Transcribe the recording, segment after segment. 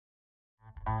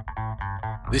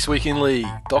This week in league,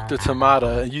 Dr.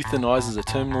 Taumata euthanises a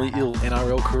terminally ill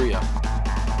NRL career.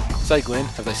 Say, Glenn,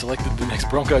 have they selected the next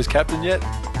Broncos captain yet?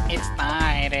 It's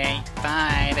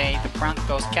Thaiday, the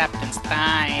Broncos captain's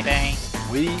Thaiday.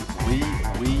 We,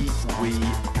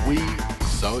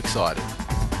 so excited.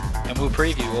 And we'll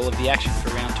preview all of the action for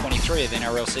round 23 of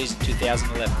NRL season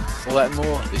 2011. All that and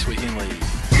more this week in league.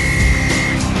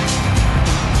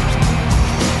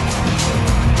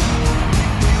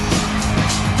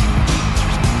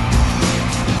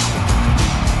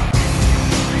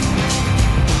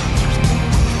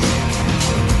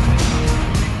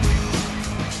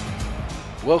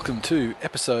 Welcome to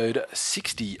episode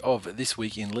 60 of This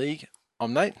Week in League.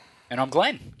 I'm Nate. And I'm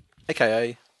Glenn.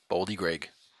 A.K.A. Baldy Greg.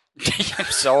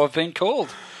 So I've been called.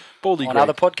 Baldy on Greg.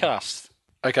 other podcasts.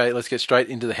 Okay, let's get straight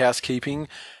into the housekeeping.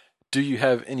 Do you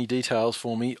have any details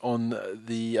for me on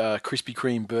the Krispy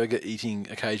Kreme burger eating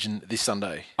occasion this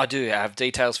Sunday? I do. I have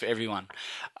details for everyone.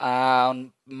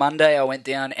 On Monday, I went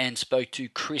down and spoke to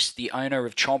Chris, the owner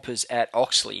of Chompers at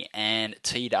Oxley, and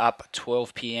teed up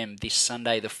 12 p.m. this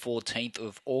Sunday, the 14th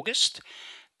of August,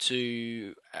 for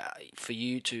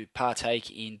you to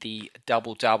partake in the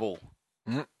double-double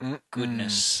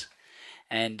goodness.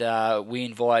 And we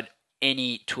invite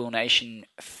any TWiL Nation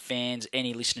fans,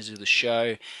 any listeners of the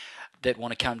show that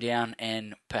want to come down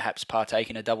and perhaps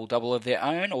partake in a double-double of their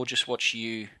own, or just watch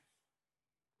you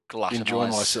gluttonize. Enjoy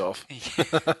myself.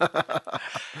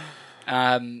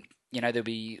 There'll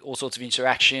be all sorts of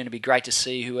interaction. It'll be great to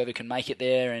see whoever can make it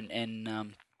there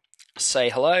and say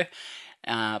hello.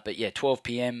 But yeah, 12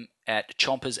 p.m. at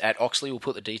Chompers at Oxley. We'll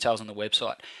put the details on the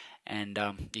website, and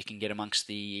you can get amongst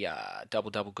the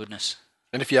double-double goodness.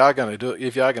 And if you are going to do it,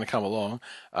 if you are going to come along,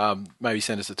 maybe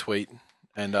send us a tweet.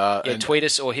 And tweet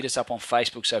us or hit us up on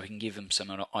Facebook so we can give them some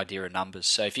idea of numbers.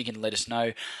 So if you can let us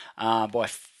know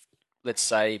let's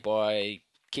say by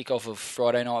kickoff of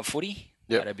Friday night footy,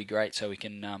 that'd be great. So we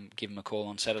can give them a call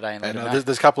on Saturday and let them know.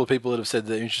 There's a couple of people that have said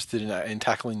they're interested in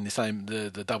tackling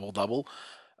the double-double.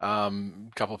 A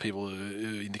couple of people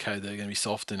who indicated they're going to be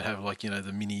soft and have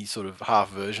the mini sort of half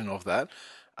version of that.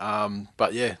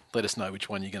 But yeah, let us know which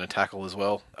one you're going to tackle as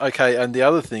well. Okay, and the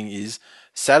other thing is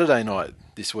Saturday night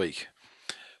this week,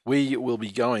 we will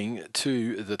be going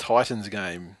to the Titans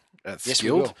game at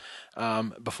Skilled.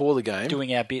 Before the game,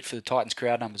 doing our bit for the Titans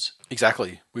crowd numbers.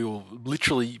 Exactly. We will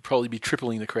literally probably be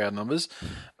tripling the crowd numbers.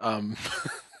 The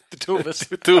two of us.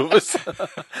 The two of us.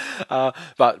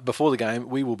 But before the game,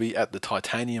 we will be at the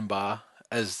Titanium Bar,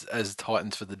 as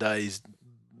Titans for the Days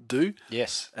do.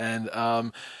 Yes. And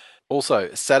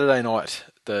also, Saturday night,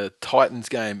 the Titans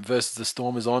game versus the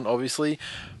Stormers on, obviously.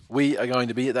 We are going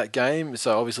to be at that game,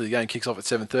 so obviously the game kicks off at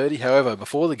 7:30. However,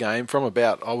 before the game, from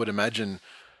about, I would imagine,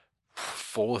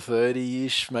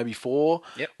 4:30-ish, maybe 4,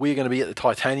 we're going to be at the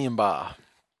Titanium Bar.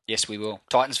 Yes, we will.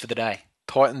 Titans for the day.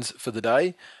 Titans for the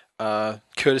day,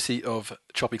 courtesy of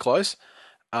Choppy Close.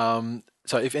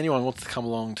 So if anyone wants to come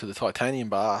along to the Titanium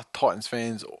Bar, Titans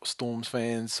fans or Storms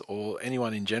fans or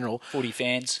anyone in general. Footy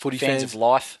fans of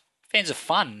life. Fans of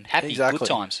fun, happy, good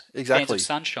times. Exactly. Fans of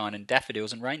sunshine and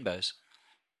daffodils and rainbows.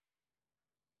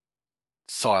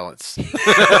 Silence.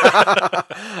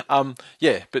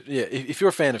 If you're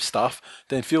a fan of stuff,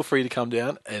 then feel free to come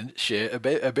down and share a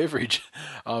beverage.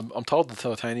 I'm told the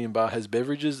Titanium Bar has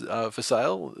beverages for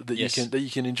sale that you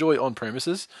can enjoy on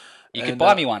premises. You can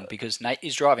buy me one because Nate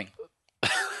is driving.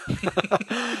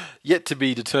 Yet to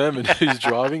be determined who's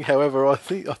driving. However, I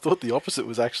thought the opposite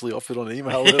was actually offered on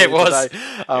email earlier today.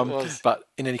 It was. But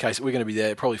in any case, we're going to be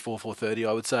there probably 4:30.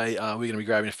 I would say we're going to be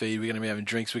grabbing a feed. We're going to be having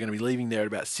drinks. We're going to be leaving there at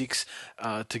about 6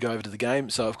 to go over to the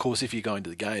game. So of course, if you're going to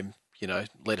the game,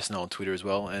 let us know on Twitter as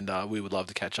well, and we would love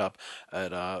to catch up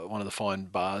at one of the fine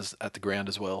bars at the ground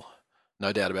as well.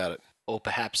 No doubt about it. Or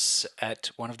perhaps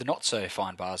at one of the not so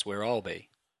fine bars where I'll be,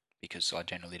 because I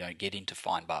generally don't get into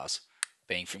fine bars,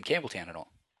 being from Campbelltown and all.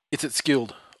 It's at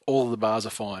Skilled. All of the bars are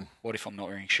fine. What if I'm not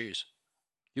wearing shoes?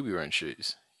 You'll be wearing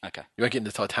shoes. Okay. You won't get in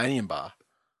the Titanium Bar.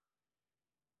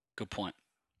 Good point.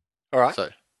 All right. So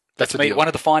let's meet at one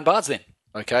of the fine bars then.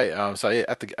 Okay. At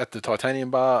the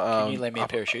Titanium Bar. Can you lend me a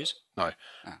pair of shoes? No.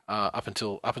 Up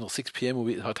until 6 p.m. we'll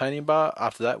be at the Titanium Bar.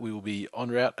 After that, we will be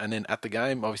en route and then at the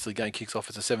game. Obviously, the game kicks off.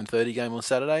 It's a 7:30 game on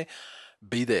Saturday.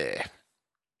 Be there.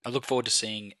 I look forward to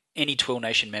seeing any TWiL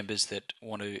Nation members that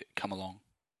want to come along.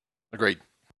 Agreed.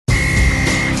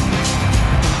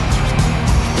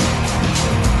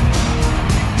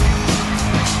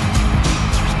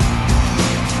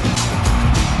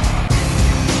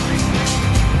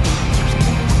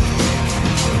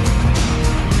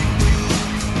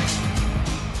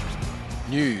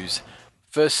 News.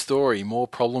 First story, more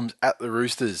problems at the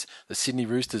Roosters. The Sydney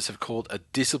Roosters have called a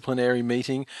disciplinary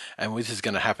meeting, and this is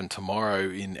going to happen tomorrow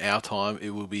in our time. It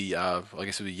will be, I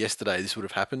guess it will be yesterday this would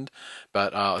have happened,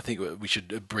 but I think we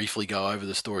should briefly go over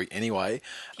the story anyway.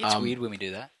 It's weird when we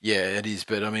do that. Yeah, it is,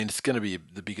 but I mean, it's going to be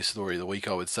the biggest story of the week,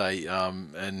 I would say.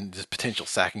 And there's potential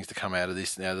sackings to come out of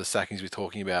this. Now, the sackings we're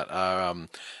talking about are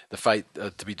the fate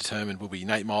to be determined will be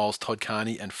Nate Miles, Todd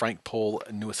Carney, and Frank Paul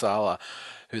Nuasala,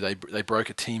 who they broke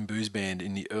a team booze band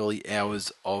in the early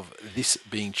hours of this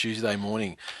being Tuesday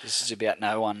morning. This is about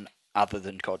no one other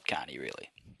than Todd Carney, really.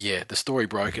 Yeah, the story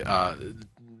broke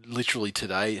literally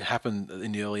today. It happened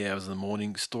in the early hours of the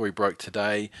morning. Story broke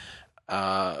today.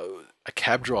 A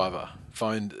cab driver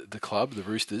phoned the club, the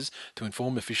Roosters, to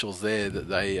inform officials there that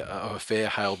they of a affair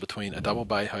hailed between a Double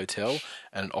Bay hotel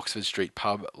and an Oxford Street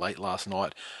pub late last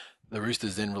night. The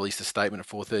Roosters then released a statement at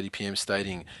 4:30 p.m.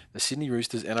 stating, "The Sydney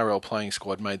Roosters NRL playing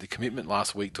squad made the commitment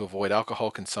last week to avoid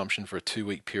alcohol consumption for a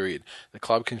 2-week period. The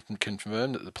club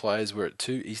confirmed that the players were at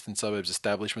 2 Eastern Suburbs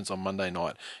establishments on Monday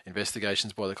night.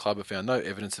 Investigations by the club have found no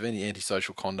evidence of any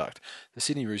antisocial conduct. The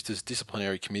Sydney Roosters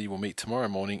disciplinary committee will meet tomorrow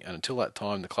morning, and until that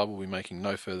time, the club will be making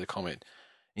no further comment.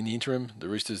 In the interim, the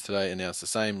Roosters today announced the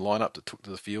same lineup that took to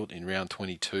the field in round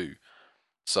 22.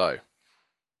 So,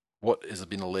 what has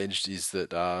been alleged is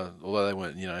that although they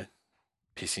weren't,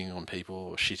 pissing on people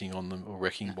or shitting on them or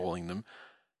wrecking balling them,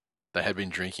 they had been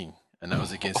drinking, and that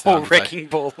was against or wrecking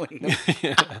balling them.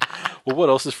 Yeah. Well, what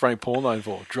else is Frank Paul known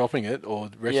for? Dropping it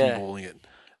or wrecking balling it?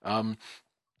 Growing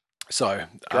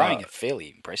a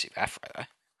fairly impressive afro, though.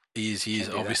 He is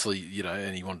obviously,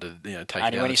 and he wanted to, take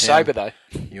only it out when of he's town. sober, though.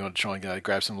 He wanted to try and go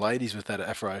grab some ladies with that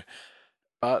afro,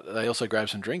 but they also grabbed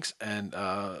some drinks. And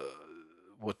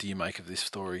what do you make of this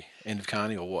story? End of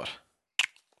Carney or what?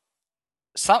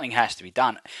 Something has to be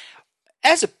done.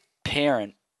 As a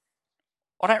parent,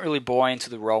 I don't really buy into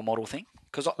the role model thing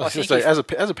because I think as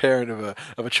a parent of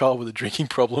a child with a drinking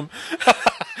problem,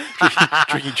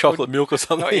 drinking chocolate milk or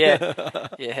something.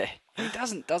 Yeah. He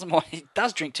doesn't mind. He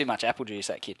does drink too much apple juice,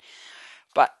 that kid.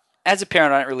 But as a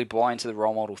parent, I don't really buy into the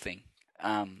role model thing.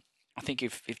 I think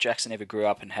if Jackson ever grew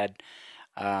up and had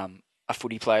a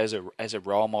footy player as a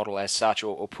role model as such,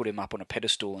 or put him up on a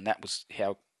pedestal, and that was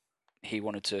how he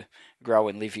wanted to grow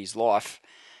and live his life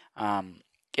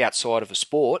outside of a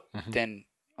sport, then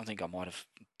I think I might have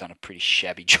done a pretty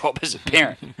shabby job as a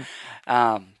parent.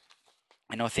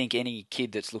 And I think any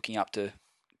kid that's looking up to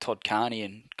Todd Carney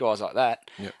and guys like that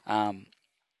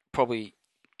probably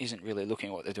isn't really looking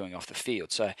at what they're doing off the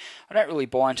field. So I don't really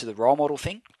buy into the role model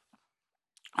thing.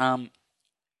 But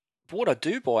what I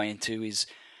do buy into is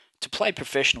to play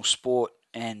professional sport,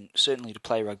 and certainly to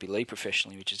play rugby league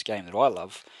professionally, which is a game that I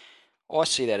love. I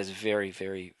see that as a very,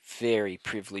 very, very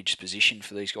privileged position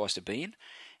for these guys to be in.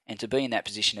 And to be in that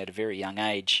position at a very young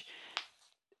age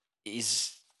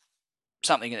is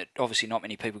something that obviously not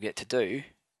many people get to do.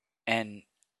 And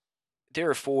they're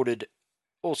afforded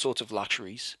all sorts of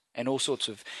luxuries and all sorts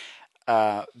of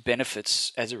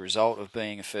benefits as a result of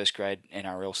being a first-grade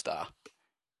NRL star.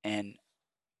 And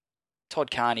Todd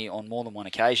Carney, on more than one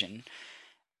occasion,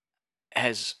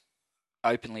 has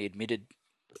openly admitted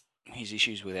his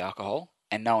issues with alcohol,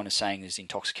 and no one is saying he's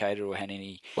intoxicated or had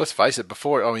any. Let's face it.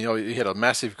 Before, he had a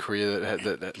massive career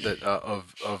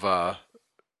of what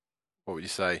would you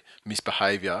say,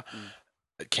 misbehaviour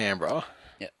at Canberra.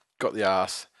 Yeah. Got the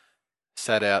arse,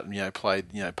 sat out and played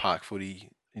park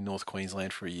footy in North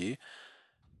Queensland for a year.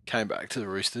 Came back to the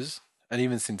Roosters, and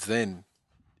even since then,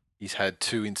 he's had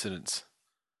 2 incidents.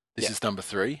 This is number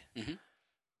 3. Mm-hmm.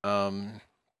 And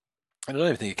I don't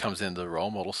even think it comes down to the role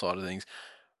model side of things.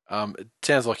 It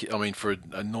sounds like, for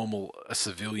a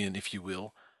civilian, if you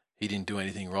will, he didn't do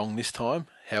anything wrong this time.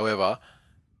 However,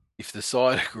 if the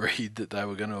side agreed that they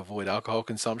were going to avoid alcohol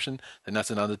consumption, then that's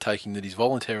an undertaking that he's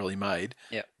voluntarily made.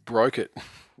 Yep. Broke it,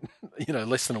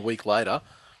 less than a week later.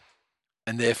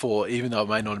 And therefore, even though it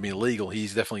may not have been illegal,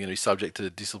 he's definitely going to be subject to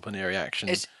disciplinary action.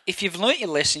 If you've learnt your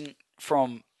lesson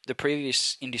from the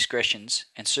previous indiscretions,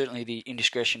 and certainly the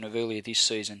indiscretion of earlier this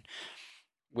season,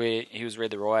 where he was read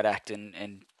the riot act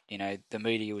and the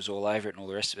media was all over it and all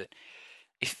the rest of it.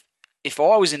 If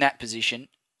I was in that position,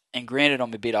 and granted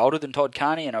I'm a bit older than Todd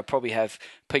Carney, and I probably have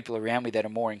people around me that are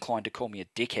more inclined to call me a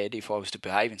dickhead if I was to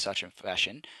behave in such a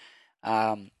fashion.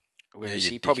 Whereas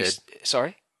he probably... Sorry?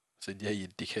 I said, yeah, you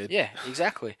dickhead. Yeah,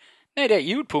 exactly. No doubt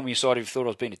you would pull me aside if you thought I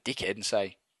was being a dickhead and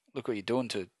say, look what you're doing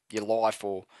to your life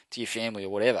or to your family or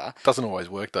whatever. Doesn't always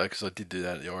work, though, because I did do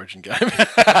that at the Origin game.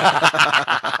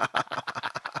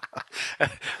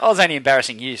 I was only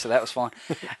embarrassing you, so that was fine.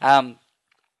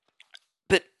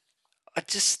 But I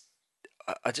just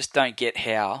don't get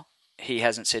how he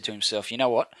hasn't said to himself, you know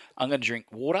what, I'm going to drink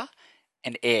water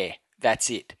and air. That's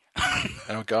it.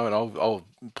 And I'll go and I'll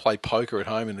play poker at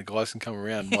home, and the guys can come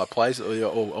around my place, or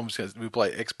I'm just going to we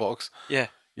play Xbox. Yeah.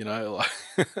 You know,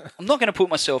 like I'm not going to put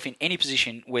myself in any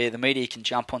position where the media can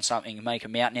jump on something and make a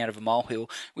mountain out of a molehill,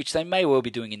 which they may well be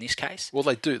doing in this case. well,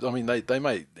 they do. I mean, they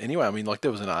may anyway. I mean, like there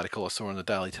was an article I saw in the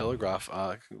Daily Telegraph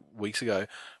weeks ago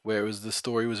where the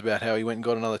story was about how he went and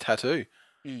got another tattoo,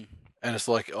 Mm. and it's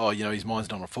like, oh, you know, his mind's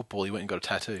not on football. He went and got a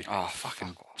tattoo. Oh, fucking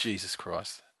fuck off. Jesus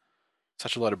Christ!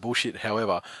 Such a load of bullshit.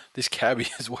 However, this cabbie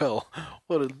as well.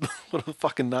 What a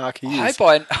fucking narc he is.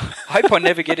 I hope I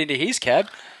never get into his cab.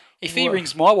 If he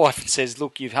rings my wife and says,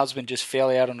 look, your husband just fell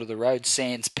out onto the road,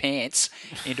 sans pants,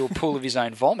 into a pool of his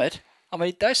own vomit, I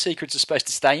mean, those secrets are supposed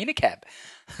to stay in a cab.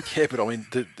 Yeah, but I mean,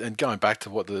 and going back to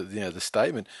what the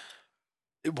statement,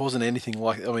 it wasn't anything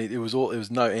like. I mean, it was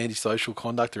no antisocial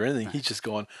conduct or anything. He's just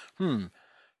gone,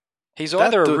 He's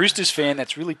either a Roosters fan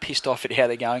that's really pissed off at how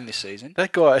they're going this season.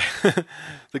 That guy,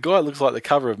 the guy looks like the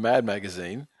cover of Mad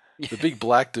Magazine, the big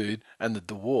black dude and the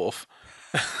dwarf.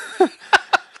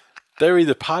 They're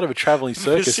either part of a travelling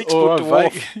circus or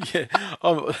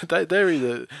they're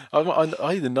either. I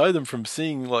either know them from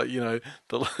seeing the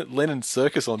Lennon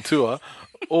Circus on tour,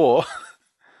 or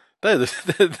they're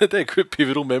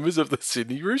pivotal members of the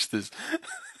Sydney Roosters.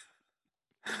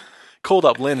 Called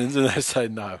up Lennon's and they say,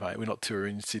 no, mate, we're not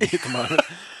touring in Sydney at the moment.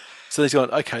 So he's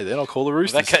going, okay, then I'll call the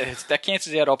Roosters. Well, that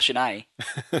cancels out option A.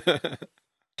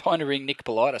 Time to ring Nick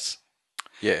Politis.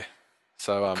 Yeah.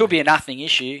 So could be a nothing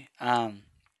issue,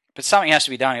 but something has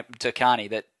to be done to Carney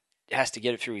that has to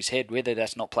get it through his head, whether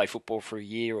that's not play football for a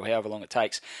year or however long it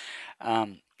takes.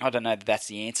 I don't know that that's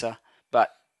the answer,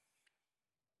 but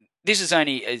this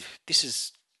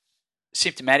is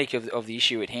symptomatic of the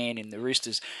issue at hand, and the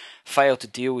Roosters failed to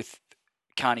deal with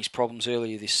Carney's problems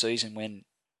earlier this season when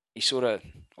he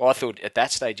I thought at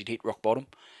that stage he'd hit rock bottom,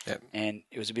 yep. And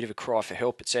it was a bit of a cry for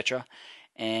help, etc.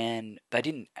 And they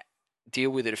didn't deal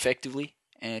with it effectively,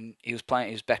 and he was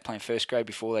back playing first grade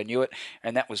before they knew it,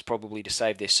 and that was probably to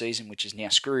save their season, which is now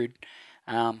screwed.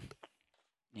 How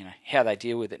they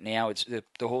deal with it now, it's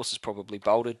the horse is probably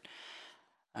bolted.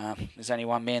 There's only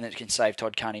one man that can save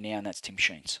Todd Carney now, and that's Tim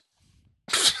Sheens.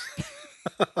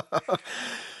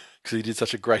 Because he did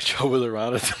such a great job with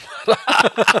Arana.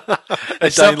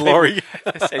 And Dane Laurie.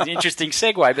 It's an interesting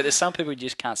segue, but there's some people you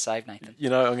just can't save, Nathan.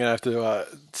 You know, I'm going to have to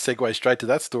segue straight to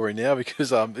that story now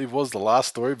because it was the last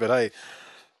story, but hey,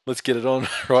 let's get it on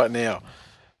right now.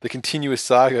 The continuous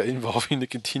saga involving the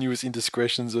continuous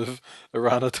indiscretions of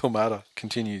Arana Taumata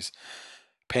continues.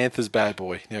 Panthers bad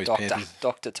boy. Now he's Panthers.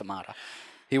 Dr. Taumata.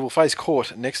 He will face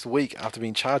court next week after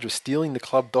being charged with stealing the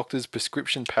club doctor's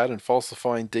prescription pad and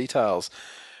falsifying details.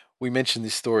 We mentioned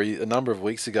this story a number of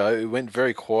weeks ago. It went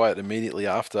very quiet immediately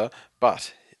after,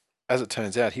 but as it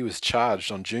turns out, he was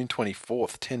charged on June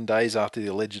 24th, 10 days after the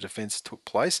alleged offence took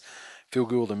place. Phil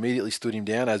Gould immediately stood him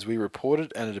down, as we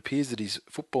reported, and it appears that his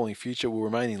footballing future will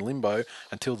remain in limbo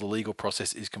until the legal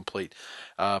process is complete.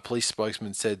 Police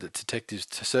spokesman said that detectives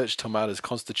searched Taumata's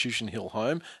Constitution Hill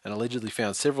home and allegedly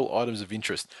found several items of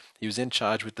interest. He was then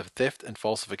charged with the theft and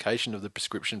falsification of the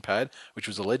prescription pad, which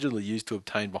was allegedly used to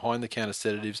obtain behind-the-counter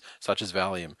sedatives such as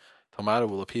Valium. Taumata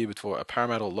will appear before a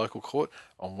Parramatta local court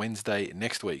on Wednesday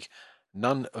next week.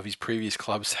 None of his previous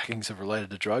club sackings have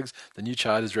related to drugs. The new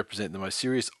charges represent the most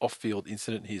serious off-field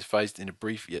incident he has faced in a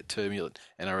brief yet turbulent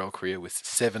NRL career with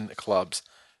 7 clubs,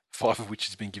 5 of which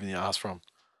he's been given the arse from.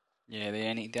 Yeah, the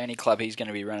only club he's going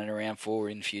to be running around for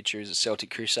in the future is the Celtic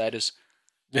Crusaders.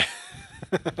 Yeah.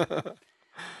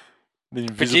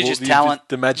 Prodigious talent.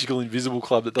 The magical invisible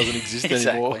club that doesn't exist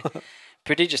anymore.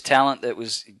 Prodigious talent that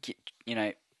was,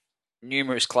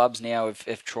 numerous clubs now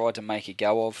have tried to make a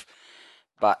go of,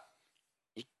 but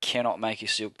you cannot make a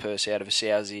silk purse out of a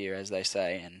sow's ear, as they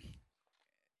say, and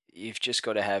you've just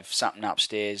got to have something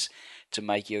upstairs to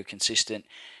make you a consistent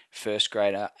first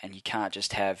grader, and you can't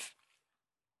just have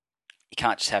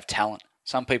talent.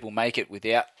 Some people make it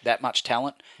without that much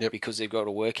talent because they've got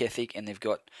a work ethic and they've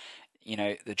got,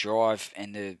 the drive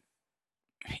and the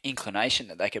inclination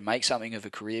that they can make something of a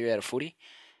career out of footy,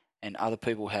 and other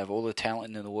people have all the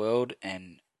talent in the world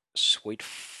and sweet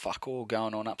fuck all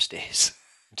going on upstairs.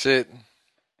 That's it.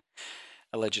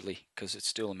 Allegedly, because it's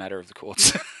still a matter of the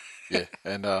courts. Yeah,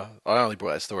 and I only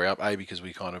brought that story up, because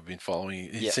we kind of been following.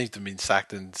 He seems to have been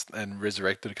sacked and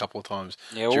resurrected a couple of times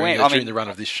during the run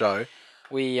of this show.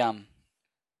 We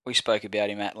spoke about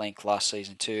him at length last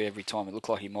season too. Every time it looked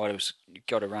like he might have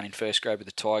got a run in first grade with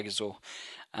the Tigers, or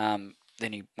then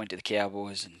he went to the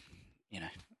Cowboys, and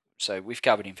so we've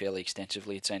covered him fairly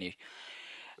extensively. It's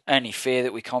only fair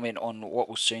that we comment on what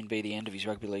will soon be the end of his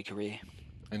rugby league career.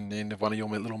 And then one of your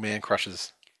little man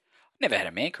crushes. Never had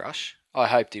a man crush. I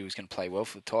hoped he was going to play well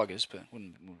for the Tigers, but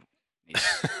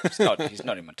he's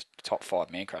not in my top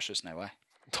 5 man crushes. No way.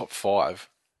 Top 5?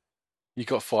 You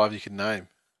got 5 you can name.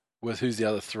 Who's the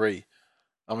other 3?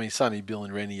 I mean, Sonny, Bill,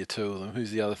 and Rennie are 2 of them.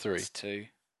 Who's the other 3? It's 2.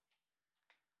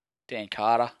 Dan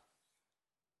Carter.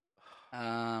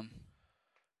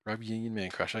 Rugby union man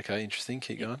crush. Okay, interesting.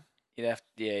 Keep going. You'd have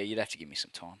to give me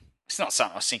some time. It's not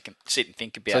something I sit and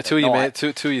think about. So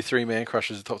two of your 3 man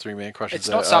crushes, the top 3 man crushes. It's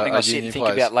not something I sit and think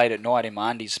about late at night in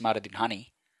my undies, smarter than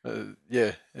honey.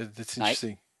 Yeah, that's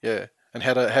interesting. Yeah, and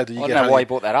how do you get? I don't know why you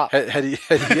brought that up. How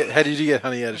did you get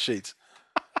honey out of sheets?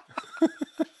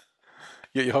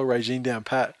 You got your whole regime down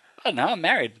pat. I don't know. I'm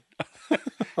married.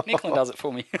 Nicklin does it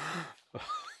for me.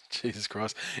 Jesus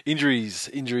Christ.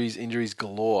 Injuries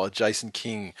galore. Jason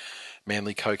King,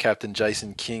 Manly co-captain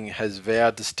Jason King, has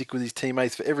vowed to stick with his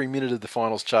teammates for every minute of the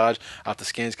finals charge after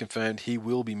scans confirmed he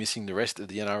will be missing the rest of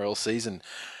the NRL season.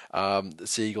 The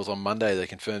Sea Eagles on Monday, they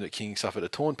confirmed that King suffered a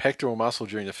torn pectoral muscle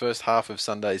during the first half of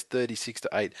Sunday's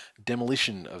 36-8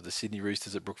 demolition of the Sydney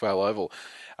Roosters at Brookvale Oval.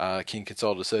 King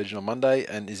consulted a surgeon on Monday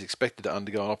and is expected to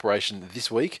undergo an operation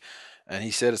this week. And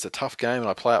he said, it's a tough game and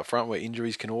I play up front where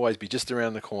injuries can always be just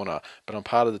around the corner. But I'm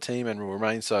part of the team and will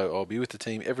remain so. I'll be with the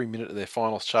team every minute of their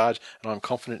finals charge and I'm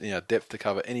confident in our depth to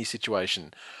cover any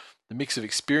situation. The mix of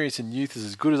experience and youth is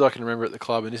as good as I can remember at the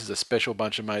club, and this is a special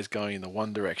bunch of mates going in the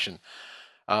one direction.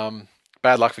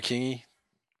 Bad luck for Kingy.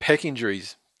 Pec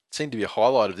injuries seem to be a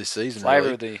highlight of this season. Flavour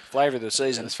of the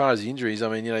season. And as far as the injuries, I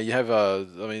mean, you have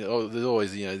there's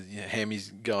always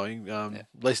hammies going.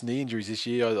 Less knee injuries this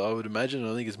year, I would imagine.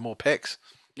 I think it's more pecs.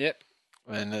 Yep.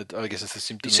 And I guess it's a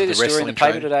symptom of the wrestling. You see the story in the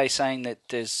paper today saying that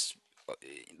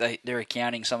they're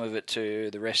accounting some of it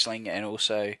to the wrestling and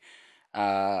also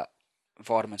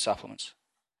vitamin supplements.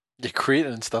 Yeah,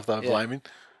 creatine and stuff they're blaming.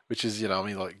 Which is,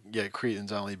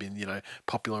 creatine's only been,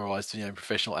 popularised to,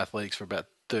 professional athletes for about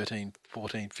 13,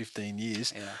 14, 15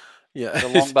 years. Yeah. It's a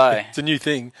long bay. It's a new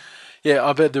thing. Yeah,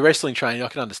 I bet the wrestling training, I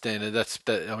can understand it.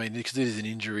 Because it is an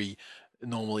injury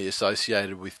normally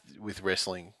associated with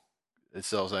wrestling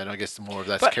itself. And I guess more of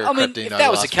that's crept in over the last 4 years. If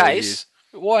that was the case,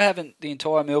 why haven't the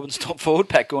entire Melbourne's top forward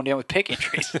pack gone down with pec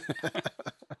injuries?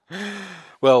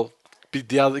 Well,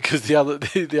 the other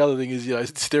thing is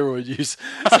steroid use.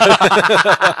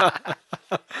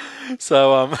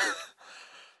 So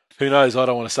who knows? I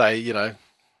don't want to say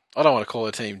I don't want to call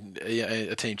a team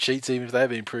cheats even if they've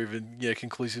been proven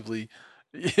conclusively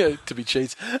to be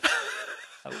cheats.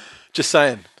 Just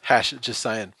saying. Just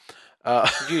saying.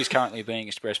 Views currently being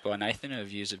expressed by Nathan are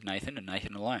views of Nathan and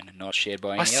Nathan alone, and not shared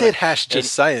by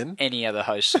any other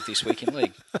hosts of This Week in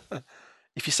League.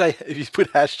 If you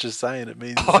put just saying, it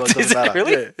means it doesn't matter.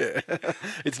 Really? Yeah.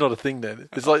 It's not a thing then.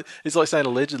 It's like saying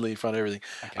allegedly in front of everything.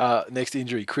 Okay. Next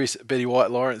injury, Chris Betty White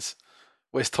Lawrence,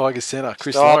 West Tigers centre.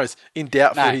 Chris Lawrence in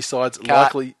doubt for his side's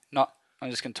likely. I'm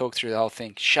just going to talk through the whole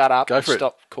thing. Shut up. Go for it.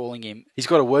 Stop calling him. He's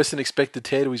got a worse than expected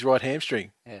tear to his right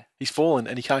hamstring. Yeah. He's fallen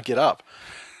and he can't get up.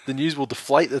 The news will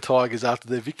deflate the Tigers after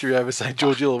their victory over St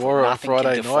George Illawarra on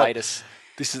Friday night. Us.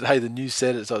 The news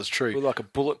said it, so it's true. We're like a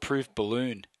bulletproof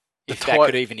balloon. If that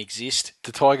could even exist.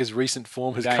 The Tigers' recent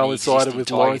form has coincided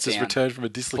with Lawrence's return from a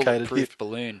dislocated hip.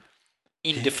 Balloon.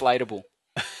 Indeflatable.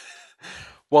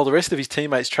 While the rest of his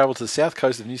teammates travelled to the south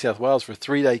coast of New South Wales for a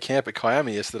 3-day camp at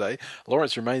Kiama yesterday,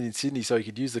 Lawrence remained in Sydney so he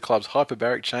could use the club's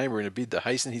hyperbaric chamber in a bid to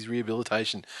hasten his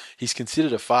rehabilitation. He's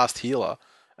considered a fast healer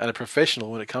and a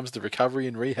professional when it comes to recovery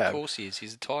and rehab. Of course he is.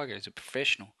 He's a tiger. He's a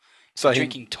professional. So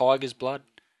drinking tiger's blood.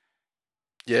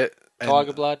 Yeah.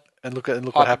 Tiger blood. And look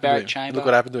what happened to him. And look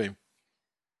what happened to him.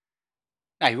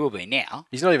 No, he will be now.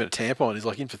 He's not even a tampon. He's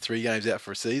in for 3 games, out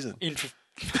for a season. In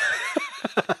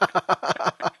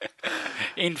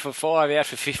for 5, out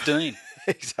for 15.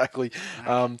 Exactly.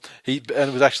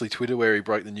 It was actually Twitter where he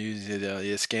broke the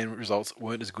news. Scan results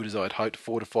weren't as good as I'd hoped.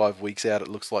 4 to 5 weeks out, it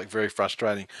looks like very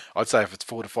frustrating. I'd say if it's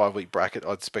 4 to 5 week bracket,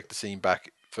 I'd expect to see him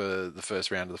back for the first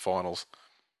round of the finals.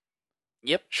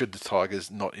 Yep. Should the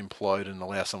Tigers not implode and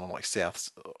allow someone like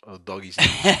South's doggies?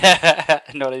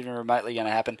 Not even remotely going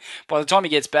to happen. By the time he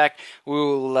gets back,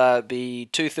 we'll be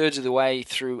 2/3 of the way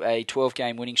through a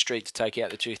 12-game winning streak to take out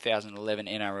the 2011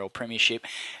 NRL Premiership.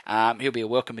 He'll be a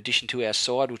welcome addition to our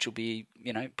side, which will be,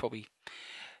 probably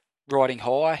riding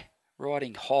high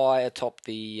atop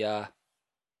the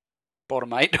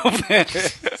bottom 8,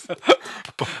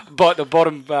 but the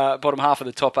bottom half of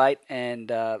the top 8. And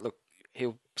look,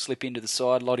 he'll slip into the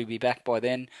side. Lottie will be back by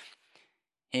then.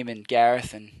 Him and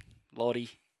Gareth and Lottie.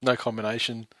 No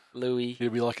combination. Louis.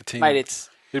 It'll be like a team. Mate,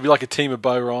 it'll be like a team of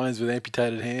Bo Ryans with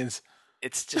amputated hands.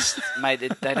 It's just, mate,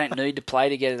 they don't need to play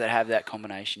together to have that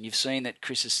combination. You've seen that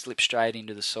Chris has slipped straight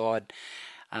into the side.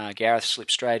 Gareth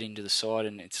slipped straight into the side,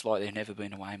 and it's like they've never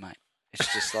been away, mate.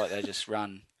 It's just like they just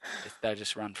run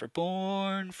for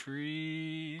born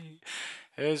free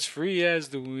as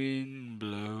the wind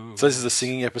blows. So this is a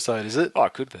singing episode, is it? Oh,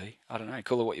 it could be. I don't know.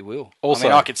 Call it what you will. Also, I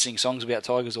mean, I could sing songs about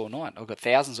Tigers all night. I've got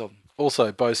thousands of them.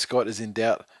 Also, Bo Scott is in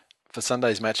doubt for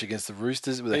Sunday's match against the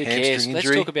Roosters with a hamstring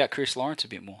injury. Let's talk about Chris Lawrence a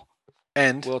bit more.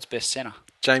 And world's best centre.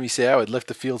 Jamie Soward left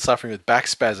the field suffering with back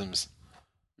spasms.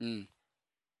 Mm.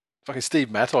 Fucking Steve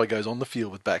Matai goes on the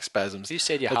field with back spasms. You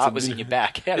said your heart was in your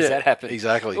back. How does that happen?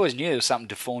 Exactly. I always knew there was something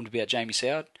deformed about Jamie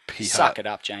Soward. P-Hart. Suck it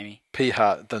up, Jamie.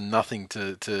 P-Hart done nothing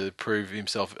to prove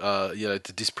himself,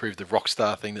 to disprove the rock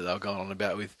star thing that they were going on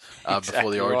about with exactly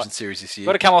before the Origin series this year.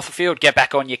 Got to come off the field, get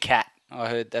back on your cat.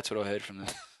 That's what I heard from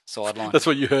the sideline. That's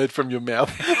what you heard from your mouth.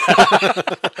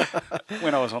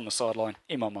 When I was on the sideline,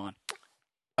 in my mind.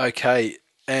 Okay,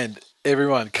 and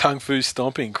everyone, Kung Fu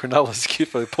stomping. Cronulla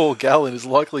skipper Paul Gallen is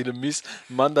likely to miss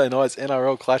Monday night's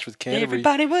NRL clash with Canterbury.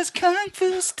 Everybody was Kung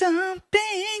Fu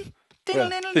stomping.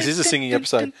 Well, this is a singing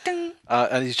episode.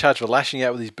 And he's charged for lashing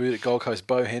out with his boot at Gold Coast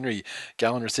Bo Henry.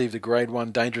 Gallen received a Grade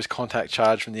 1 dangerous contact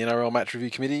charge from the NRL Match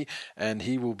Review Committee, and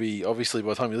he will be, obviously, by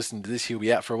the time you listen to this, he'll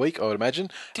be out for a week, I would imagine.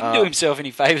 Didn't do himself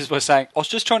any favours by saying, I was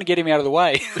just trying to get him out of the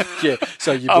way. Yeah,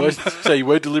 so you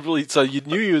were deliberately, so you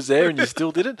knew he was there and you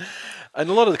still did it. And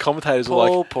a lot of the commentators were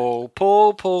like... Paul.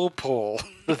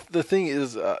 The thing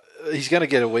is, he's going to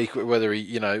get a week, whether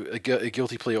he, a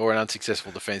guilty plea or an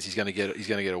unsuccessful defence. He's going to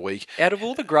get a week. Out of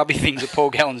all the grubby things that Paul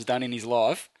Gallen's done in his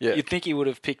life, yeah. You'd think he would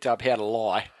have picked up how to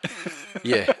lie.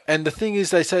 Yeah, and the thing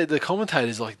is, they say the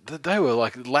commentators they were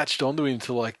latched onto him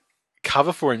to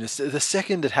cover for him. The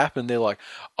second it happened, they're like,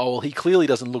 "Oh well, he clearly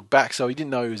doesn't look back, so he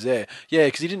didn't know he was there." Yeah,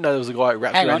 because he didn't know there was a guy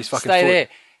wrapped around his fucking foot. There.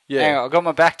 Yeah, hang on, I got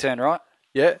my back turned, right?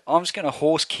 Yeah. I'm just going to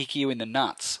horse kick you in the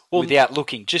nuts without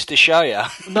looking, just to show you.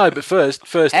 No, but first...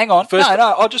 Hang on. No,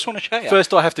 I just want to show you.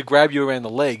 First, I have to grab you around the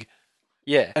leg.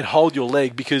 Yeah. And hold your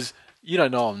leg because you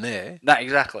don't know I'm there. No,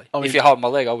 exactly. If you hold my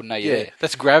leg, I wouldn't know you're there.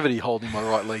 That's gravity holding my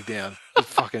right leg down. It's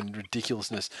fucking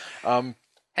ridiculousness.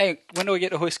 Hey, when do I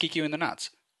get to horse kick you in the nuts?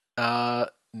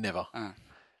 Never.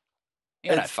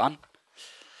 You're no fun.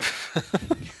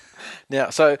 Now,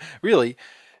 so really...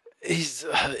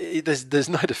 there's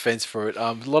no defence for it.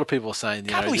 A lot of people are saying...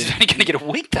 Can't believe he's only going to get a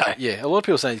week, though. Yeah, a lot of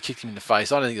people are saying he kicked him in the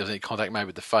face. I don't think there was any contact made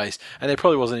with the face. And there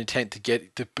probably wasn't intent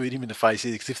to boot him in the face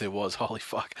either, because if there was, holy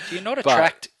fuck. Do you not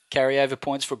attract carryover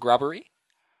points for grubbery?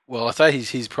 Well, I say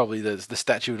he's probably the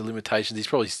statute of limitations. He's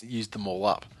probably used them all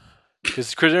up.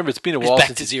 Because remember, it's been a while since...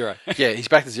 since... to zero. Yeah, he's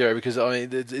back to zero because,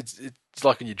 it's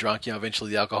like when you're drunk, eventually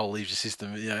the alcohol leaves your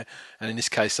system, and in this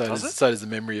case, so does the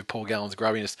memory of Paul Gallen's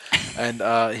grubbiness.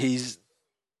 And he's...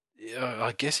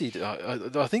 I guess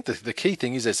I think the key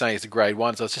thing is they're saying it's a Grade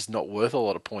 1, so it's just not worth a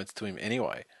lot of points to him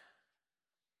anyway.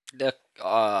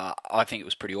 I think it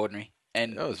was pretty ordinary.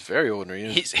 And it was very ordinary.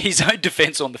 His own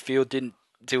defence on the field didn't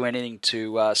do anything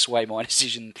to sway my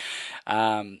decision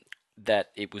that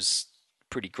it was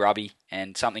pretty grubby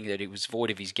and something that it was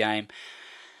void of his game.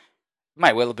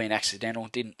 May well have been accidental.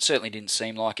 Certainly didn't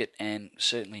seem like it, and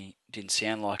certainly didn't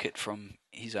sound like it from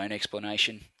his own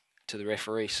explanation to the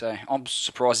referee. So I'm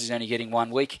surprised he's only getting 1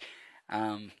 week.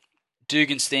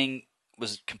 Dugan's thing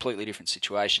was a completely different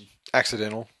situation.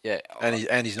 Accidental. Yeah.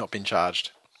 And he's not been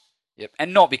charged. Yep.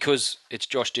 And not because it's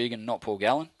Josh Dugan, not Paul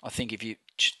Gallen. I think if you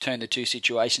turn the two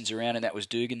situations around and that was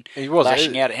Dugan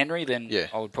lashing out at Henry, then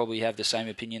I would probably have the same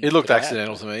opinion. It looked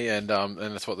accidental to me, and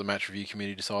that's what the match review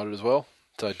committee decided as well.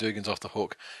 So Dugan's off the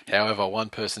hook. However, one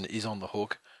person is on the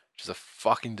hook, which is a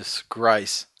fucking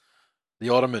disgrace. The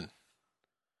Ottoman.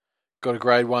 Got a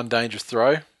Grade 1 dangerous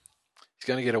throw. He's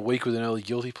going to get a week with an early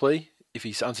guilty plea. If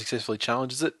he unsuccessfully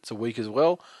challenges it, it's a week as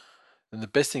well. And the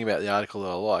best thing about the article that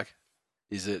I like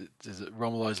is that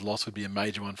Romelo's loss would be a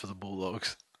major one for the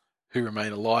Bulldogs, who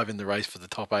remain alive in the race for the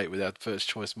top 8 without first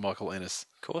choice Michael Ennis.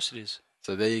 Of course it is.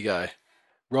 So there you go.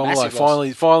 Romelo,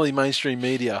 finally mainstream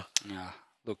media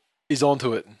is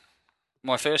onto it.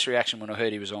 My first reaction when I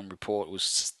heard he was on report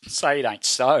was, say it ain't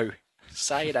so.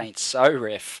 Say it ain't so,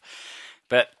 ref.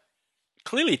 But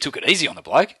clearly he took it easy on the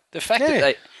bloke. The fact that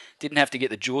they didn't have to get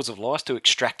the jaws of lice to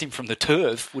extract him from the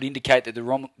turf would indicate that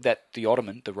the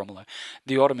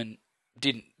Ottoman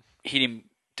didn't hit him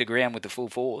to ground with the full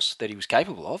force that he was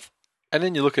capable of. And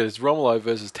then you look at it, it's Romelo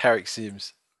versus Tarek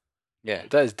Sims. Yeah.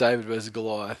 That is David versus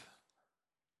Goliath.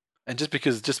 And just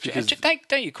because...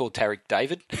 Don't you call Tarek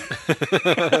David?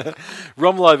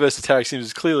 Romelo versus Tarek Sims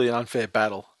is clearly an unfair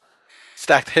battle.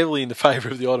 Stacked heavily in the favour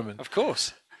of the Ottoman. Of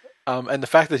course. And the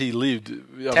fact that he lived...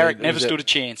 Tarek never stood a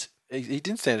chance. he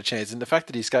didn't stand a chance, and the fact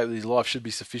that he escaped with his life should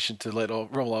be sufficient to let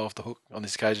Romelu off the hook on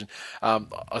this occasion.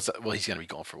 He's going to be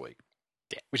gone for a week,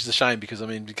 which is a shame because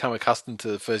become accustomed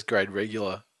to first grade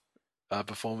regular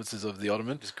performances of the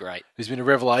Ottoman. It was great. He's been a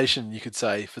revelation, you could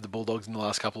say, for the Bulldogs in the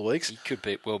last couple of weeks. He could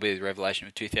be the revelation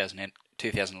of 2011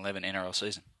 NRL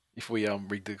season if we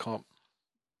rigged the comp.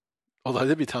 Although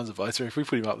there'd be tons of votes. If we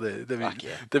put him up there,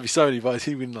 there'd be so many votes.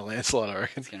 He'd win in a landslide, I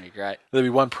reckon. It's going to be great. There'd be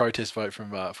one protest vote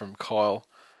from Kyle.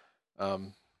 But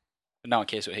no one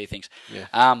cares what he thinks. Yeah.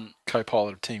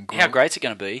 Co-pilot of Team Gronk. How great's it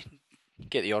going to be?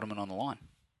 Get the Ottoman on the line.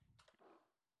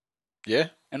 Yeah.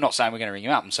 I'm not saying we're going to ring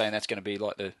him up. I'm saying that's going to be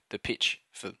like the pitch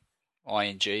for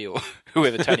ING or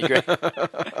whoever Tony Green.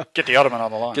 Get the Ottoman on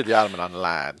the line. Get the Ottoman on the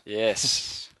line.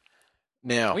 Yes.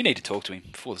 Now we need to talk to him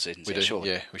before the season's out, surely.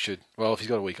 Yeah, we should. Well, if he's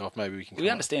got a week off, maybe we can. We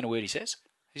understand a word he says.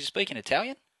 Does he speak in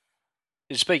Italian?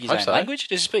 Does he speak his own language?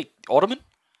 Does he speak Ottoman?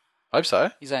 I hope so.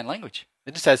 His own language.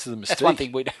 It just adds to the mystique. That's one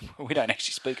thing we don't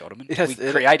actually speak Ottoman. We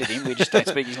created him. We just don't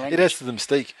speak his language. It adds to the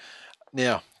mystique.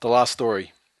 Now, the last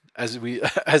story, as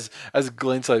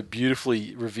Glenn so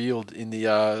beautifully revealed in the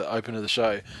open of the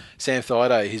show, Sam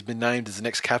Thaiday has been named as the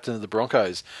next captain of the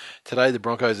Broncos. Today, the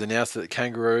Broncos announced that the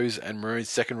Kangaroos and Maroons'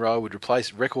 second row would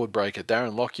replace record breaker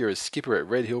Darren Lockyer as skipper at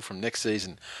Red Hill from next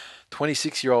season.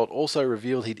 26-year-old also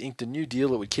revealed he'd inked a new deal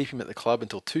that would keep him at the club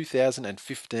until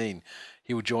 2015.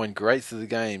 He will join greats of the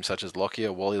game such as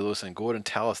Lockyer, Wally Lewis and Gordon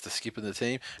Tallis to skip in the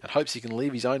team and hopes he can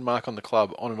leave his own mark on the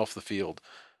club on and off the field.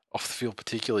 Off the field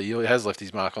particularly, he has left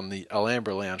his mark on the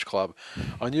Alhambra Lounge Club.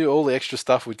 I knew all the extra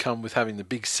stuff would come with having the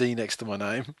big C next to my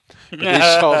name, but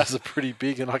these shoulders are pretty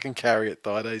big and I can carry it,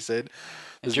 Thaiday said.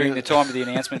 During the time of the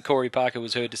announcement, Corey Parker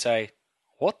was heard to say,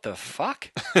 "What the fuck?"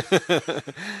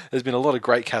 There's been a lot of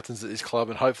great captains at this club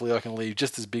and hopefully I can leave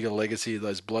just as big a legacy as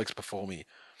those blokes before me.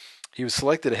 He was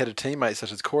selected ahead of teammates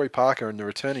such as Corey Parker and the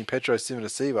returning Petro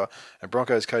Sivanasiva, and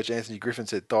Broncos coach Anthony Griffin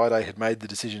said Thaiday had made the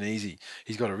decision easy.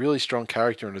 He's got a really strong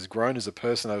character and has grown as a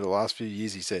person over the last few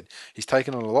years, he said. He's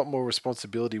taken on a lot more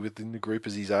responsibility within the group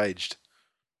as he's aged.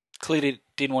 Clearly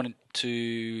didn't want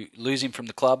to lose him from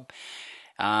the club.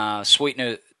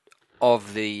 Sweetener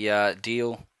of the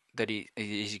deal, that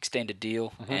his extended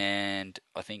deal, and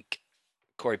I think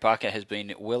Corey Parker has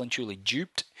been well and truly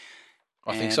duped.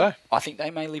 I think so. I think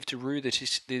they may live to rue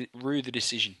the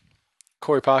decision.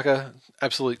 Corey Parker,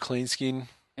 absolute clean skin.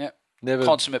 Yep. Never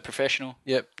consummate professional.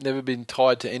 Yep. Never been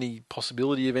tied to any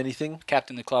possibility of anything.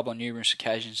 Captained the club on numerous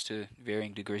occasions to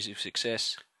varying degrees of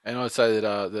success. And I'd say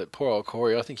that poor old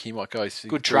Corey, I think he might go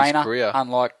through good trainer, his career.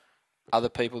 Unlike other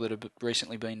people that have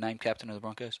recently been named captain of the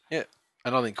Broncos. Yeah.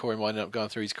 And I think Corey might end up going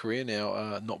through his career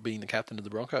now, not being the captain of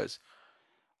the Broncos.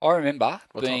 I remember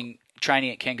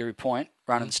training at Kangaroo Point,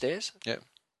 running the stairs. Yep.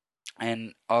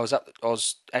 And I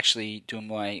was actually doing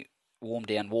my warm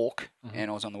down walk,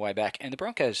 and I was on the way back, and the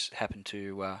Broncos happened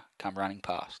to come running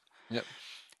past. Yep.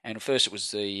 And at first it was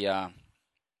the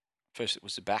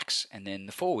backs, and then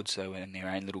the forwards. They were in their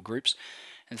own little groups,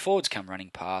 and the forwards come running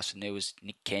past, and there was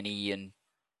Nick Kenny and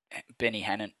Benny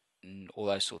Hannant and all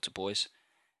those sorts of boys.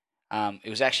 It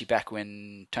was actually back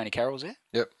when Tony Carroll was there.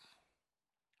 Yep.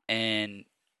 And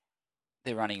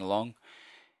they're running along.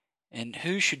 And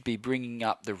who should be bringing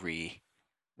up the rear?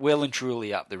 Well and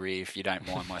truly up the rear, if you don't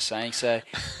mind my saying so,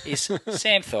 is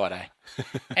Sam Thaiday.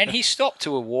 And he stopped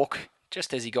to a walk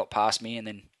just as he got past me, and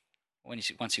then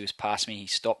once he was past me, he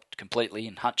stopped completely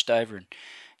and hunched over and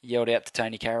yelled out to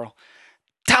Tony Carroll,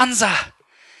 "Tunza!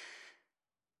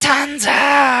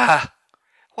 Tunza!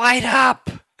 Wait up!"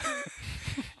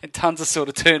 And Tunza sort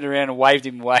of turned around and waved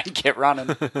him away and kept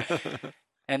running.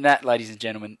 And that, ladies and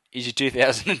gentlemen, is your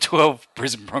 2012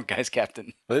 Brisbane Broncos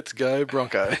captain. Let's go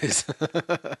Broncos.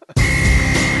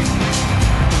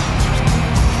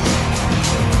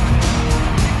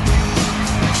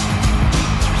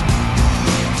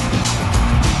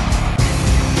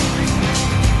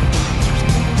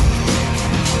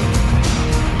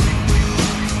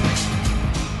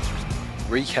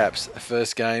 Recaps.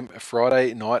 First game,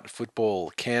 Friday night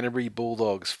football. Canterbury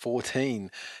Bulldogs 14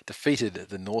 defeated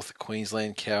the North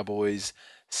Queensland Cowboys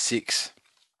 6.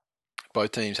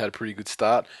 Both teams had a pretty good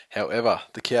start. However,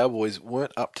 the Cowboys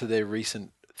weren't up to their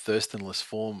recent Thurstonless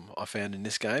form I found in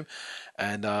this game,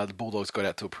 and the Bulldogs got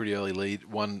out to a pretty early lead,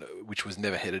 one which was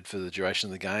never headed for the duration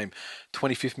of the game.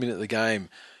 25th minute of the game,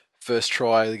 first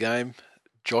try of the game,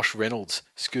 Josh Reynolds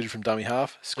scooted from dummy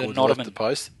half, scored left the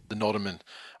post. The Nottingham.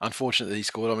 Unfortunately, he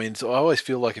scored. I mean, so I always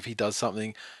feel like if he does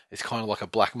something, it's kind of like a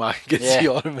black mark against the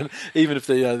Ottoman, even if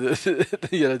the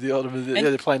Ottoman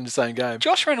they're playing the same game.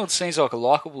 Josh Reynolds seems like a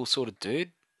likeable sort of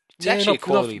dude. He's actually a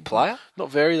quality player.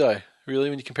 Not very though, really,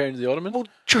 when you compare him to the Ottoman. Well,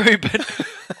 true, but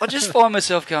I just find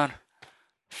myself going,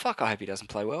 Fuck, I hope he doesn't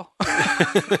play well.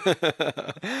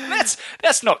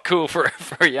 That's not cool for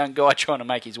a young guy trying to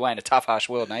make his way in a tough, harsh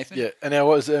world, Nathan. Yeah, and now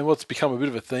what's become a bit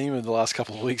of a theme in the last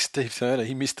couple of weeks, Steve Turner,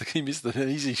 he missed the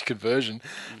easy conversion.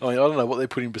 I mean, I don't know what they're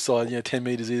putting beside 10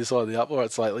 metres either side of the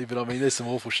uprights lately, but I mean, there's some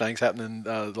awful shanks happening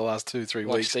the last 2-3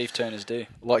 like weeks. Steve Turners do.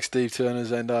 Like Steve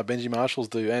Turner's and Benji Marshall's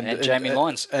do. And Jamie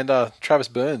Lyons. And Travis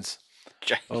Burns.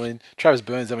 I mean, Travis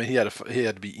Burns. I mean, he had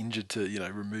to be injured to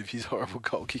remove his horrible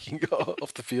goal kicking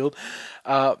off the field.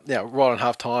 Now, right on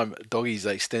half time, Doggies,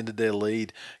 they extended their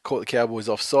lead, caught the Cowboys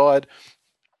offside,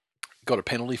 got a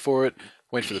penalty for it,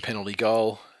 went for the penalty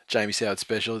goal. Jamie Soward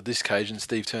special. This occasion,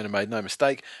 Steve Turner made no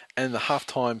mistake, and the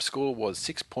half-time score was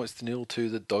 6-0 to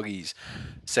the Doggies.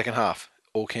 Second half,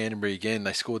 all Canterbury again.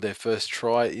 They scored their first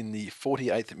try in the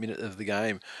 48th minute of the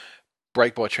game.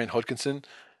 Break by Trent Hodkinson,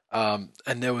 and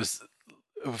there was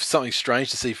something strange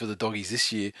to see for the Doggies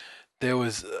this year. There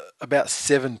was about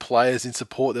 7 players in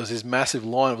support. There was this massive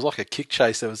line. It was like a kick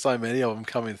chase. There were so many of them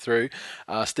coming through.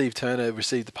 Steve Turner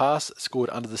received the pass, scored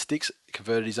under the sticks,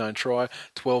 converted his own try,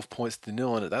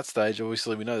 12-0. And at that stage,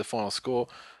 obviously, we know the final score.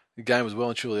 The game was well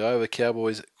and truly over.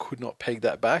 Cowboys could not peg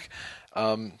that back.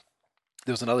 There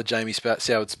was another Jamie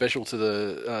Soward special to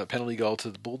the penalty goal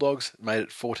to the Bulldogs. Made it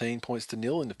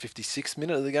 14-0 in the 56th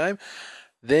minute of the game.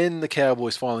 Then the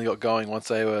Cowboys finally got going once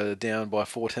they were down by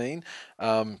 14.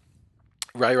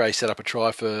 Ray set up a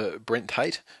try for Brent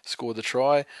Tate, scored the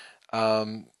try. He's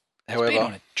been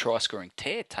on a try-scoring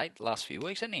tear, Tate, the last few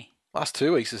weeks, hasn't he? Last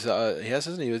 2 weeks, he has,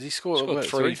 hasn't he? He scored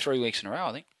three weeks in a row,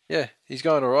 I think. Yeah, he's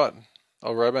going all right.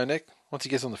 Old Robo Neck. Once he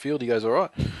gets on the field, he goes all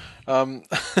right.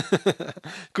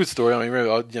 Good story. I mean,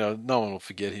 really, no one will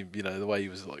forget him. The way he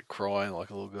was like crying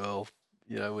like a little girl.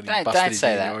 When he busted his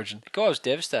knee in the Origin. The guy was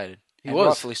devastated. He was,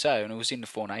 rightfully so, and it was in the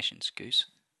Four Nations, Goose.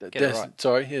 Get it right.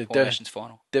 Sorry, yeah, Four Nations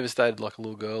final. Devastated like a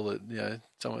little girl that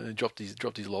someone dropped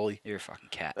his lolly. You're a fucking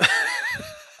cat.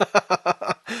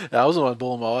 I wasn't the one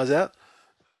bawling my eyes out.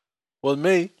 Well,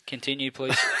 me. Continue,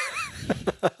 please.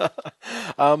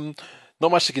 Not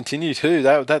much to continue to.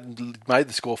 That made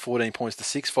the score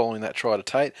 14-6 following that try to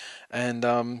Tate, and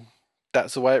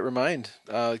that's the way it remained.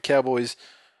 Cowboys.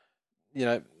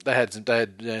 They had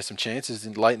some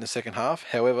chances late in the second half.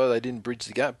 However, they didn't bridge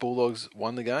the gap. Bulldogs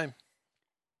won the game.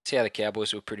 See how the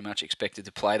Cowboys were pretty much expected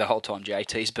to play the whole time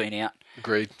JT's been out.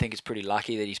 Agreed. I think it's pretty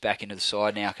lucky that he's back into the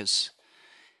side now because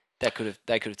they could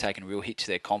have taken a real hit to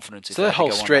their confidence. So that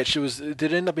whole stretch, did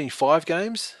it end up being 5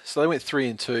 games? So they went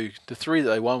 3-2. The 3 that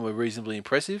they won were reasonably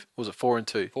impressive. Or was it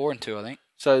 4-2? 4-2, I think.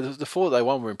 So the 4 that they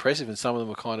won were impressive, and some of them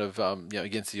were kind of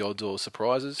against the odds or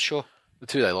surprises. Sure. The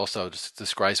 2 they lost are just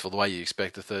disgraceful, the way you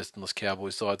expect a thirstinless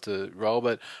Cowboys side to roll.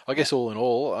 But I guess all in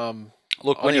all,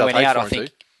 look, when he went out, I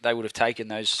think they would have taken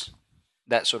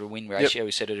that sort of win ratio. Yep.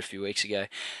 We said it a few weeks ago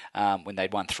when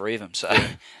they'd won 3 of them. So,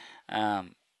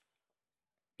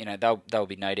 they'll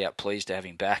be no doubt pleased to have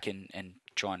him back and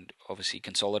try and obviously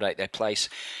consolidate their place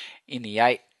in the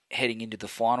 8 heading into the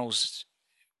finals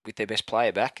with their best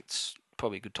player back. It's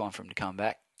probably a good time for him to come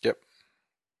back. Yep.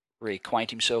 Reacquaint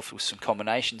himself with some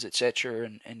combinations, etc.,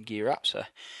 and gear up. So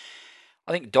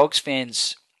I think Dogs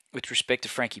fans, with respect to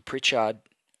Frankie Pritchard,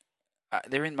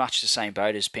 they're in much the same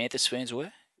boat as Panthers fans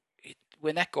were.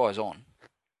 When that guy's on,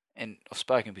 and I've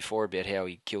spoken before about how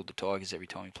he killed the Tigers every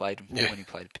time he played them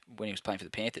when he was playing for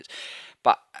the Panthers.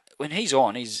 But when he's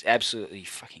on, he's absolutely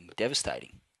fucking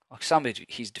devastating. Like some of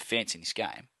his defence in this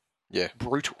game,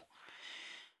 brutal.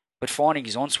 But finding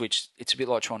his on switch, it's a bit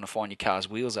like trying to find your car's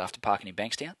wheels after parking in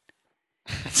Bankstown.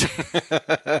 It's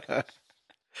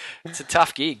a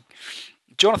tough gig.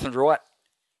 Jonathan Wright,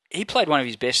 he played one of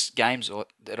his best games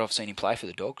that I've seen him play for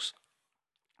the Dogs.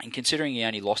 And considering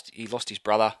he lost his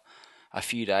brother a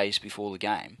few days before the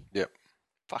game,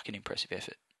 fucking impressive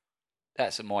effort.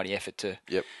 That's a mighty effort to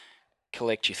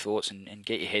collect your thoughts and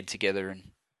get your head together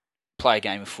and play a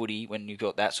game of footy when you've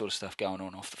got that sort of stuff going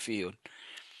on off the field.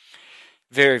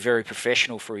 Very, very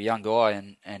professional for a young guy,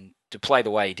 and to play the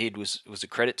way he did was a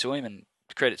credit to him and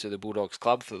credit to the Bulldogs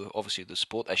club for obviously the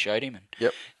support they showed him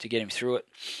and to get him through it.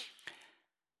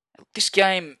 This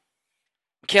game,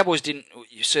 Cowboys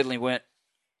certainly weren't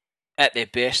at their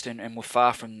best and were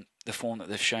far from the form that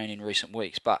they've shown in recent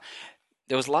weeks. But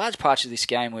there was large parts of this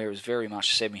game where it was very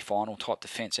much semi-final type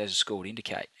defence, as the score would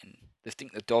indicate. And I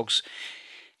think the Dogs,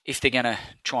 if they're going to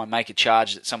try and make a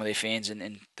charge that some of their fans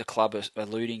and the club are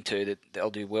alluding to, that they'll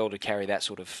do well to carry that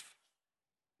sort of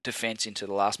defence into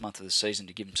the last month of the season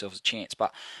to give themselves a chance.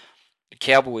 But the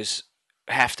Cowboys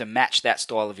have to match that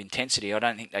style of intensity. I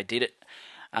don't think they did it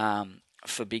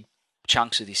for big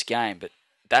chunks of this game, but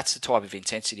that's the type of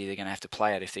intensity they're going to have to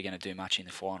play at if they're going to do much in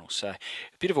the finals. So a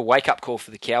bit of a wake-up call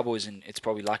for the Cowboys, and it's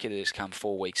probably lucky that it's come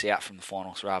 4 weeks out from the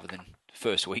finals rather than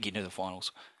first week into the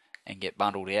finals and get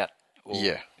bundled out.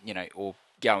 Or, or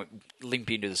go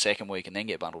limp into the second week and then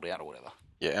get bundled out or whatever.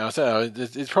 Yeah, and I say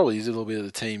it probably is a little bit of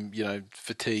the team,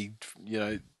 fatigued,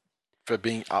 for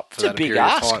being up for that period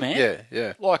of time. It's a big ask, man.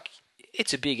 Yeah. Like,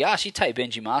 it's a big ask. You take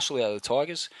Benji Marshall out of the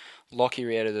Tigers,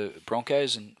 Lockyer out of the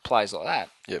Broncos, and players like that.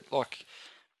 Yep. Like,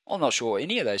 I'm not sure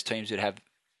any of those teams would have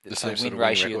the same win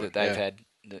ratio that they've had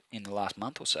in the last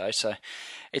month or so. So,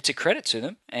 it's a credit to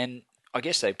them, and I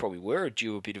guess they probably were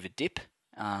due a bit of a dip.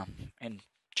 And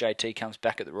JT comes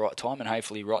back at the right time and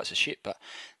hopefully rights the ship, but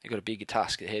they've got a bigger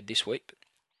task ahead this week.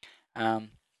 But,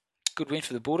 good win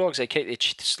for the Bulldogs. They keep their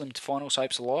slim finals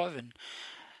hopes alive, and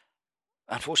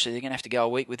unfortunately they're going to have to go a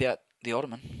week without the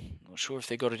Ottoman. Not sure if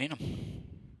they got it in them.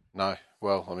 No.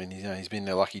 Well, I mean, he's been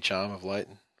their lucky charm of late.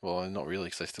 Well, not really,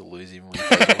 because they still lose even when he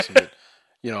plays awesome, but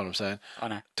you know what I'm saying? I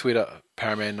know. Twitter,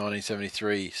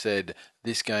 Paraman1973 said,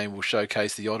 this game will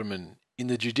showcase the Ottoman in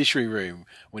the judiciary room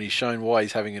when he's shown why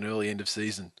he's having an early end of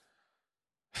season.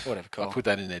 Whatever, Kyle. I put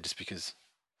that in there just because,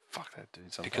 fuck that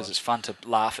dude sometimes. Because it's fun to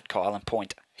laugh at Kyle and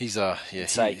point. He's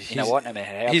say, you know what, no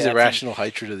matter how his bad irrational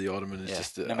hatred of the Ottoman is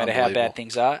just no matter how bad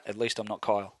things are, at least I'm not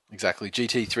Kyle. Exactly.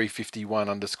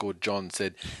 GT351_John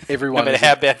said, everyone... No matter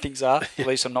how bad things are, at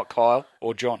least I'm not Kyle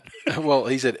or John. Well,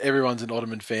 he said, everyone's an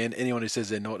Ottoman fan. Anyone who says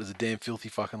they're not is a damn filthy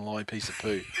fucking lying piece of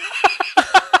poo.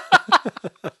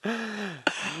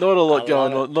 Not a lot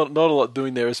going on. Not a lot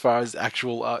doing there as far as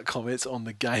actual comments on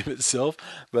the game itself.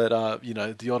 But,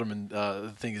 the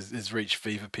Ottoman thing has reached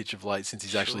fever pitch of late since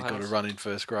he's actually got a run in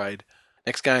first grade.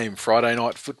 Next game, Friday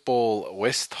night football.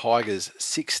 West Tigers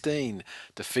 16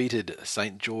 defeated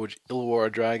St. George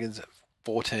Illawarra Dragons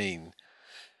 14.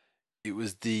 It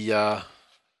was the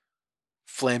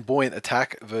flamboyant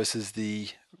attack versus the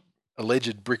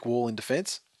alleged brick wall in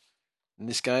defence in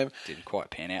this game. Didn't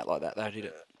quite pan out like that though, did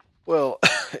it? Well,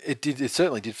 it did. It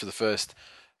certainly did for the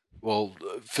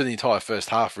entire first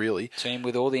half, really. Team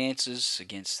with all the answers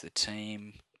against the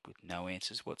team with no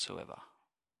answers whatsoever.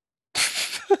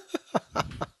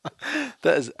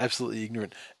 That is absolutely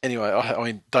ignorant. Anyway, I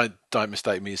mean, don't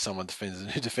mistake me as someone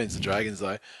who defends the Dragons,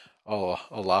 though. I'll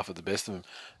laugh at the best of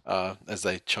them as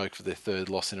they choke for their third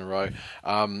loss in a row.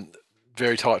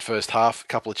 Very tight first half. A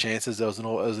couple of chances. There was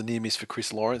a near miss for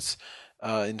Chris Lawrence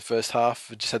in the first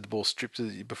half. Just had the ball stripped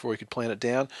before he could plant it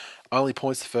down. Only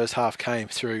points the first half came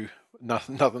through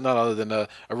none other than a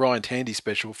Ryan Tandy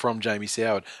special from Jamie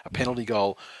Soward, a penalty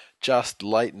goal just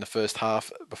late in the first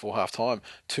half before half time.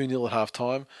 2-0 at half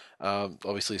time.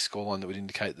 Obviously a scoreline that would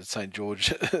indicate that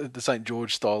the St.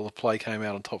 George style of play came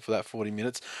out on top for that 40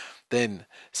 minutes. Then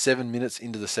 7 minutes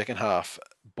into the second half,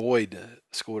 Boyd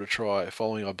scored a try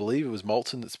following, I believe it was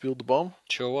Moulton that spilled the bomb.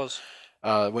 Sure was.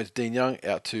 Went to Dean Young,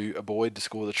 out to Boyd to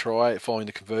score the try. Following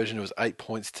the conversion, it was 8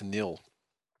 points to 0.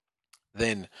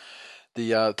 Then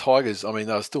the Tigers, I mean,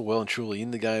 they were still well and truly in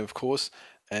the game, of course,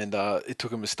 and it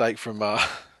took a mistake from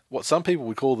what some people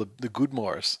would call the good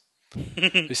Morris,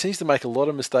 who seems to make a lot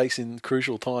of mistakes in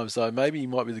crucial times. So maybe he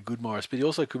might be the good Morris, but he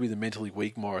also could be the mentally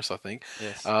weak Morris, I think.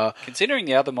 Yes. Considering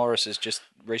the other Morris has just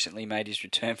recently made his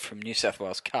return from New South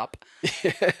Wales Cup,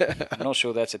 I'm not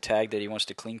sure that's a tag that he wants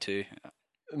to cling to.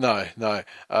 No.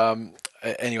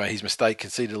 Anyway, his mistake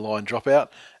conceded a line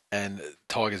dropout, and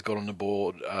Tigers got on the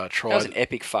board. Tried. That was an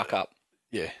epic fuck up.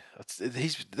 Yeah, that's the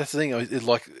thing.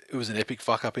 It was an epic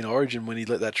fuck up in Origin when he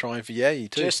let that try in for Yayi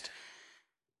too. Just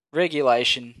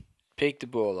regulation, pick the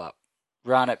ball up,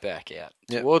 run it back out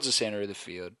towards the centre of the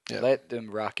field, let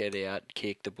them ruck it out,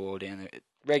 kick the ball down.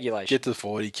 Regulation. Get to the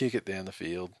 40, kick it down the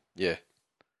field. Yeah,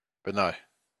 but no.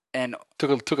 And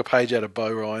took a page out of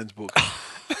Bo Ryan's book.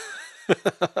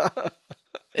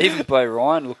 Even Bo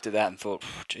Ryan looked at that and thought,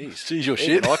 "Geez, your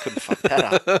shit." I couldn't fuck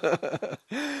that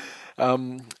up.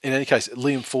 In any case,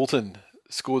 Liam Fulton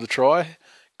scored the try,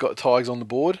 got Tigers on the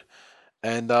board,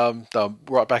 and they were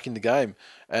right back in the game.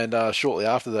 And shortly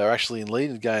after, they were actually in lead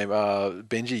in the game.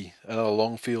 Benji, another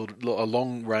a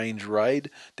long range raid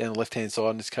down the left hand side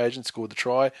on this occasion, scored the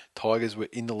try. Tigers were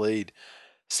in the lead.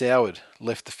 Soward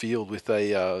left the field with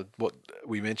what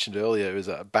we mentioned earlier was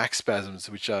back spasms,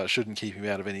 which shouldn't keep him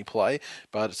out of any play,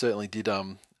 but it certainly did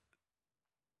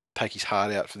take his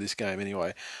heart out for this game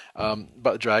anyway.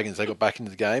 But the Dragons, they got back into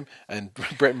the game, and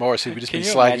Brett Morris, who we've just been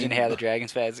slagging... Can you imagine how the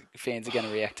Dragons fans are going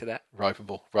to react to that?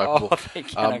 Ropeable.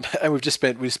 And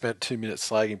we've spent 2 minutes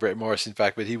slagging Brett Morris, in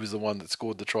fact, but he was the one that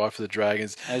scored the try for the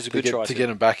Dragons. That was a good try to get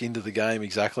him back into the game,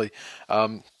 exactly.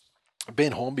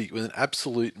 Ben Hornby with an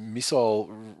absolute missile,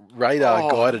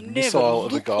 radar-guided Never missile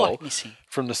of a look goal like missing.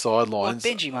 from the Like sidelines.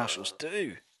 Benji Marshalls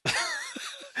do.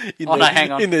 In Oh, no, their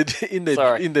hang on.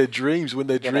 Sorry. in their dreams when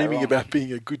they're Got that dreaming wrong. about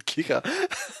being a good kicker.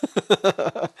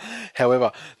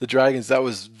 However, the Dragons, that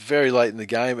was very late in the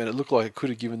game, and it looked like it could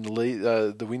have given the lead,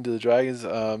 the win to the Dragons.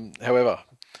 However,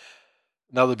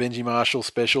 another Benji Marshall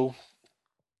special.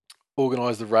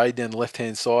 Organised the raid down the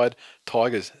left-hand side.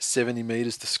 Tigers 70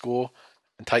 metres to score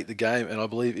and take the game, and I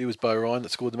believe it was Bo Ryan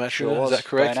that scored the match winner. Sure was. Is that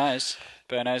correct?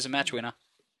 Bono's a match winner.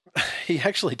 He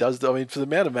actually does. I mean, for the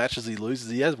amount of matches he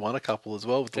loses, he has won a couple as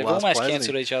well with the They've last almost play,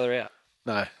 cancelled each other out.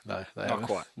 No, they Not haven't.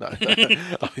 quite. No,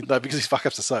 I mean, no, because his fuck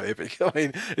ups are so epic. I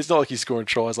mean, it's not like he's scoring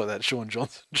tries like that Sean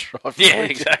Johnson drive. Yeah,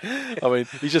 exactly. I mean,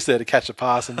 he's just there to catch a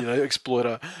pass and exploit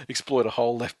a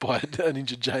hole left by an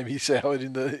injured Jamie Soward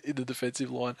in the defensive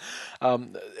line.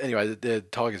 Anyway, the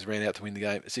Tigers ran out to win the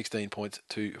game, 16 points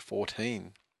to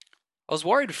 14. I was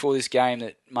worried before this game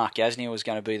that Mark Gasnier was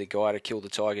going to be the guy to kill the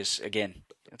Tigers again.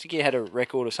 I think he had a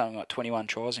record of something like 21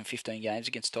 tries in 15 games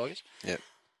against Tigers. Yeah.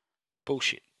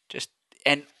 Bullshit.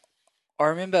 And I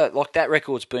remember, like, that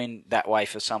record's been that way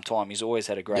for some time. He's always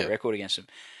had a great record against them.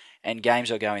 And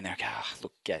games I go in there,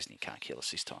 look, Gasnier can't kill us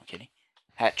this time, can he?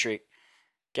 Hat trick.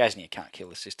 Gasnier can't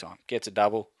kill us this time. Gets a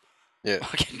double. Yeah.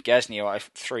 Like, Gasnier away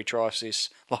 3 try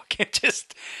assists. Like,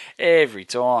 just every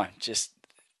time.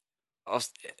 I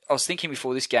was thinking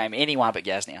before this game, anyone but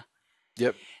Gasnier.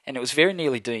 Yep. And it was very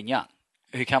nearly Dean Young,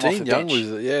 who came off the Dean bench.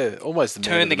 Young was, almost the man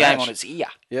turned of the match. game on its ear.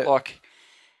 Yeah. Like,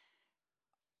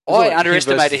 Like I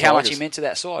underestimated how much he Tigers. meant to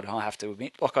that side, I have to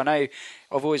admit. Like, I know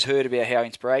I've always heard about how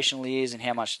inspirational he is and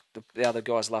how much the other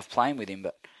guys love playing with him,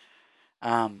 but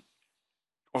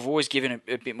I've always given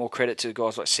a bit more credit to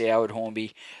guys like Soward,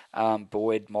 Hornby,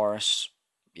 Boyd, Morris,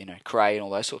 Cray and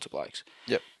all those sorts of blokes.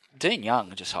 Yep. Dean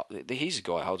Young, he's a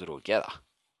guy who holds it all together.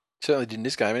 Certainly did in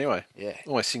this game anyway. Yeah.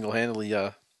 Almost single-handedly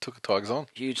took the Tigers on.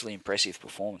 Hugely impressive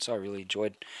performance. I really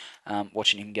enjoyed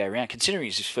watching him go around. Considering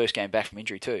it's his first game back from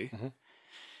injury too,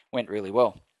 went really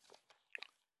well.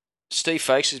 Steve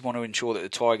Folkes has want to ensure that the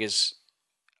Tigers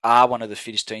are one of the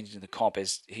fittest teams in the comp,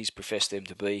 as he's professed them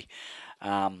to be,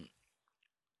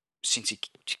 since he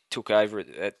took over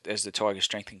as the Tigers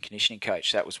strength and conditioning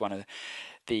coach. That was one of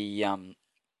the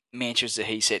mantras that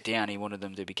he set down. He wanted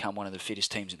them to become one of the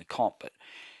fittest teams in the comp, but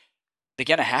they're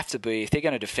going to have to be, if they're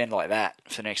going to defend like that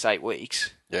for the next 8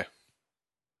 weeks. Yeah.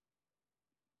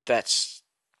 That's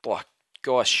like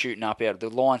guys shooting up out. The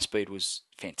line speed was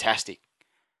fantastic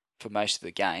for most of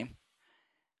the game.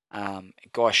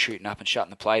 Guys shooting up and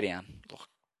shutting the play down. Look,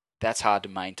 that's hard to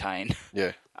maintain.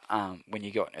 Yeah. When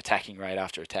you got attacking raid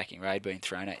after attacking raid being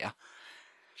thrown at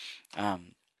you.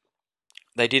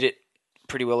 They did it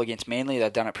pretty well against Manly.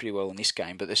 They've done it pretty well in this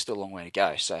game, but there's still a long way to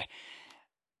go. So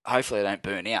hopefully they don't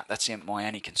burn out. That's my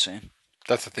only concern.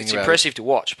 That's the thing. It's impressive to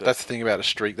watch, but that's the thing about a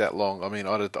streak that long. I mean,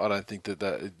 I don't think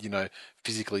that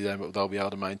physically they'll be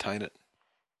able to maintain it.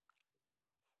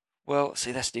 Well,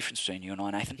 see, that's the difference between you and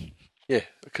I, Nathan. Yeah,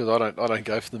 because I don't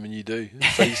go for them and you do.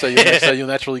 So you're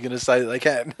naturally going to say that they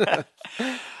can.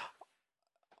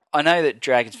 I know that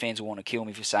Dragons fans will want to kill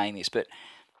me for saying this, but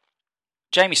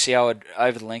Jamie Soward,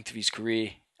 over the length of his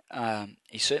career,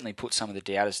 he certainly put some of the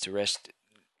doubters to rest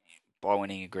by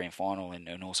winning a grand final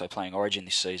and also playing Origin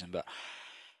this season. But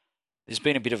there's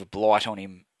been a bit of a blight on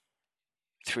him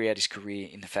throughout his career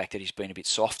in the fact that he's been a bit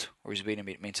soft or he's been a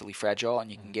bit mentally fragile,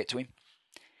 and you can get to him.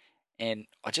 And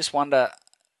I just wonder,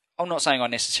 I'm not saying I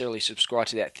necessarily subscribe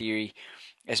to that theory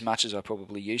as much as I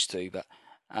probably used to, but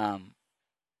I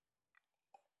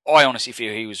honestly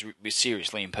feel he was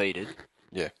seriously impeded.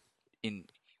 Yeah.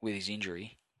 With his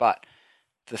injury. But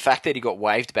the fact that he got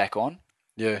waved back on.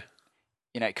 Yeah.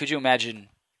 Could you imagine,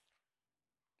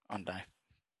 I don't know,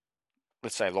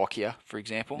 let's say Lockyer, for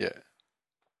example.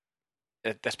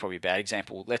 Yeah. That's probably a bad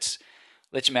example. Let's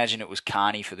imagine it was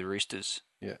Carney for the Roosters.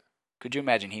 Yeah. Could you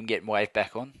imagine him getting waved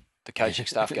back on? The coaching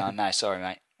staff going, no, sorry,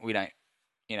 mate, we don't.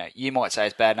 You might say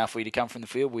it's bad enough for you to come from the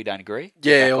field. We don't agree.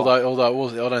 Yeah, although it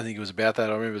was, I don't think it was about that.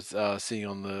 I remember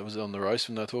seeing was it on the roast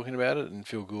when they were talking about it, and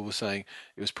Phil Gould was saying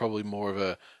it was probably more of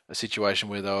a situation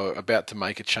where they were about to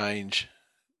make a change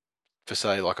for,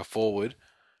 say, like a forward,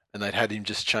 and they'd had him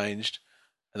just changed,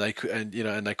 and they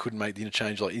couldn't make the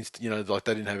interchange like like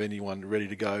they didn't have anyone ready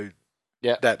to go.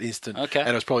 Yeah. That instant. Okay. And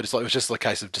it was probably just a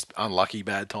case of just unlucky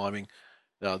bad timing,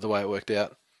 the way it worked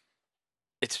out.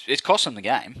 It's cost them the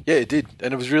game. Yeah, it did,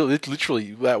 and it was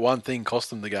literally that one thing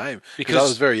cost them the game because I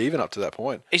was very even up to that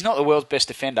point. He's not the world's best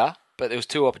defender, but there was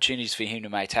 2 opportunities for him to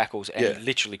make tackles, and he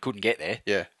literally couldn't get there.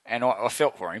 Yeah, and I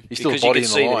felt for him. He's still a body in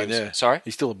the line. Yeah, sorry,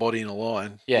 he's still a body in the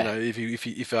line. Yeah, if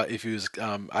he was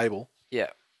able. Yeah,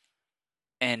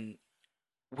 And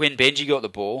when Benji got the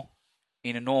ball,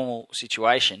 in a normal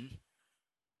situation,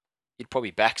 you'd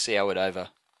probably back Soward over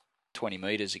 20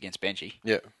 metres against Benji.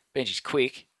 Yeah. Benji's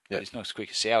quick, but he's not as quick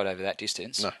as Soward over that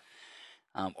distance. No.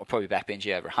 Or probably back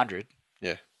Benji over 100.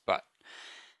 Yeah. But,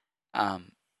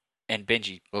 and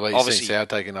Benji, well, you've obviously... seen Soward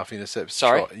take enough intercepts.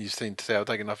 Sorry? You've seen Soward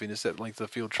take enough intercept length of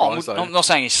the field I'm not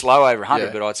saying he's slow over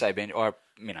 100, but I'd say Benji...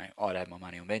 I'd have my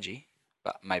money on Benji,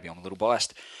 but maybe I'm a little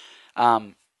biased.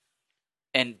 And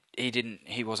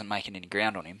he wasn't making any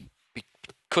ground on him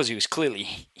because he was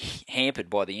clearly hampered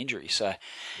by the injury. So,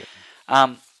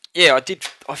 I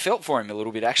felt for him a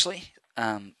little bit actually.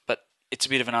 But it's a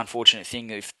bit of an unfortunate thing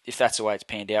if that's the way it's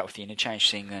panned out with the interchange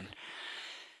thing, then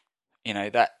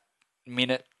that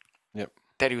minute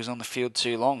that he was on the field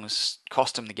too long has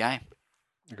cost him the game.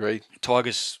 Agreed.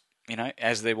 Tigers,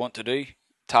 as they want to do,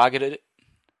 targeted it,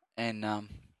 and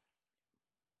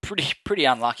pretty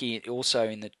unlucky also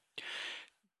in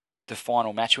the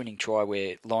final match-winning try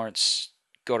where Lawrence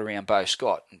got around Beau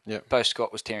Scott. Yep. Beau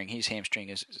Scott was tearing his hamstring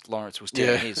as Lawrence was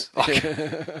tearing his.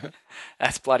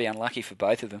 That's bloody unlucky for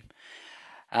both of them.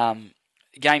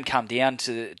 The game come down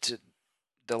to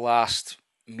the last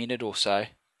minute or so,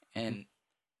 and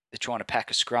they're trying to pack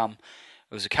a scrum.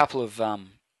 There was a couple of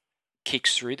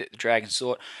kicks through that the Dragons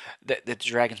thought that the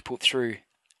Dragons put through.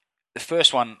 The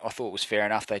first one I thought was fair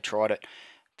enough. They tried it.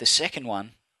 The second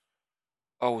one,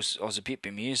 I was a bit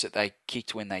bemused that they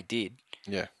kicked when they did.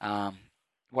 Yeah.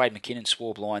 Wade McKinnon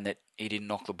swore blind that he didn't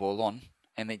knock the ball on,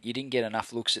 and that you didn't get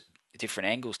enough looks at different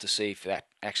angles to see if that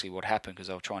actually what happened, because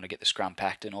they were trying to get the scrum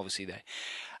packed, and obviously they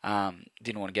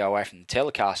didn't want to go away from the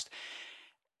telecast.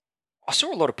 I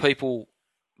saw a lot of people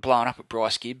blowing up at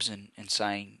Bryce Gibbs and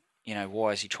saying,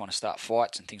 why is he trying to start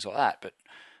fights and things like that, but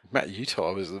Matt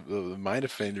Utai was the main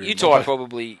offender. Utai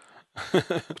probably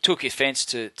took offence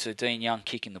to Dean Young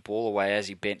kicking the ball away as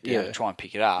he bent down to try and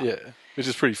pick it up. Yeah, which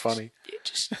is pretty funny.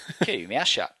 Just keep your mouth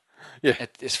shut. Yeah.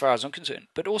 As far as I'm concerned.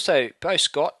 But also, Beau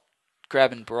Scott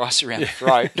grabbing Bryce around the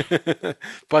throat.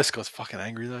 Beau Scott's fucking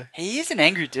angry, though. He is an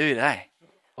angry dude, eh?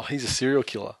 Oh, he's a serial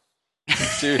killer.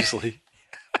 Seriously.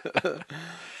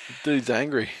 Dude's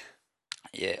angry.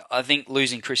 Yeah, I think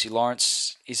losing Chrissy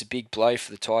Lawrence is a big blow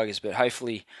for the Tigers, but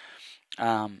hopefully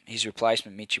his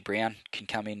replacement, Mitchell Brown, can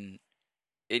come in,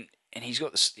 and he's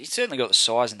certainly got the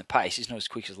size and the pace. He's not as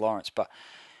quick as Lawrence, but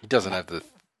he doesn't have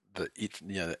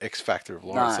the X factor of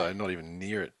Lawrence, though, not even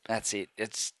near it. That's it.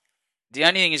 It's the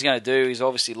only thing he's going to do is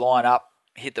obviously line up,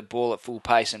 hit the ball at full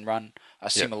pace, and run a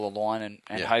similar line,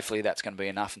 and hopefully that's going to be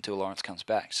enough until Lawrence comes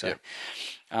back. So,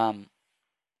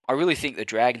 I really think the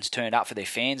Dragons turned up for their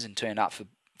fans and turned up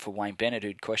for Wayne Bennett,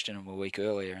 who'd questioned him a week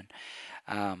earlier,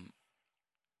 and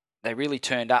they really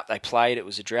turned up. They played. It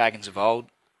was the Dragons of old,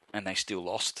 and they still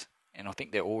lost. And I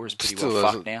think their aura is pretty well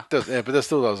fucked now. But there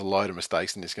was a load of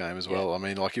mistakes in this game as well. I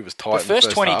mean, it was tight. The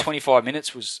first 20-25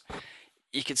 minutes was,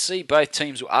 you could see both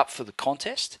teams were up for the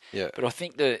contest. Yeah. But I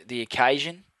think the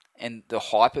occasion and the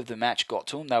hype of the match got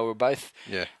to them. They were both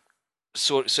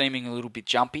sort of seeming a little bit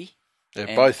jumpy.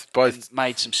 Yeah, both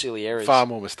made some silly errors. Far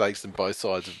more mistakes than both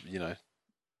sides of, the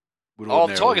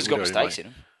Tigers got mistakes in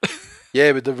them.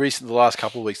 Yeah, but the last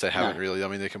couple of weeks they haven't really. I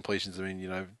mean, their completions have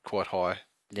been, quite high.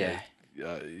 Yeah.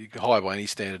 High by any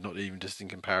standard, not even just in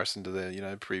comparison to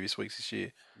their, previous weeks this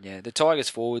year. Yeah, the Tigers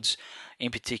forwards,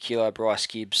 in particular, Bryce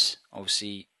Gibbs,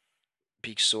 obviously,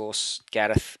 big source,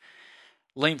 Gaddith,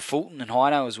 Liam Fulton and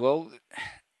Hino as well.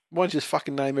 Why don't you just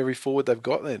fucking name every forward they've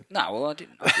got then? No, well, I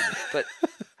didn't. But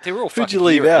they're all fucking Who'd you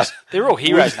leave heroes. out? They're all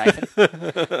heroes, Nathan.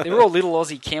 They're all little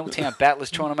Aussie Campbelltown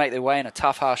battlers trying to make their way in a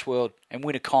tough, harsh world and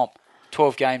win a comp.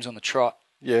 12 games on the trot.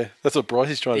 Yeah, that's what Bryce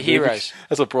is trying to do. Heroes.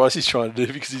 That's what Bryce is trying to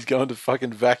do because he's going to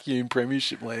fucking vacuum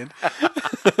premiership land.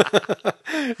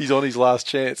 He's on his last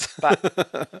chance.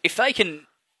 But if they can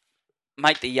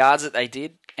make the yards that they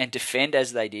did and defend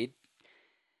as they did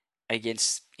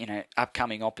against,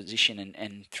 upcoming opposition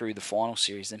and through the final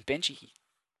series, then Benji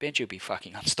will be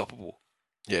fucking unstoppable.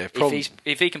 Yeah,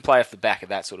 if he can play off the back of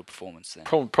that sort of performance, then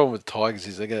problem with the Tigers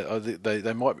is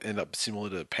they might end up similar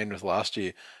to Penrith last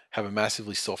year, have a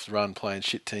massively soft run playing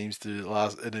shit teams and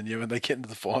then when they get into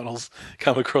the finals,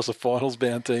 come across a finals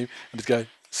bound team and just go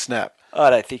snap. I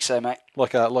don't think so, mate.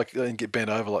 Like and get bent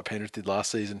over like Penrith did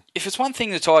last season. If it's one thing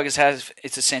the Tigers have,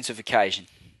 it's a sense of occasion,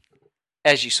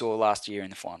 as you saw last year in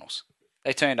the finals.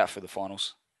 They turned up for the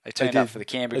finals. They turned up for the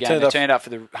Canberra game. They turned up for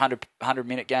the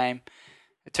 100-minute game.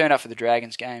 They turned up for the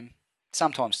Dragons game.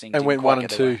 Sometimes things and went 1 and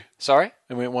 2. Sorry?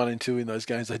 And went 1 and 2 in those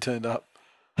games they turned up.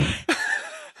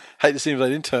 Hate to see if they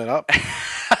didn't turn up.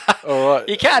 All right.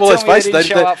 You can't Well, tell let's me they face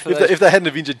it. didn't show up for those. If they hadn't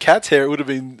have injured Cat's hair, it would have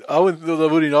been Owen. They would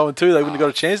have been 0-2. They wouldn't have got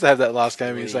a chance to have that last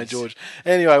game against St Please. George.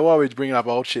 Anyway, while we're bringing up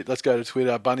old shit, let's go to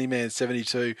Twitter.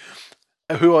 Bunnyman72,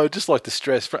 who I would just like to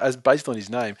stress, as based on his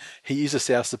name, he is a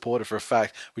South supporter for a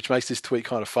fact, which makes this tweet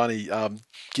kind of funny,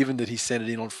 given that he sent it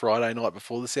in on Friday night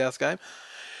before the South game.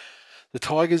 The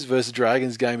Tigers versus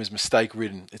Dragons game is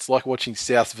mistake-ridden. It's like watching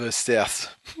South versus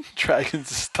South.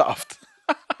 Dragons are stuffed.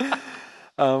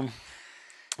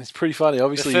 It's pretty funny.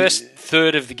 Obviously, the first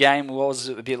third of the game was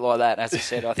a bit like that, as I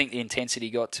said. I think the intensity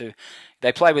got to...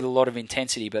 They played with a lot of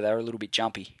intensity, but they were a little bit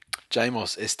jumpy.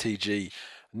 Jamos STG.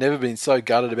 Never been so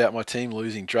gutted about my team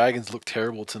losing. Dragons look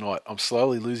terrible tonight. I'm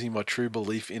slowly losing my true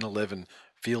belief in 11.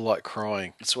 Feel like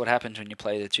crying. That's what happens when you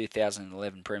play the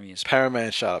 2011 Premiers.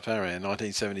 Paraman, shut up. Paraman,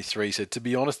 1973, said, to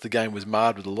be honest, the game was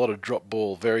marred with a lot of drop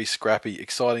ball, very scrappy,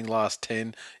 exciting last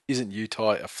 10. Isn't you,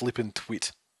 Ty, a flippin'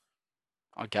 twit?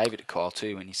 I gave it to Kyle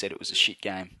too when he said it was a shit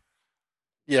game.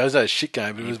 Yeah, it was a shit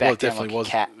game, but it definitely was.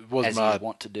 Cat, it was as marred. You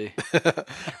want to do.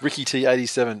 Ricky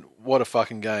T87, what a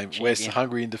fucking game. Champion. West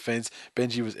hungry in defence.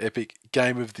 Benji was epic.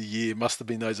 Game of the year. Must have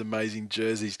been those amazing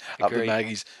jerseys up the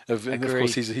Maggies. And of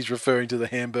course, he's referring to the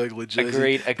Hamburglar jersey.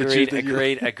 Agreed.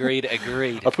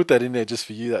 I put that in there just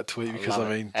for you, that tweet, because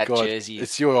that God, jersey.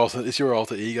 it's your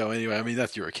alter ego anyway. I mean,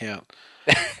 that's your account.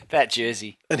 That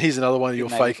jersey. And here's another one of your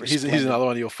fake. Here's another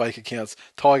one of your fake accounts.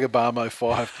 Tiger Balm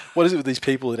 05. What is it with these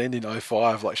people that end in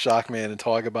 05, like Sharkman and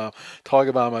Tiger Balm?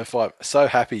 Tiger Balm 05. So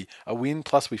happy. A win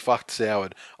plus we fucked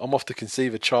soured. I'm off to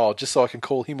conceive a child just so I can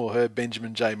call him or her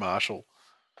Benjamin J. Marshall.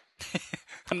 I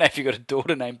don't know if you've got a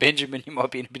daughter named Benjamin, you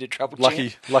might be in a bit of trouble.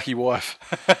 Lucky wife,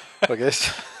 I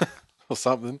guess, or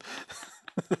something.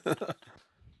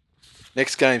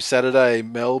 Next game, Saturday,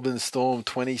 Melbourne Storm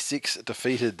 26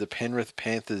 defeated the Penrith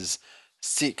Panthers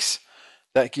 6.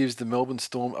 That gives the Melbourne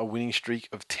Storm a winning streak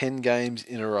of 10 games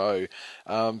in a row.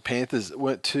 Panthers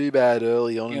weren't too bad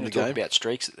early on in the game. You're going to talk about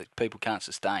streaks that people can't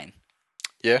sustain.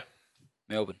 Yeah.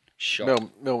 Melbourne,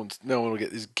 shot. Melbourne will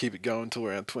keep it going until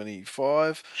around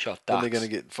 25. Shot ducks. Then they're going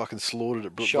to get fucking slaughtered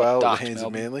at Brookvale at the hands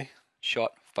of Manly.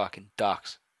 Shot fucking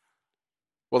ducks.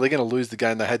 Well, they're going to lose the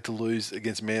game they had to lose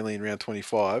against Manly in round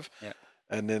 25. Yeah.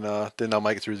 And then they'll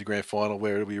make it through the grand final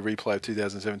where it'll be a replay of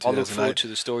 2007, 2008. I look forward to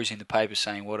the stories in the paper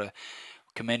saying what a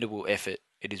commendable effort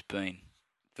it has been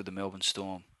for the Melbourne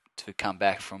Storm to come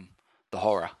back from the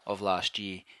horror of last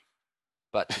year,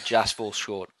 but to just fall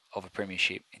short of a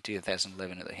premiership in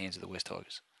 2011 at the hands of the West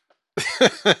Tigers.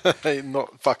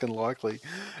 Not fucking likely.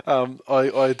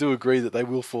 I do agree that they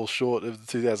will fall short of the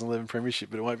 2011 premiership,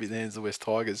 but it won't be at the hands of the West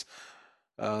Tigers.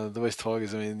 The West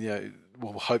Tigers, I mean,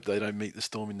 we'll hope they don't meet the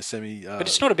Storm in the semi. But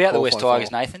it's not about the West Tigers,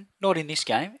 final. Nathan. Not in this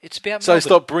game. It's about So Melbourne.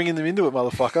 Stop bringing them into it,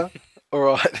 motherfucker. All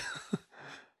right.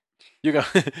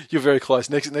 You're very close.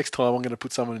 Next time, I'm going to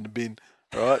put someone in the bin.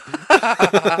 All right.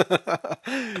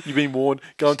 You've been warned.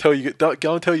 Go and tell your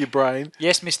brain.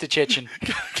 Yes, Mr. Chechen.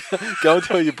 Go and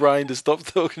tell your brain to stop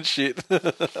talking shit.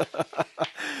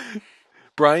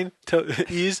 Brain, tell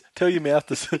your mouth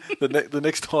the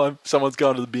next time someone's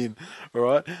going to the bin. All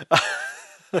right.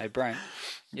 Hey, Brain.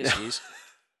 Yes, he is.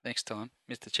 Next time,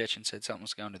 Mr. Chechen said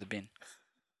something's going to the bin.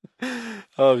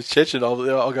 Oh, Chechen,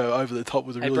 I'll go over the top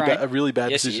with a really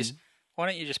bad yes, decision. He is. Why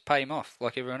don't you just pay him off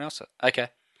like everyone else? Okay.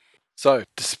 So,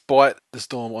 despite the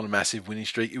Storm on a massive winning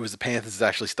streak, it was the Panthers that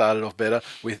actually started off better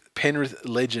with Penrith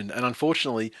legend, and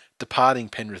unfortunately, departing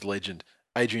Penrith legend,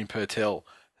 Adrian Purtell,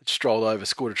 strolled over,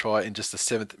 scored a try in just the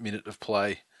 7th minute of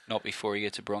play. Not before he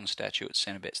gets a bronze statue at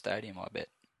Centrebet Stadium, I bet.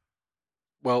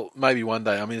 Well, maybe one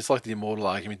day. I mean, it's like the immortal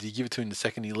argument. Do you give it to him the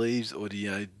second he leaves, or do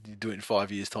you do it in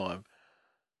 5 years' time?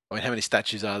 I mean, how many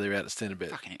statues are there out at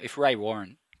Centrebet? If Ray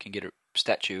Warren can get a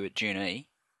statue at Junee,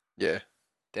 yeah,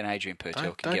 then Adrian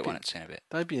Purtell can get one at Centrebet.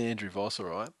 Don't be Andrew Voss, all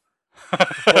right?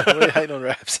 What are you hating on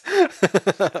Raps?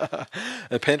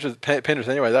 And Penrith,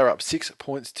 anyway, they were up 6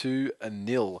 points to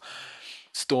 0.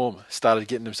 Storm started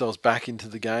getting themselves back into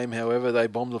the game. However, they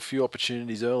bombed a few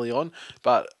opportunities early on,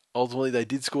 but ultimately they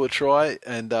did score a try,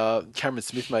 and Cameron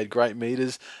Smith made great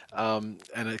meters, and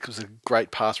it was a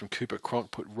great pass from Cooper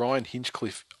Cronk, put Ryan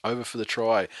Hinchcliffe over for the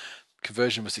try.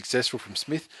 Conversion was successful from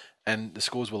Smith, and the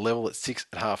scores were level at 6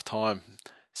 at half time.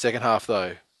 Second half,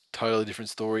 though, totally different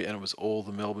story, and it was all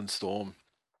the Melbourne Storm.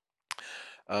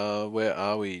 Where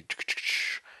are we?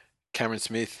 Cameron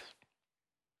Smith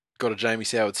got a Jamie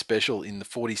Soward special in the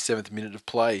 47th minute of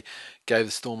play, gave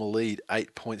the Storm a lead,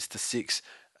 8 points to 6,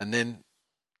 and then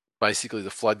basically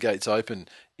the floodgates open.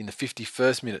 In the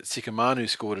 51st minute, Sikamanu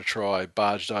scored a try,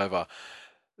 barged over.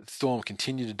 The Storm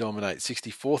continued to dominate.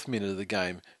 64th minute of the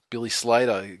game, Billy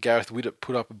Slater, Gareth Widdop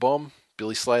put up a bomb.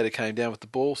 Billy Slater came down with the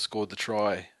ball, scored the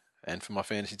try. and for my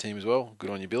fantasy team as well. Good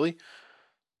on you, Billy.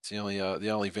 It's the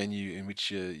only venue in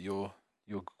which your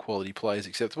quality play is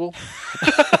acceptable.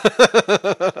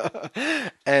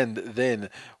 And then,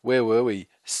 where were we?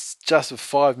 Just with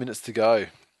 5 minutes to go,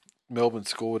 Melbourne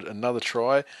scored another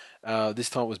try. This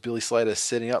time it was Billy Slater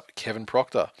setting up Kevin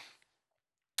Proctor.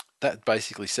 That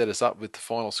basically set us up with the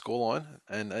final scoreline,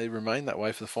 and they remained that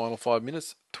way for the final 5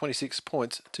 minutes. 26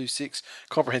 points to 6.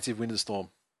 Comprehensive win of the Storm.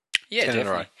 Yeah,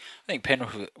 definitely. I think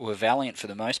Penrith were valiant for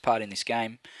the most part in this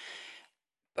game,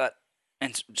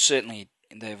 and certainly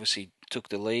they obviously took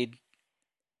the lead.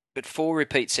 But 4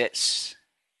 repeat sets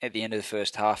at the end of the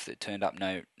first half that turned up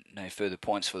no further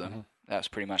points for them. Mm-hmm. That was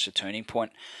pretty much the turning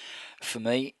point for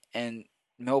me. And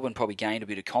Melbourne probably gained a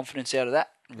bit of confidence out of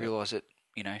that. Realised that,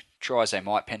 try as they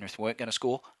might, Penrith weren't going to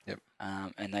score. Yep.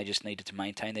 And they just needed to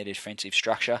maintain their defensive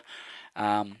structure,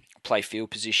 play field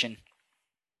position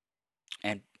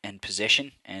and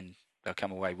possession, and they'll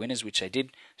come away winners, which they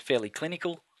did. Fairly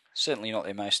clinical. Certainly not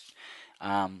their most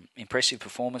impressive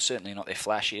performance. Certainly not their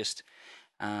flashiest.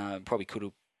 Probably could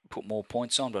have put more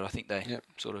points on, but I think they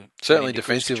sort of... Certainly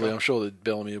defensively, I'm sure that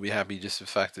Bellamy will be happy just the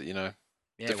fact that,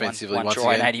 defensively... One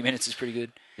try in 80 minutes is pretty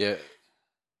good. Yeah.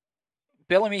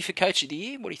 Bellamy for Coach of the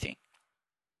Year, what do you think?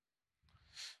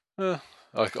 I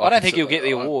don't think he'll get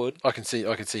the award. I can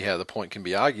see how the point can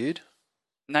be argued.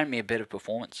 Name me a better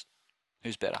performance.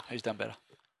 Who's better? Who's done better?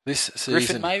 This season,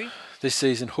 Griffin, maybe? This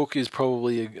season, Hook is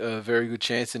probably a very good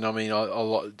chance. And I mean,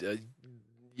 when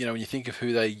you think of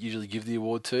who they usually give the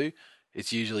award to,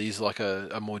 it's usually is like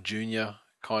a more junior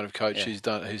kind of coach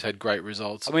who's had great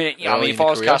results. I mean, if I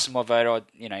was casting my vote,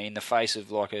 in the face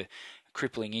of like a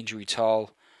crippling injury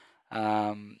toll,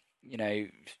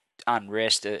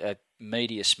 unrest, a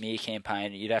media smear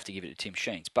campaign, you'd have to give it to Tim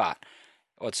Sheens. But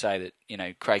I'd say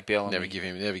that Craig Bellamy never give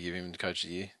him the Coach of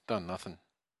the Year. Done nothing.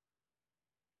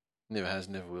 Never has,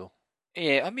 never will.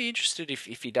 Yeah, I'd be interested if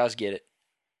he does get it.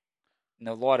 In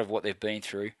the light of what they've been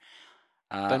through.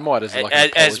 They might as an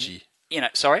apology.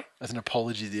 Sorry? As an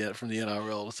apology from the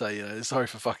NRL to say, sorry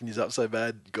for fucking you up so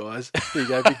bad, guys. Here you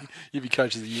go, you'll be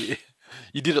Coach of the Year.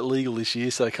 You did it legal this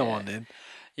year, so come on then.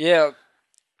 Yeah,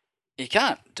 you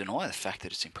can't deny the fact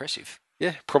that it's impressive.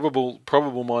 Yeah, probable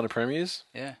minor premiers.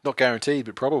 Yeah. Not guaranteed,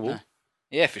 but probable. No.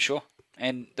 Yeah, for sure.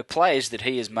 And the players that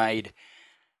he has made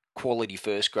quality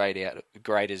first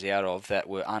graders out of that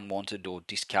were unwanted or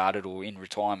discarded or in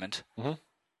retirement.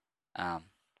 Mm-hmm.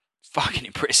 Fucking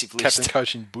impressive list. Captain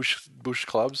coaching bush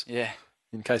clubs. Yeah.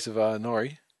 In case of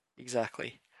Norrie.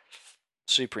 Exactly.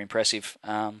 Super impressive.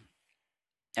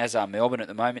 As are Melbourne at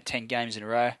the moment, 10 games in a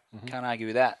row. Mm-hmm. Can't argue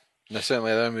with that. No,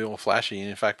 certainly they haven't been all flashy. And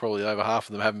in fact, probably over half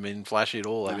of them haven't been flashy at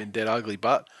all. They've been dead ugly,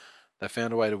 but they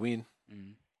found a way to win.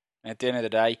 Mm. At the end of the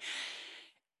day,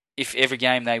 if every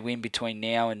game they win between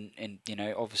now and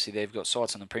obviously they've got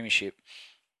sights on the premiership,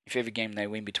 if every game they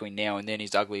win between now and then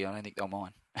is ugly, I don't think they'll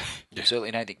mind. I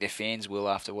certainly don't think their fans will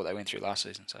after what they went through last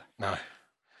season. So no.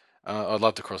 I'd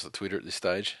love to cross the Twitter at this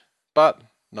stage, but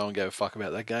no one gave a fuck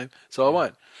about that game, so I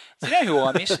won't. Do you know who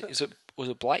I miss? Was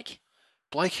it Blake?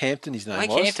 Blake Hampton, his name was.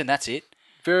 Blake Hampton, that's it.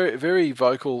 Very, very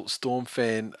vocal Storm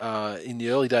fan in the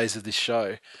early days of this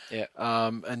show. Yeah.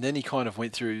 And then he kind of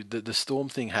went through the Storm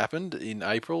thing happened in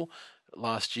April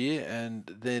last year,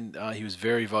 and then he was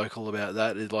very vocal about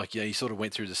that. He sort of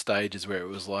went through the stages where it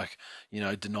was like,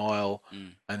 denial,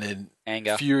 and then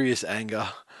anger, furious anger,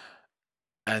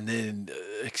 and then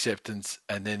acceptance,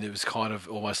 and then it was kind of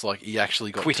almost like he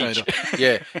actually got turned off.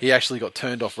 Yeah, he actually got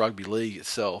turned off rugby league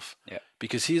itself. Yeah.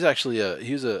 Because he's actually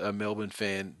a Melbourne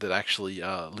fan that actually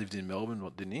lived in Melbourne,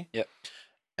 didn't he? Yep.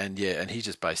 And he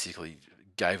just basically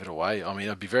gave it away. I mean,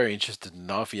 I'd be very interested to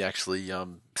know if he actually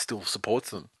still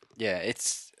supports them. Yeah,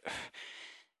 it's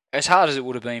as hard as it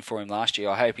would have been for him last year.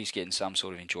 I hope he's getting some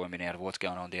sort of enjoyment out of what's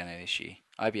going on down there this year.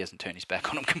 I hope he hasn't turned his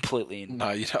back on him completely.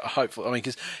 No, hopefully. I mean,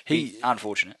 because he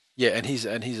unfortunate. Yeah, and his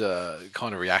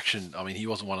kind of reaction. I mean, he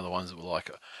wasn't one of the ones that were like,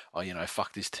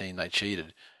 fuck this team, they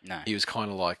cheated. No, he was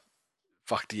kind of like,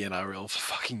 fuck the NRL for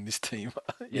fucking this team.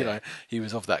 He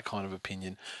was of that kind of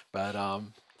opinion. But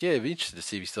it'd be interesting to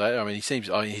see if he's still. I mean,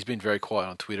 he's been very quiet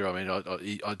on Twitter. I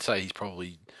mean, I'd say he's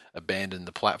probably abandoned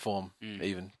the platform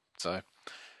even. So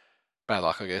bad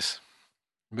luck, I guess.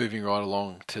 Moving right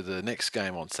along to the next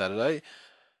game on Saturday.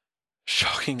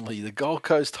 Shockingly, the Gold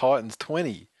Coast Titans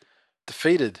 20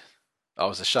 defeated. I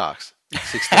was the Sharks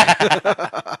 16.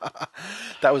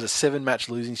 That was a 7-match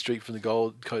losing streak from the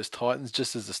Gold Coast Titans.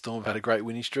 Just as the Storm have had a great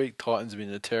winning streak, Titans have been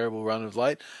in a terrible run of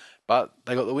late, but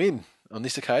they got the win on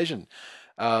this occasion.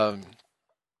 They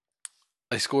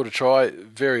scored a try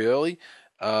very early.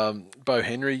 Bo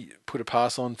Henry put a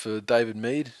pass on for David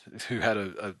Mead, who had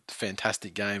a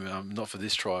fantastic game. Not for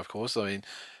this try, of course. I mean,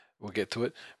 we'll get to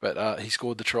it, but he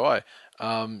scored the try.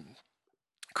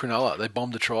 Cronulla, they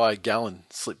bombed a try. Gallen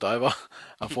slipped over,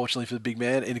 unfortunately for the big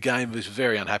man. In a game, it was a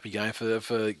very unhappy game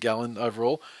for Gallen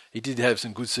overall. He did have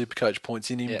some good Supercoach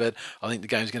points in him, but I think the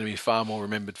game's going to be far more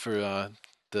remembered for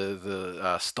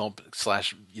the stomp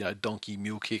 / donkey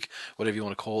mule kick, whatever you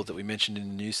want to call it, that we mentioned in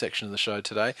the news section of the show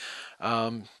today.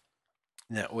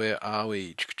 Now, where are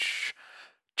we?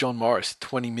 John Morris,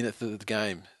 20 minutes of the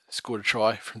game, scored a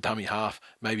try from dummy half.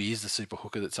 Maybe he's the super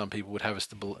hooker that some people would have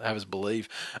us believe.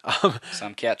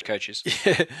 Some couch coaches.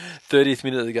 Yeah, 30th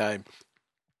minute of the game.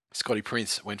 Scotty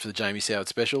Prince went for the Jamie Soward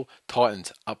special.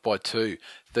 Titans up by 2.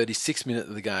 36th minute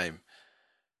of the game.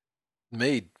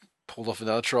 Mead pulled off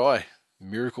another try.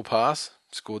 Miracle pass,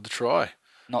 scored the try.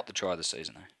 Not the try of the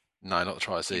season, though. No, not the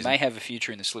try of the season. He may have a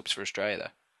future in the slips for Australia, though.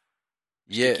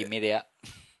 Yeah. Stick your mid out.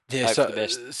 Yeah, Hope for the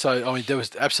best. So I mean, there was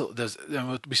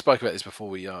we spoke about this before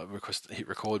we hit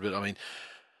record, but I mean,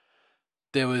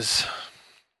 there was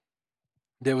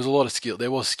a lot of skill.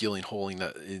 There was skill in hauling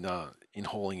that in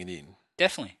hauling it in.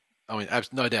 Definitely. I mean,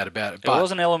 no doubt about it. There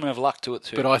was an element of luck to it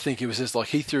too. But I think it was just like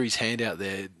he threw his hand out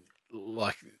there,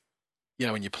 like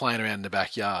when you're playing around in the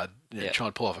backyard, trying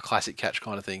to pull off a classic catch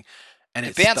kind of thing. And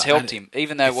the bounce helped him,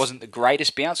 even though it wasn't the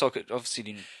greatest bounce. It obviously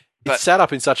didn't. But it sat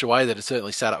up in such a way that it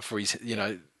certainly sat up for his,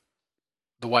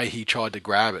 the way he tried to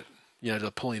grab it,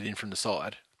 to pulling it in from the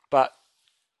side. But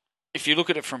if you look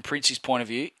at it from Prince's point of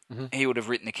view, he would have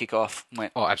written the kick off and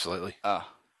went, "Oh, absolutely."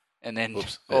 And then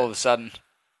all of a sudden,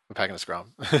 we're packing a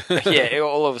scrum.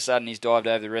 All of a sudden he's dived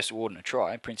over the rest of the ward in a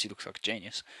try. Princey looks like a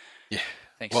genius. Yeah.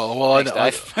 Thanks. Well,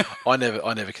 Thanks, I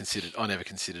never considered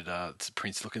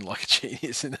Prince looking like a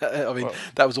genius. In that. I mean,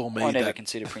 that was all me. I never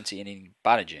considered Princey anything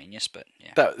but a genius, but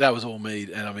yeah. That was all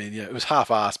Mead, and I mean, it was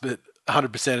half-assed, but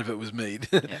 100% of it was Mead.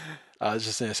 Yeah. It's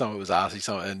just some of it was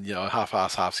arsey, and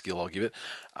half-assed, half skill. I'll give it.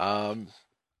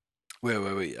 Where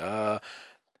were we?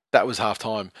 That was half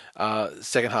time.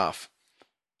 Second half,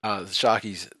 the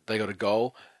Sharkies, they got a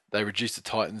goal. They reduced the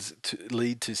Titans to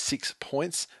lead to 6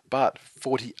 points, but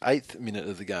 48th minute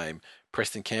of the game,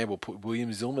 Preston Campbell put William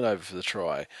Zillman over for the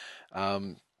try.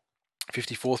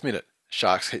 54th minute,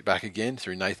 Sharks hit back again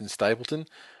through Nathan Stapleton,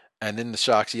 and then the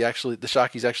Sharkies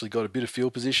actually got a bit of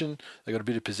field position. They got a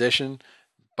bit of possession,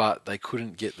 but they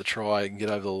couldn't get the try and get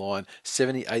over the line.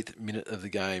 78th minute of the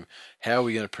game. How are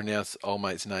we going to pronounce old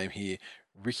mate's name here?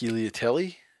 Ricky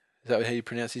Liatelli? Is that how you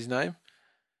pronounce his name?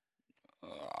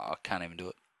 I can't even do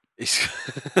it. He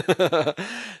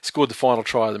scored the final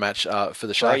try of the match for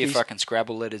the Sharkies. Throw your fucking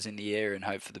Scrabble letters in the air and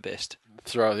hope for the best.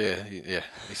 Yeah,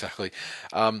 exactly.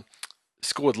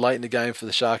 Scored late in the game for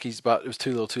the Sharkies, but it was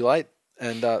too little too late.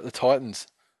 And the Titans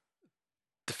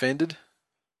defended,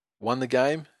 won the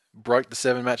game, broke the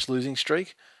 7-match losing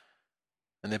streak,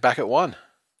 and they're back at 1.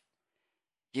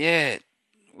 Yeah,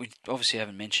 we obviously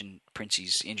haven't mentioned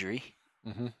Princey's injury.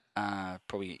 Mm-hmm.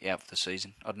 Probably out for the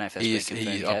season. I don't know if that's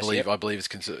been confirmed. I believe it's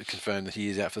confirmed that he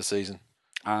is out for the season.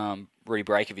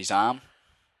 Re-break of his arm.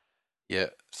 Yeah.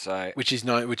 So he has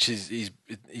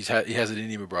it in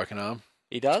him, a broken arm.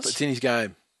 He does. It's in his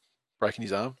game, breaking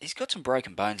his arm. He's got some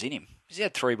broken bones in him. He's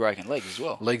had 3 broken legs as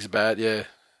well. Legs are bad, yeah.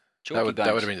 That would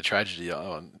have been a tragedy.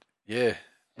 Yeah.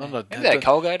 Remember that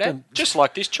Colgate ad? Just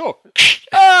like this chalk.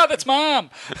 That's my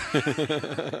arm.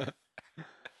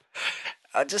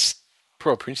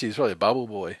 Poor Princey is probably a bubble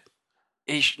boy.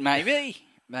 Maybe.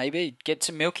 Get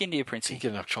some milk into you, Princey. Didn't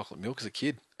get enough chocolate milk as a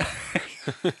kid.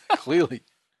 Clearly.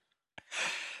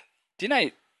 Do you know,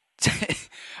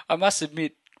 I must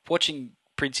admit, watching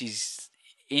Princey's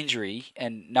injury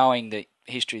and knowing the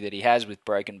history that he has with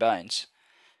broken bones,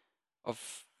 it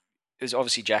was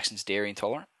obviously Jackson's dairy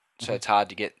intolerant, so it's hard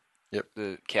to get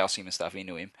the calcium and stuff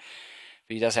into him.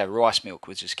 But he does have rice milk,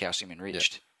 which is calcium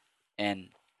enriched. And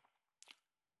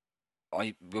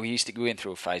we went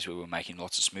through a phase where we were making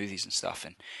lots of smoothies and stuff,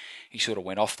 and he sort of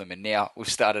went off them. And now we've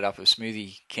started up a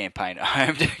smoothie campaign at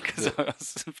home because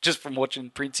just from watching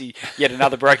Princey yet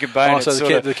another broken bone.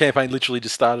 So the campaign literally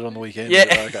just started on the weekend.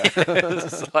 Yeah, okay.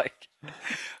 It's like,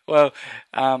 well,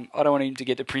 I don't want him to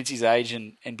get to Princey's age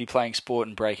and be playing sport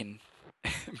and breaking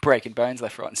bones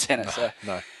left, right, and centre.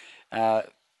 No.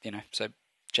 So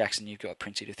Jackson, you've got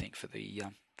Princey to thank for the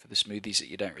smoothies that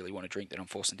you don't really want to drink that I'm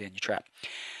forcing down your trap.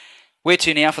 Where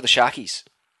to now for the Sharkies?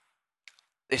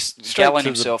 Gallen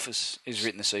himself has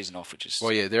written the season off, which is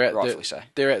rightfully so.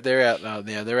 They're out now.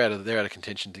 They're out of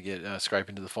contention to get scrape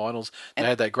into the finals. They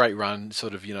had that great run,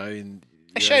 sort of, they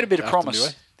showed a bit of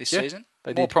promise this season.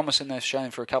 They More did. promise than they've shown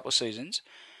for a couple of seasons.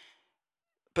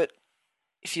 But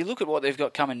if you look at what they've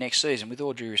got coming next season, with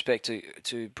all due respect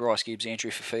to Bryce Gibbs,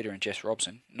 Andrew Fafita, and Jess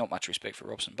Robson, not much respect for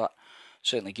Robson, but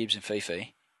certainly Gibbs and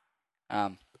Fifi,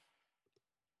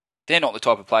 they're not the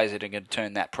type of players that are going to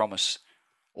turn that promise,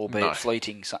 albeit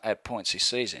fleeting at points this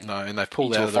season, no, and they've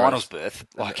pulled out into of a the finals race.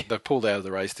 berth. They've pulled out of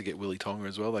the race to get Willie Tonga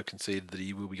as well. They've conceded that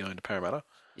he will be going to Parramatta.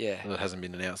 Yeah, That hasn't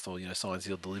been announced or signed,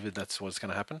 sealed, delivered. That's what's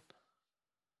going to happen.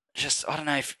 Just I don't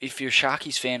know if you're a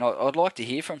Sharkies fan, I'd like to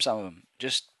hear from some of them.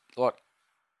 Just like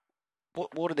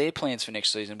what are their plans for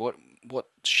next season? What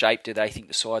shape do they think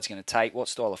the side's going to take? What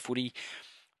style of footy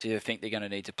do you think they're going to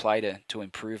need to play to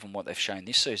improve on what they've shown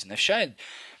this season? They've shown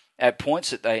at points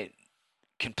that they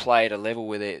can play at a level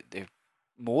where they're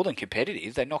more than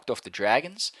competitive. They knocked off the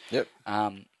Dragons. Yep.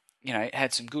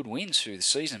 Had some good wins through the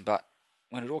season, but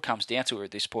when it all comes down to it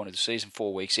at this point of the season,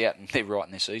 4 weeks out, and they're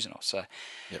writing their season off. So,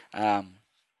 yep.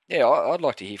 I'd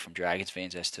like to hear from Dragons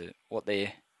fans as to what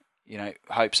their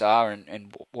hopes are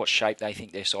and what shape they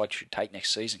think their side should take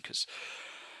next season. Because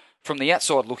from the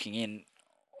outside looking in,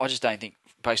 I just don't think,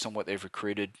 based on what they've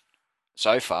recruited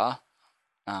so far,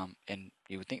 and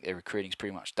you would think their recruiting's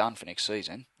pretty much done for next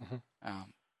season. Mm-hmm.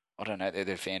 I don't know that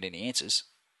they've found any answers.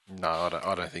 No,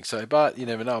 I don't think so. But you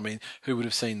never know. I mean, who would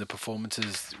have seen the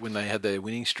performances when they had their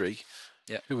winning streak?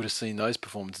 Yeah. Who would have seen those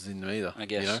performances in them either? I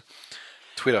guess.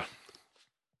 Twitter,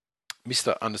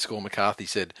 Mr_McCarthy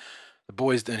said, the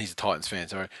boys, and he's a Titans fan,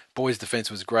 sorry, boys' defence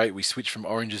was great. We switched from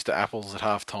oranges to apples at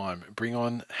half time. Bring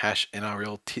on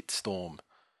 #NRL tit storm.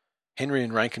 Henry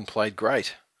and Rankin played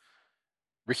great.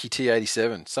 Ricky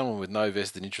T87, someone with no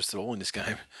vested interest at all in this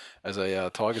game as a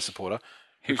Tiger supporter.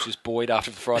 Who's just buoyed after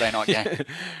the Friday night game.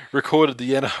 Recorded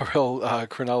the NRL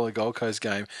Cronulla Gold Coast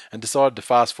game and decided to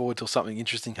fast forward till something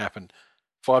interesting happened.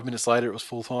 5 minutes later, it was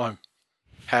full time.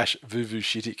 #Vuvu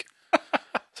Shittik.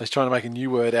 So he's trying to make a new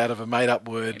word out of a made-up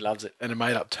word. He loves it. And a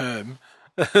made-up term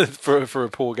for a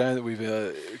poor game that we've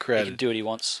created. He can do what he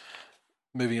wants.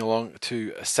 Moving along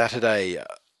to Saturday.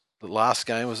 The last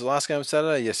game, was the last game of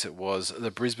Saturday? Yes, it was. The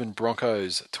Brisbane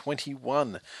Broncos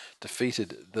 21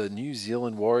 defeated the New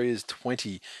Zealand Warriors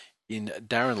 20 in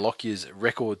Darren Lockyer's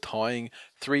record-tying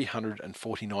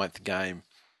 349th game.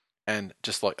 And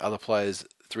just like other players'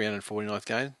 349th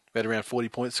game, we had around 40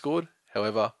 points scored.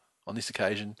 However, on this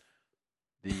occasion,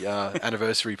 the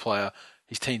anniversary player,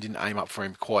 his team didn't aim up for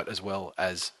him quite as well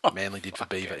as Manly did for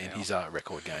Beaver in his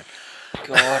record game.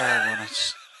 God, I want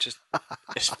to just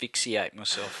asphyxiate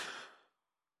myself.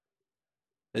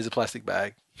 There's a plastic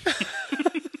bag.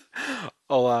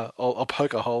 I'll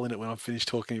poke a hole in it when I'm finished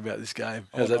talking about this game.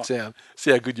 How's that sound?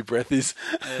 See how good your breath is.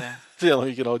 Yeah. See how long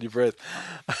you can hold your breath.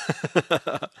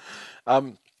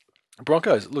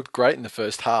 Broncos looked great in the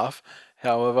first half.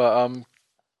 However,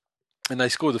 and they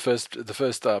scored the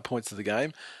first points of the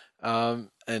game.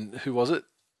 And who was it?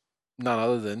 None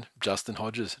other than Justin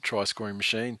Hodges, try-scoring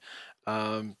machine.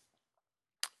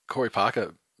 Corey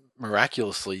Parker,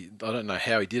 miraculously, I don't know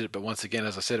how he did it, but once again,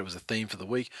 as I said, it was a theme for the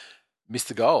week, missed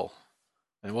the goal.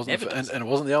 And it wasn't and it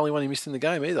wasn't the only one he missed in the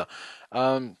game either.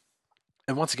 And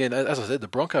once again, as I said, the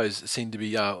Broncos seem to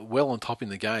be well on top in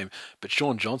the game, but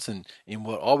Sean Johnson, in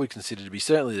what I would consider to be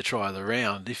certainly the try of the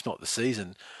round, if not the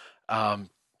season, I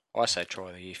say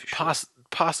try of the year for sure.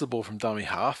 Passed the ball from dummy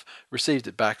half, received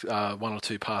it back one or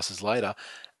two passes later,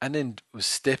 and then was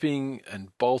stepping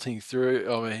and bolting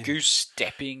through. I mean, goose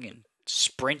stepping and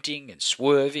sprinting and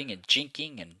swerving and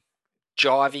jinking and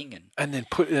jiving and then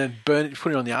putting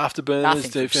it on the afterburners.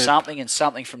 Nothing from something and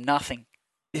something from nothing.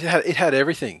 It had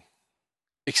everything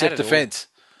except defence.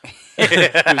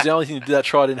 It was the only thing that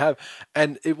try didn't have,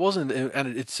 and it wasn't,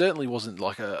 and it certainly wasn't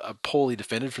like a poorly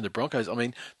defended from the Broncos. I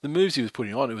mean, the moves he was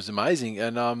putting on, it was amazing,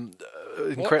 and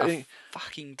what a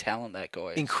fucking talent that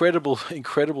guy is.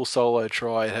 Incredible solo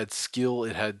try. It had skill,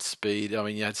 it had speed. I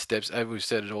mean, you had steps. We've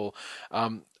said it all,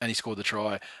 and he scored the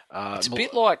try. It's a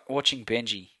bit like watching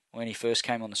Benji when he first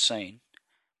came on the scene,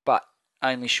 but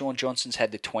only Sean Johnson's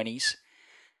had the 20s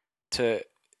to,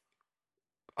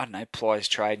 I don't know, ply his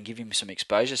trade and give him some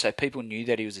exposure. So people knew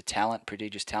that he was a talent,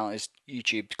 prodigious talent. There's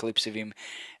YouTube clips of him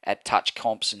at touch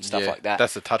comps and stuff like that.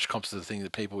 That's the touch comps, are the thing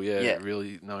that people,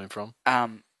 really know him from.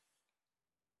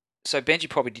 So Benji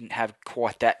probably didn't have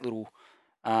quite that little,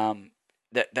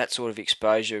 that sort of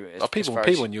exposure.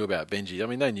 People knew about Benji. I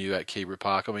mean, they knew at Keybury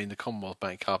Park. I mean, the Commonwealth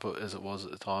Bank Cup, as it was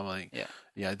at the time, I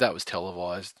think, that was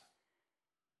televised.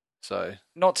 So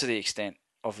not to the extent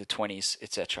of the 20s,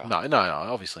 etc. No,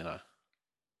 obviously no.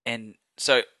 And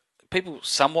so people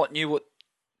somewhat knew what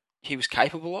he was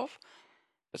capable of,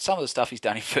 but some of the stuff he's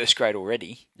done in first grade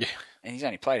already, and he's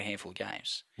only played a handful of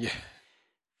games. Yeah,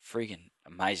 friggin'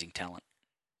 amazing talent.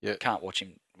 Yeah,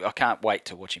 I can't wait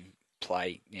to watch him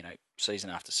play. Season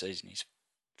after season. He's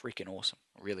freaking awesome.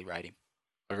 I really rate him.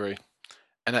 Agree.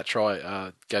 And that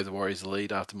try gave the Warriors the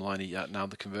lead after Maloney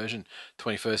nailed the conversion.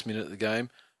 21st minute of the game,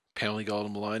 penalty goal to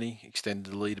Maloney,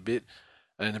 extended the lead a bit.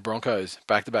 And then the Broncos,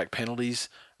 back-to-back penalties,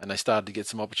 and they started to get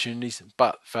some opportunities,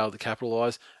 but failed to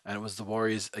capitalise. And it was the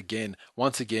Warriors again,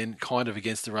 once again, kind of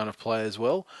against the run of play as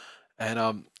well.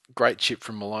 And great chip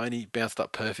from Maloney, bounced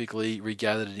up perfectly,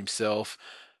 regathered it himself,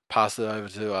 passed it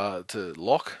over to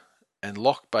Locke, and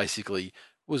Locke basically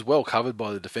was well covered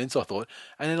by the defence, I thought.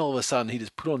 And then all of a sudden, he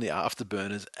just put on the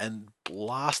afterburners and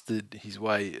blasted his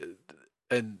way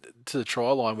and to the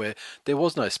try line where there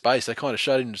was no space. They kind of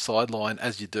showed him the sideline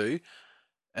as you do,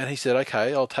 and he said,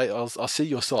 "Okay, I'll see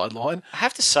your sideline." I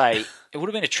have to say, it would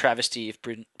have been a travesty if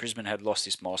Brisbane had lost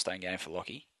this milestone game for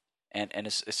Lockie, and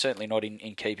it's certainly not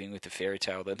in keeping with the fairy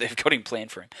tale that they've got him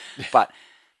planned for him. But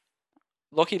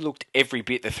Lockie looked every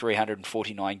bit the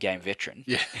 349 game veteran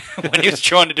when he was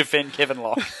trying to defend Kevin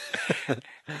Locke.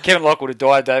 Kevin Locke would have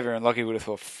dived over, and Lockie would have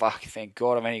thought, "Fuck, thank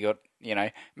God, I've only got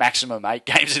maximum 8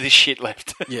 games of this shit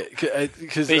left." Yeah,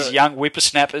 because these young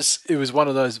whippersnappers. It was one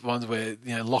of those ones where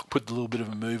Locke put a little bit of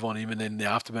a move on him, and then the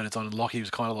afterburners on, and Lockie was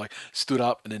kind of like stood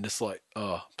up and then just like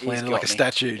planted like a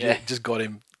statue. Yeah, just got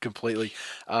him completely.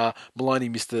 Maloney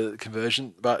missed the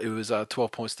conversion, but it was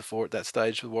 12 points to 4 at that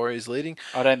stage for the Warriors leading.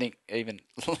 I don't think even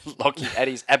Lockie at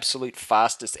his absolute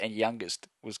fastest and youngest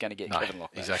was going to get Kevin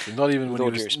Locke. Exactly. Not even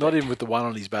not even with the one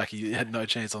on his back, he had no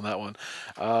chance on that one.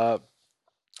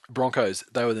 Broncos,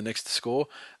 they were the next to score.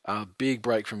 Big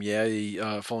break from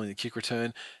Yowie following the kick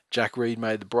return. Jack Reed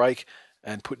made the break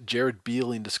and put Jared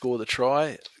Beale in to score the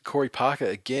try. Corey Parker,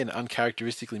 again,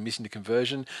 uncharacteristically missing the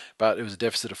conversion, but it was a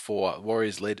deficit of 4.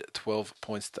 Warriors led 12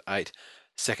 points to 8.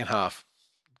 Second half,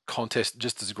 contest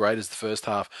just as great as the first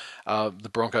half.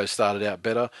 The Broncos started out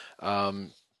better.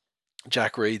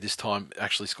 Jack Reed this time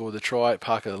actually scored the try.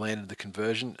 Parker landed the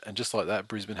conversion, and just like that,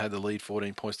 Brisbane had the lead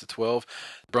 14 points to 12.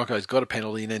 The Broncos got a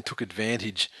penalty and then took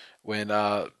advantage when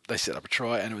they set up a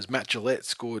try, and it was Matt Gillette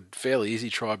scored fairly easy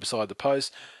try beside the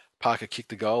post. Parker kicked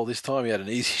the goal this time. He had an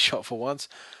easy shot for once.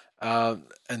 And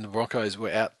the Broncos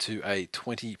were out to a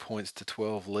 20 points to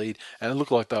 12 lead, and it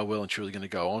looked like they were well and truly going to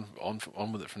go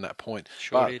on with it from that point.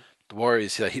 Sure did. The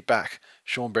Warriors, they hit back.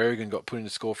 Sean Berrigan got put in the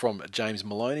score from James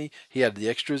Maloney. He had the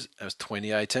extras. It was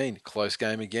 2018. Close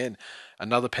game again.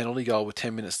 Another penalty goal with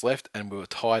 10 minutes left, and we were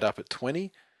tied up at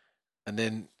 20. And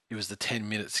then it was the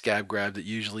 10-minute scab grab that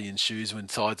usually ensues when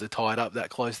sides are tied up that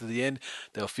close to the end.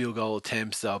 They'll field goal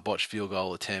attempts, they'll botch field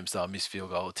goal attempts, they'll miss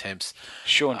field goal attempts.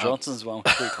 Sean Johnson's one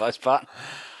was pretty close, but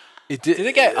did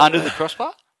it go under the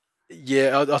crossbar?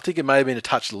 Yeah, I think it may have been a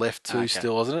touch left too,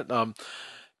 still, wasn't it?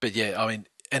 But yeah, I mean,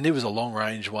 and it was a long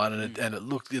range one, and it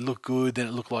looked good. Then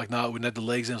it looked like no, it wouldn't have the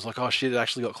legs, and it was like, oh shit, it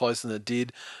actually got closer than it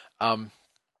did. Then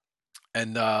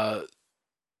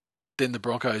the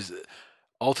Broncos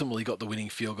ultimately got the winning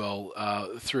field goal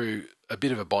through a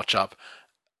bit of a botch up.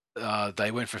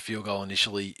 They went for a field goal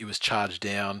initially. It was charged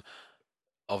down.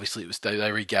 Obviously,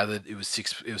 they regathered. It was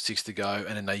six to go,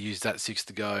 and then they used that 6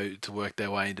 to go to work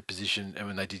their way into position. And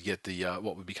when they did get the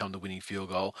what would become the winning field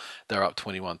goal, they're up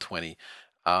 21-20.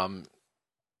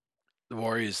 The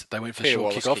Warriors, they went for the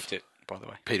short kickoff. Kicked it, by the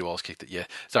way. Peter Wallace kicked it, yeah.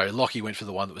 Sorry, Lockie went for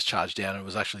the one that was charged down, and it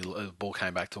was actually the ball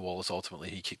came back to Wallace. Ultimately,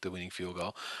 he kicked the winning field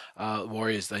goal.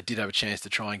 Warriors, they did have a chance to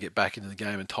try and get back into the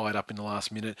game and tie it up in the last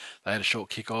minute. They had a short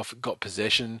kickoff, got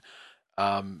possession,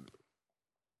 but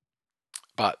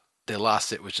their last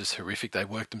set was just horrific. They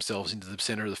worked themselves into the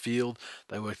centre of the field.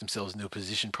 They worked themselves into a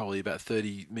position probably about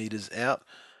 30 metres out,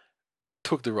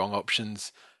 took the wrong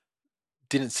options,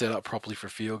 didn't set up properly for a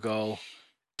field goal.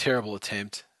 Terrible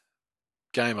attempt.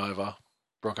 Game over.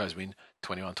 Broncos win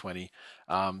 21-20.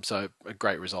 So a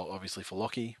great result, obviously, for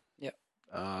Lockie. Yep.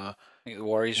 I think the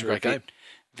Warriors were a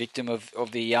victim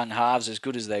of the young halves, as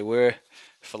good as they were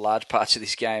for large parts of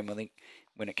this game. I think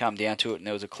when it came down to it and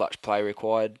there was a clutch play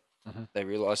required, they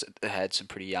realised that they had some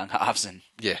pretty young halves, and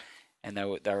they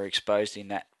were exposed in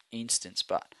that instance.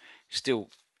 But still,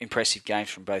 impressive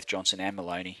games from both Johnson and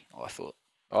Maloney, I thought.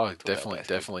 Oh,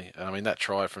 definitely. And I mean, that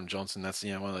try from Johnson, that's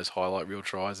one of those highlight reel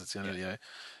tries that's going to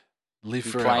live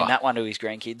forever. Playing that one to his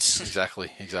grandkids.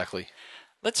 Exactly.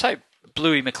 Let's hope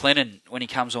Bluey McLennan, when he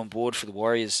comes on board for the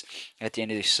Warriors at the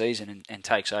end of this season and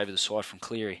takes over the side from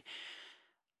Cleary,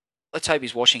 let's hope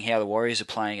he's watching how the Warriors are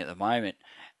playing at the moment.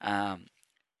 And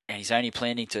he's only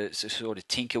planning to sort of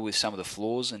tinker with some of the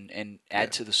flaws and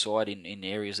add to the side in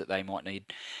areas that they might need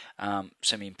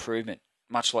some improvement,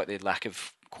 much like their lack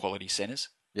of quality centres.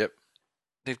 Yep.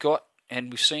 They've got, and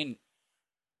we've seen,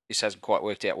 this hasn't quite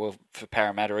worked out well for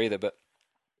Parramatta either, but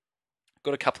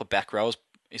got a couple of back rowers,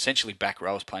 essentially back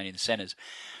rowers playing in the centres.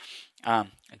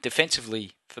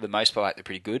 Defensively, for the most part, they're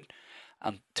pretty good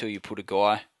until you put a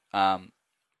guy,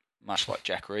 much like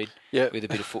Jack Reed, with a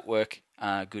bit of footwork,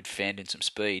 good fend and some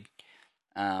speed,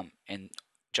 and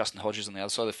Justin Hodges on the other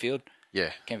side of the field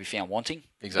can be found wanting.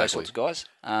 Exactly. Those sorts of guys.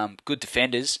 Good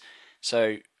defenders.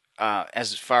 So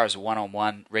as far as a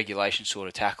one-on-one regulation sort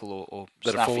of tackle or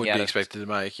that a forward would be expected to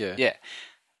make, yeah.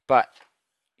 But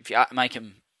if you make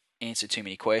them answer too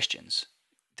many questions,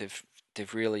 they've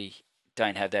really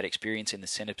don't have that experience in the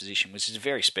centre position, which is a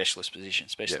very specialist position,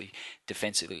 especially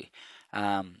defensively.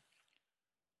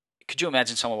 Could you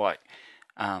imagine someone like,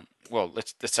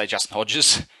 let's say Justin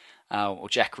Hodges or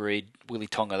Jack Reed, Willie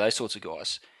Tonga, those sorts of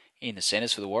guys in the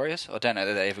centres for the Warriors? I don't know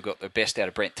that they ever got the best out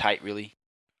of Brent Tate, really.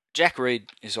 Jack Reed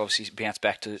is obviously bounced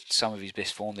back to some of his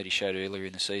best form that he showed earlier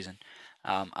in the season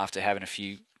after having a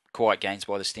few quiet games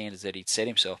by the standards that he'd set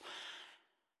himself.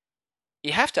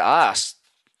 You have to ask,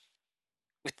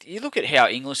 you look at how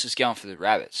Inglis is going for the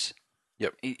Rabbits.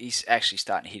 Yep. He's actually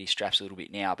starting to hit his straps a little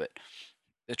bit now, but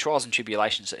the trials and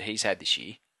tribulations that he's had this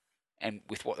year, and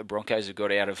with what the Broncos have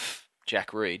got out of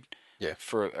Jack Reed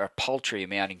for a paltry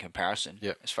amount in comparison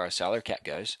as far as salary cap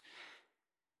goes,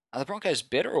 are the Broncos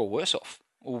better or worse off?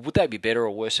 Or would they be better or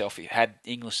worse off if you had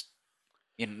Inglis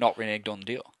not reneged on the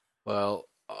deal? Well,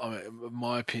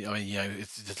 my opinion,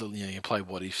 it's just, you play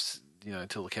what ifs,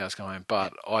 until the cows come home.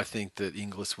 But I think that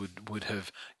Inglis would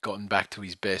have gotten back to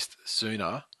his best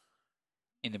sooner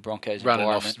in the Broncos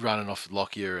environment, running off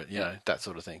Lockyer, that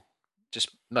sort of thing. Just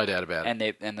no doubt about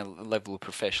it. And the level of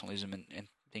professionalism and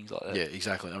things like that. Yeah,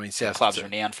 exactly. I mean, South clubs are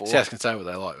renowned for. South can say what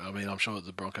they like. I mean, I'm sure that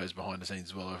the Broncos behind the scenes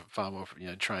as well are far more,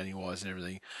 training wise and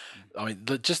everything. I mean,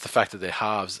 just the fact that their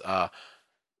halves are.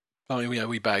 I mean,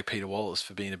 we bag Peter Wallace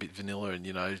for being a bit vanilla and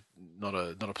not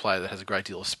a player that has a great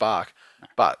deal of spark,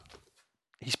 but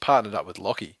he's partnered up with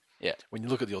Lockie. Yeah. When you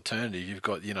look at the alternative, you've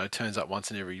got turns up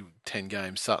once in every 10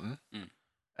 games Sutton,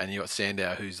 and you got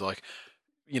Sandow, who's like.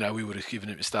 We would have given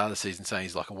him at the start of the season saying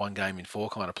he's like a 1 game in 4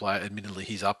 kind of player. Admittedly,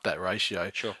 he's up that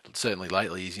ratio. Sure. Certainly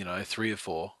lately, he's 3 or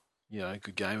 4.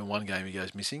 Good game, and 1 game he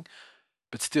goes missing.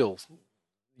 But still,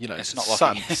 it's not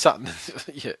Sutton.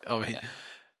 Yeah, I mean,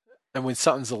 and when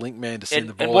Sutton's the link man to send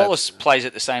the ball, and Wallace plays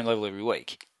at the same level every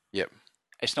week. Yep.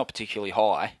 It's not particularly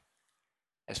high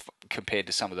as compared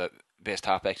to some of the best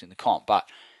halfbacks in the comp, but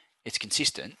it's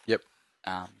consistent. Yep.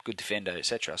 Good defender,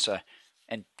 etc. So.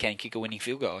 And can kick a winning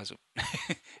field goal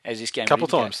as this game. A couple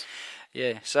of times.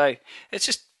 Yeah, so it's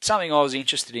just something I was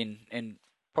interested in and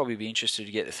probably be interested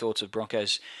to get the thoughts of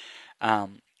Broncos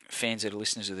fans that are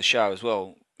listeners of the show as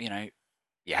well.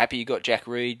 You're happy you got Jack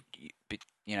Reed, but,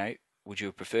 would you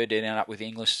have preferred to end up with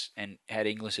Inglis and had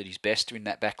Inglis at his best in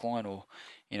that back line or,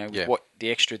 with what the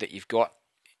extra that you've got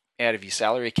out of your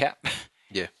salary cap?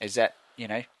 Yeah. Is that,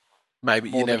 maybe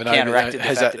you never know.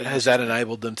 Has that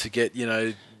enabled them to get,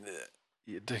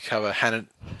 to cover Hannant,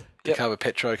 to cover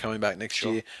Petro coming back next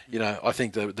year. I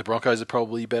think the Broncos are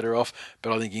probably better off,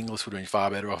 but I think Inglis would have been far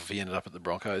better off if he ended up at the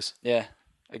Broncos. Yeah,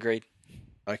 agreed.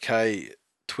 Okay,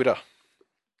 Twitter.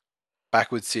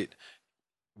 Backward Sit,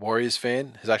 Warriors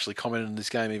fan, has actually commented on this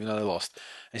game even though they lost.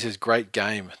 He says, great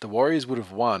game. The Warriors would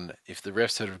have won if the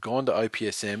refs had have gone to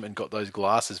OPSM and got those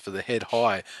glasses for the head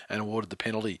high and awarded the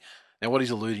penalty. Now what he's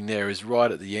alluding there is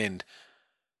right at the end,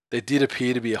 there did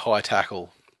appear to be a high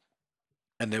tackle.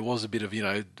 And there was a bit of,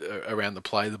 around the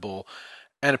play of the ball.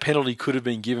 And a penalty could have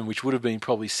been given, which would have been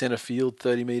probably centre field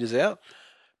 30 metres out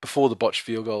before the botched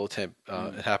field goal attempt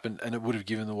had happened. And it would have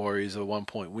given the Warriors a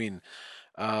 1-point win.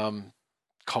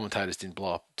 Commentators didn't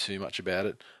blow up too much about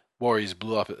it. Warriors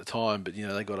blew up at the time, but,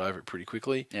 they got over it pretty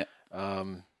quickly. Yeah. I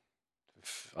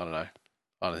don't know.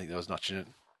 I don't think there was much in it.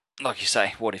 Like you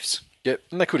say, what ifs? Yep,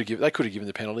 and they could have given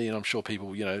the penalty, and I'm sure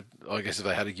people, I guess if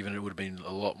they had given it, it would have been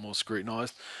a lot more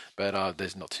scrutinised. But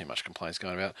there's not too much complaints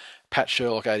going about. Pat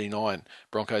Sherlock, 89,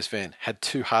 Broncos fan, had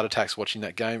 2 heart attacks watching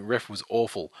that game. Ref was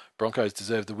awful. Broncos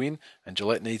deserve the win, and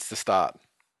Gillette needs to start.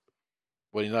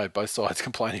 What do you know? Both sides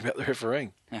complaining about the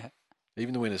refereeing,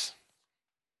 even the winners.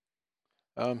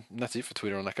 And that's it for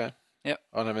Twitter on that game. Yep.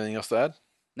 I don't have anything else to add.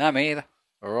 No, me either.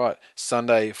 All right,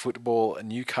 Sunday football.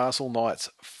 Newcastle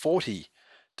Knights 40.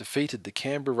 Defeated the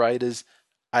Canberra Raiders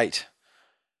 8.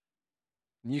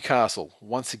 Newcastle,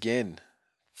 once again,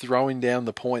 throwing down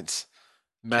the points,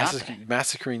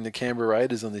 massacring the Canberra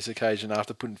Raiders on this occasion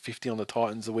after putting 50 on the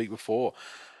Titans the week before.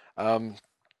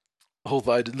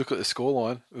 Although, to look at the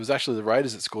scoreline, it was actually the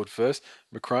Raiders that scored first.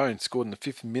 McCrone scored in the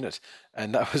 5th minute,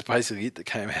 and that was basically it that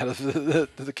came out of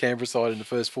the Canberra side in the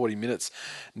first 40 minutes.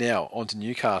 Now, on to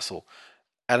Newcastle.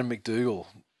 Adam McDougall.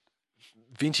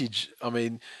 Vintage, I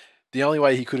mean... The only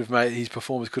way he could have made his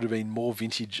performance could have been more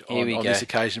vintage on this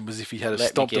occasion was if he had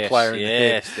stomped the player in the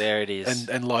head. Yes, there it is.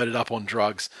 And loaded up on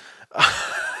drugs.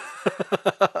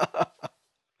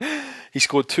 He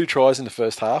scored 2 tries in the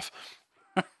first half,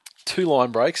 2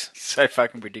 line breaks. So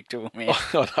fucking predictable, man.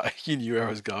 Oh, no, you knew where I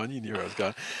was going.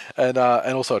 And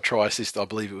also a try assist. I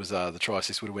believe it was the try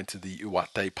assist would have went to the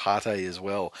Uate Partey as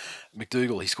well.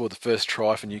 McDougall, he scored the first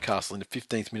try for Newcastle in the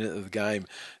 15th minute of the game.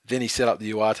 Then he set up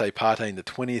the Uate Partey in the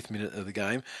 20th minute of the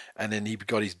game, and then he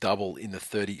got his double in the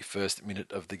 31st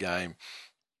minute of the game.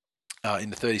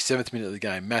 In the 37th minute of the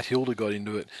game, Matt Hilder got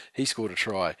into it. He scored a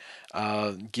try.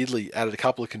 Gidley added a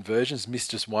couple of conversions,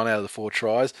 missed just 1 out of the 4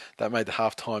 tries. That made the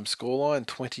half-time scoreline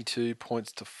 22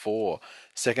 points to 4.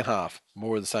 Second half,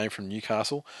 more of the same from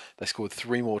Newcastle. They scored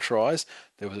 3 more tries.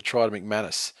 There was a try to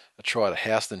McManus, a try to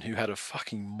Houston, who had a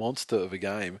fucking monster of a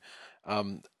game.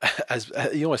 As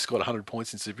he almost got 100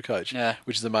 points in Supercoach,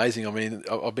 which is amazing. I mean,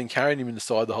 I've been carrying him in the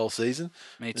side the whole season.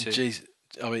 Me too. Jeez.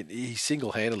 I mean, he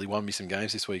single-handedly won me some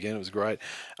games this weekend. It was great.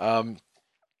 And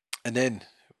then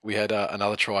we had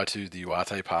another try to the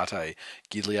Uate Partey.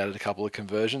 Gidley added a couple of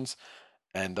conversions,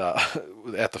 and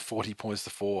at the 40 points to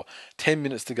 4. 10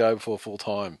 minutes to go before full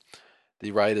time.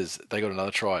 The Raiders, they got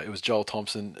another try. It was Joel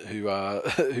Thompson who got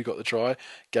the try,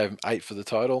 gave him 8 for the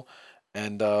total.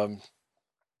 And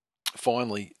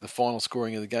finally, the final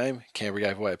scoring of the game, Canberra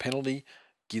gave away a penalty.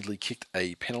 Gidley kicked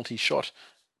a penalty shot,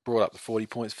 brought up the 40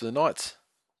 points for the Knights.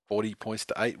 40 points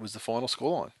to 8 was the final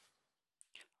scoreline.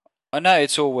 I know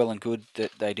it's all well and good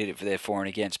that they did it for their for and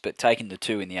against, but taking the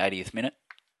 2 in the 80th minute,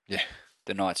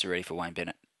 the Knights are ready for Wayne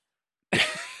Bennett.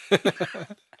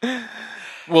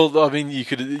 Well, I mean,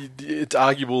 it's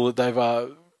arguable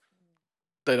that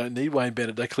they don't need Wayne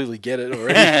Bennett. They clearly get it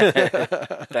already.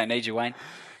 Don't need you, Wayne.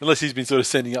 Unless he's been sort of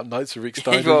sending up notes for Rick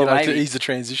Stone to ease the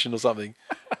transition or something.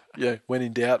 Yeah, when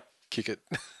in doubt, kick it.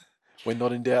 When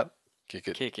not in doubt, kick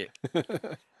it. Kick it.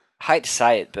 I hate to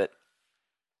say it, but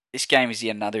this game is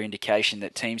yet another indication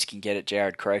that teams can get at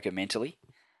Jared Croker mentally.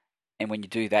 And when you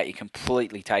do that, you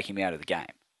completely take him out of the game.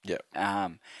 Yeah.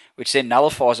 Which then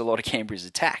nullifies a lot of Canberra's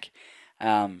attack.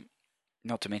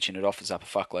 Not to mention it offers up a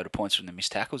fuckload of points from the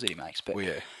missed tackles that he makes. But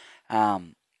you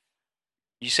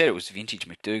said it was vintage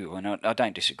McDougall, and I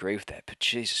don't disagree with that. But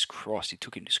Jesus Christ, he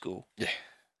took him to school. Yeah.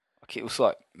 Like, it was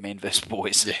like men versus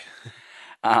boys.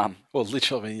 Yeah. Well,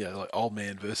 literally, like old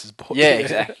man versus boy. Yeah,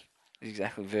 exactly.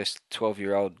 Versus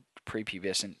 12-year-old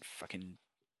prepubescent fucking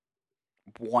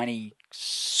whiny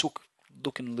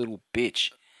sook-looking little bitch.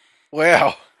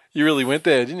 Wow, you really went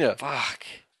there, didn't you? Fuck.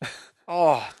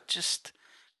 Oh, just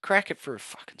crack it for a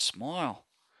fucking smile.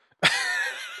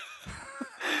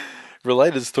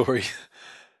 Related story.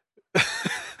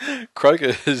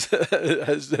 Croker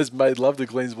has made love to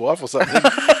Glenn's wife or something.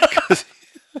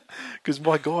 Because,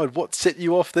 my God, what set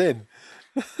you off then?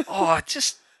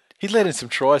 He let in some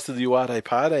tries to the Uate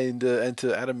Partey and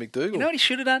to Adam McDougall. You know what he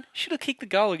should have done? He should have kicked the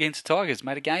goal against the Tigers,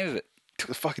 made a game of it. Took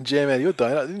the fucking jam out of your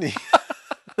donut, didn't he?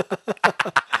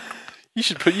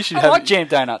 I like jam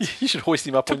donuts. You should hoist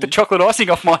him up. Took the chocolate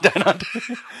icing off my donut.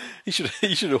 You should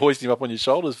have hoisted him up on your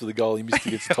shoulders for the goal he missed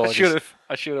against the Tigers.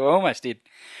 I should have. Almost did.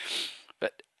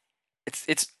 But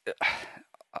it's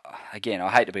again,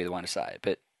 I hate to be the one to say it,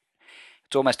 but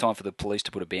it's almost time for the police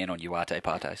to put a ban on Uate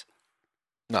Parteys.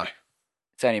 No.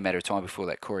 It's only a matter of time before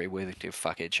that Corey Worthington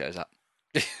fuckhead shows up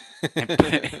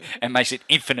and makes it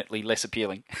infinitely less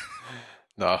appealing.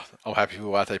 No, I'm happy for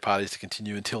Uate Parteys to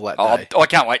continue until that day. I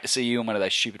can't wait to see you in one of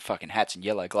those stupid fucking hats and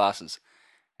yellow glasses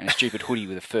and a stupid hoodie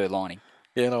with a fur lining.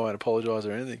 Yeah, and I won't apologise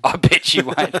or anything. I bet you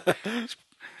won't.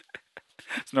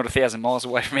 It's not 1,000 miles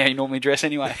away from how you normally dress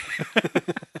anyway.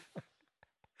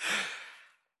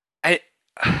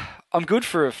 I'm good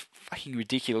for a fucking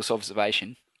ridiculous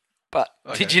observation, but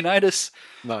Did you notice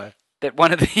that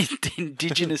one of the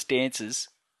indigenous dances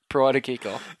prior to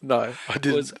kickoff No, I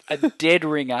didn't. was a dead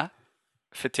ringer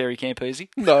for Terry Campese?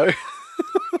 No.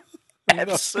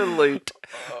 Absolute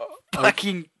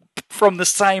fucking from the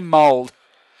same mould.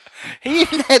 He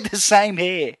even had the same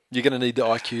hair. You're going to need to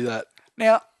IQ that.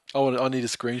 Now, I need a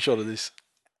screenshot of this.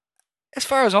 As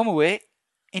far as I'm aware,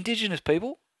 Indigenous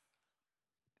people,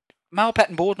 male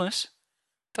pattern baldness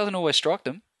doesn't always strike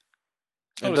them.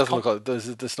 It doesn't look like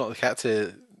that's not the cat's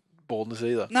hair baldness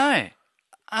either. No,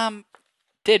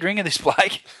 dead ringer this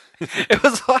bloke. It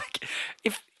was like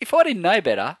if I didn't know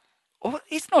better,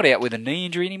 he's not out with a knee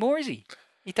injury anymore, is he?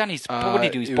 He done his what did he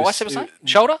do? His bicep or something?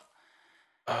 Shoulder?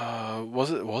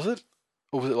 Was it?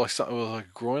 Or was it like something? Was it like a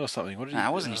groin or something? What did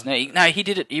it wasn't his knee. No, he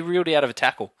did it. He reeled out of a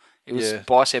tackle. It was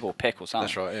bicep or pec or something.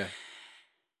 That's right. Yeah.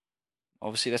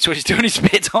 Obviously, that's what he's doing in his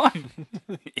spare time.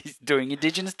 He's doing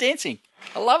Indigenous dancing.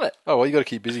 I love it. Oh well, you got to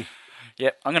keep busy.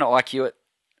 Yep, I'm going to IQ it.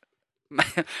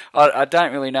 I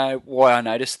don't really know why I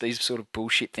noticed these sort of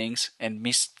bullshit things and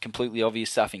missed completely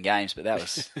obvious stuff in games, but that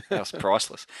was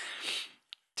priceless.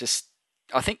 Just,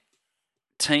 I think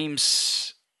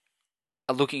teams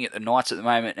are looking at the Knights at the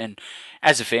moment, and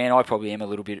as a fan, I probably am a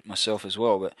little bit myself as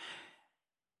well, but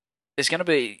there's going to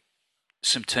be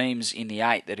some teams in the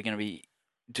 8 that are going to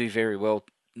do very well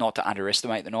not to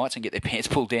underestimate the Knights and get their pants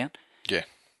pulled down. Yeah.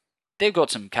 They've got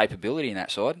some capability in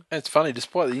that side. And it's funny,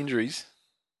 despite the injuries,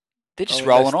 they're just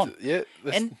rolling on. Yeah.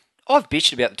 And I've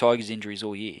bitched about the Tigers' injuries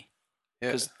all year.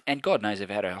 Yeah. And God knows they've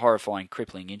had a horrifying,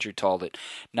 crippling injury toll that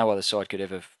no other side could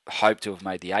ever hope to have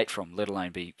made the 8 from, let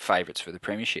alone be favourites for the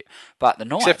premiership. But the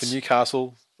Knights... Except for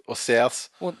Newcastle or Souths,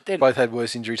 both had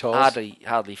worse injury tolls.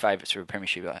 Hardly favourites for a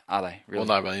premiership, are they? Really?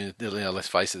 Well, no, but let's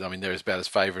face it. I mean, they're about as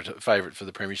favourite for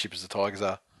the premiership as the Tigers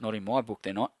are. Not in my book,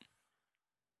 they're not.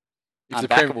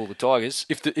 Unbackable, the Tigers.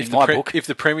 If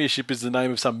the premiership is the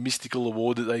name of some mystical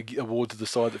award that they award to the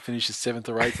side that finishes 7th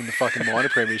or 8th in the fucking minor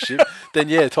premiership, then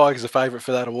yeah, Tigers are favourite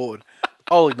for that award.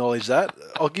 I'll acknowledge that.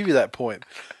 I'll give you that point.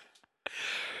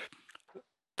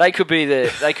 They could be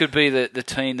the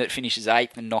team that finishes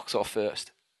 8th and knocks off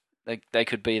first. They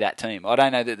could be that team. I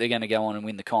don't know that they're going to go on and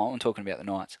win the comp. I'm talking about the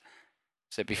Knights.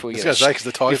 So before you get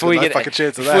the Tigers got no fucking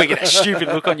chance of that. Before you get a stupid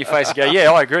look on your face and go,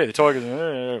 yeah, I agree, the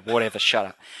Tigers, whatever,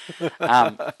 shut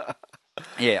up.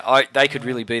 They could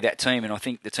really be that team, and I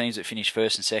think the teams that finish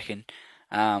first and second,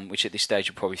 which at this stage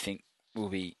you'll probably think will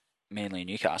be Manly and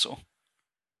Newcastle,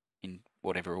 in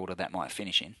whatever order that might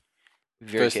finish in.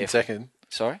 First and second.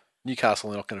 Sorry?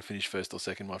 Newcastle are not going to finish first or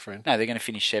second, my friend. No, they're going to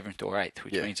finish 7th or 8th,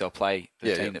 which means they'll play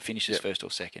the team that finishes first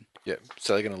or second. Yeah,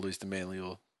 so they're going to lose to Manly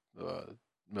or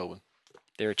Melbourne.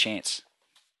 They're a chance.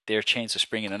 They're a chance of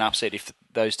springing an upset if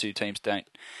those two teams don't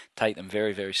take them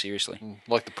very, very seriously.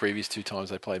 Like the previous 2 times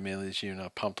they played Manly this year, and I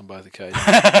pumped them both occasions.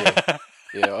 I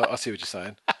see what you're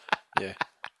saying.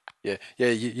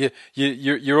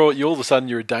 You're all of a sudden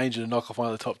you're a danger to knock off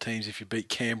one of the top teams if you beat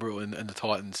Canberra and the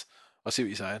Titans. I see what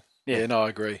you're saying. Yeah, no, I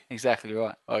agree. Exactly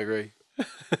right. I agree.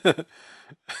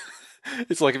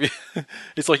 It's like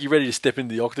you're ready to step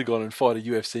into the octagon and fight a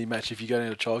UFC match if you go down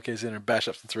to a childcare centre and bash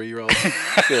up some 3-year-olds.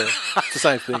 Yeah, it's the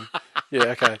same thing. Yeah,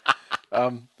 okay.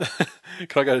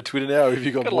 Can I go to Twitter now, or have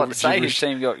you got more? I'd like to say his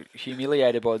team got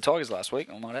humiliated by the Tigers last week,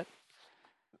 I might add.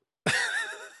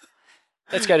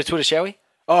 Let's go to Twitter, shall we?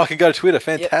 Oh, I can go to Twitter.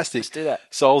 Fantastic. Yep, let's do that.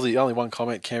 Solzy, only one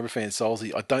comment. Canberra fan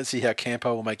Solzy. I don't see how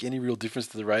Campo will make any real difference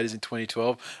to the Raiders in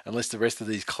 2012 unless the rest of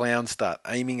these clowns start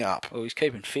aiming up. Well, he's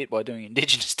keeping fit by doing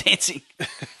Indigenous dancing.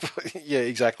 Yeah,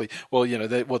 exactly. Well,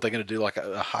 what they're going to do, like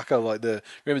a haka,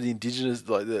 remember the Indigenous,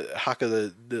 like the haka,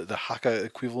 the haka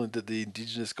equivalent that the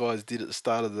Indigenous guys did at the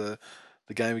start of the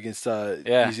game against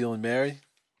New Zealand Maori?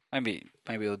 Maybe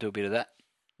they'll do a bit of that.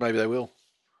 Maybe they will.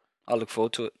 I look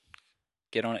forward to it.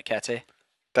 Get on it, Cat's hair.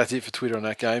 That's it for Twitter on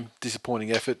that game. Disappointing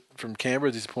effort from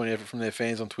Canberra, disappointing effort from their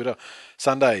fans on Twitter.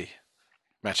 Sunday,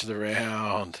 match of the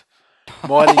round.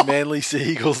 Mighty Manly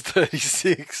Sea Eagles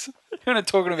 36. You're not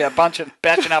talking about batching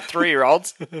up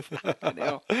 3-year-olds.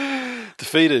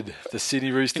 Defeated the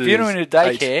Sydney Roosters. If you went into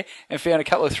daycare and found a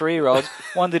couple of 3-year-olds,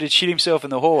 one that had shit himself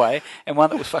in the hallway and one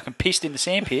that was fucking pissed in the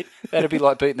sandpit, that'd be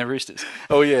like beating the Roosters.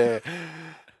 Oh, yeah.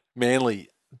 Manly,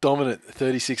 dominant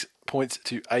 36 points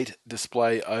to 8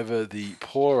 display over the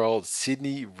poor old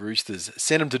Sydney Roosters.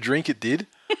 Sent them to drink, it did.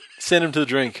 Sent them to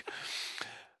drink.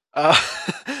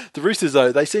 The Roosters,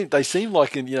 though, they seem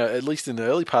like at least in the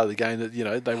early part of the game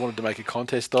that they wanted to make a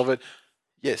contest of it.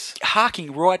 Yes.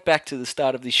 Harking right back to the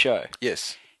start of this show.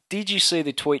 Yes. Did you see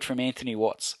the tweet from Anthony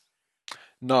Watts?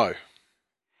 No.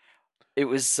 It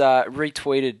was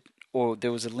retweeted, or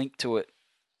there was a link to it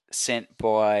sent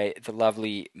by the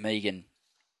lovely Megan,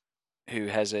 who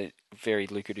has a very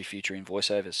lucrative future in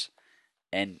voiceovers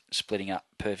and splitting up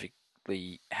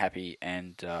perfectly happy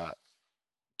and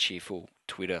cheerful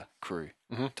Twitter crew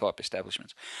type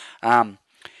establishments. Anthony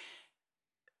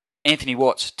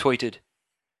Watts tweeted,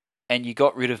 "And you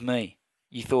got rid of me.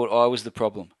 You thought I was the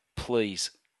problem.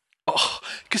 Please." Oh,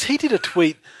 because he did a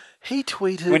tweet. He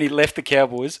tweeted when he left the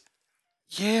Cowboys.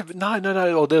 Yeah, but no.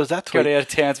 Oh, there was that tweet. Got out of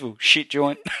Townsville, shit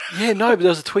joint. Yeah, no, but there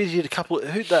was a tweet he did a couple.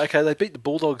 They beat the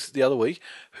Bulldogs the other week.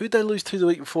 Who'd they lose to the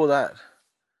week before that?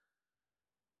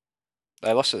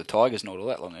 They lost to the Tigers not all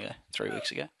that long ago, 3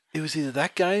 weeks ago. It was either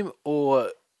that game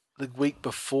or the week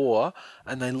before,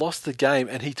 and they lost the game,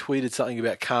 and he tweeted something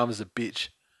about karma's a bitch.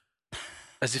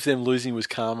 As if them losing was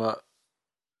karma.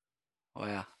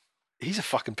 Wow. He's a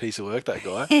fucking piece of work, that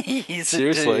guy. He's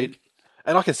seriously. A dude.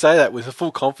 And I can say that with a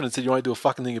full confidence that you won't do a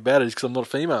fucking thing about it because I'm not a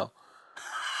female.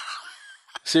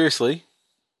 Seriously.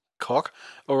 Cock.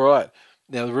 All right.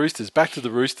 Now, the Roosters. Back to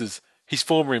the Roosters. his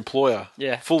former employer.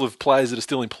 Yeah. Full of players that are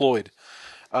still employed.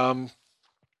 And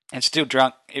still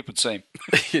drunk, it would seem.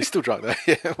 Yeah, still drunk though.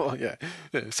 Yeah, well, yeah.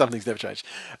 Some things never change.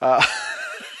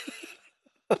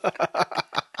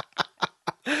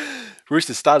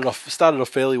 Roosters started off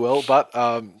fairly well, but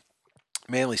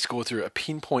Manly scored through a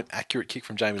pinpoint accurate kick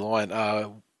from Jamie Lyon.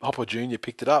 Hopper Jr.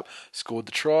 picked it up, scored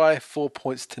the try, 4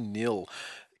 points to nil.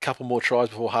 A couple more tries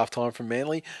before half time from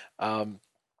Manly.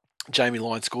 Jamie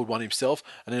Lyon scored one himself,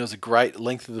 and then it was a great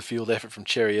length of the field effort from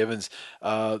Cherry Evans.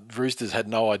 Roosters had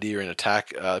no idea in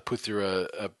attack, put through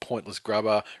a pointless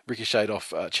grubber, ricocheted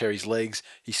off Cherry's legs.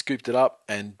 He scooped it up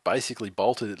and basically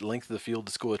bolted at the length of the field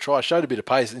to score a try. Showed a bit of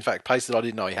pace, in fact, pace that I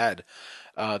didn't know he had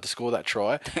to score that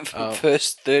try.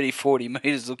 First 30, 40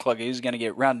 metres looked like he was going to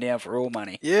get run down for all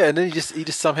money. Yeah, and then he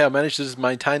just somehow managed to just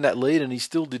maintain that lead, and he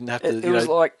still didn't have to. It was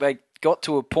like they got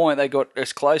to a point, they got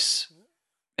as close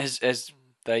as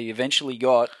they eventually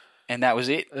got, and that was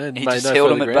it. And he just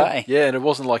held him at bay. Yeah, and it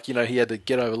wasn't like, he had to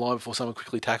get over the line before someone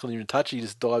quickly tackled him and touch. He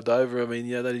just dived over. I mean,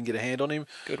 they didn't get a hand on him.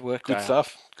 Good work, Good Dale.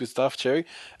 Good stuff, Cherry.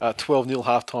 12-0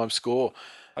 halftime score.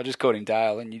 I just called him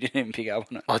Dale, and you didn't even pick up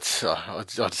on it.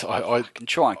 I can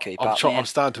try and keep up, man. I'm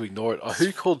starting to ignore it.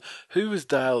 Who was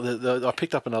Dale? I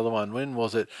picked up another one. When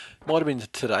was it? Might have been the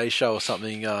Today Show or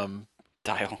something.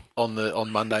 Dale.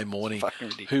 On Monday morning. Fucking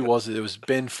ridiculous. Who was it? It was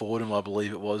Ben Fordham, I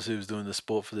believe it was, who was doing the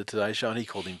sport for the Today Show, and he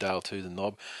called him Dale too, the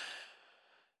knob.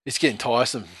 It's getting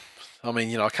tiresome. I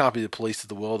mean, I can't be the police of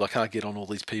the world. I can't get on all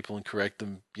these people and correct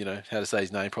them, how to say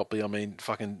his name properly. I mean,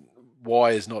 fucking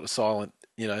Y is not a silent,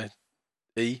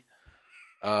 E.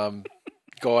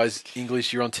 Guys,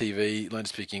 English, you're on TV, learn to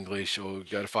speak English, or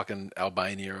go to fucking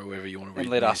Albania or wherever you want to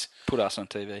read. And put us on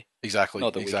TV. Exactly.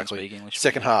 Not that exactly. we can speak English.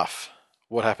 Second half.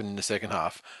 What happened in the second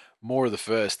half? More of the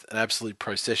first. An absolute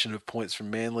procession of points from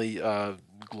Manly.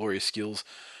 Glorious skills.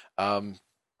 And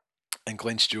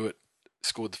Glenn Stewart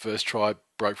scored the first try,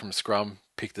 broke from a scrum,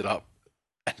 picked it up,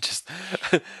 and just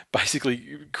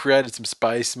basically created some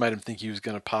space, made him think he was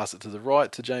going to pass it to the right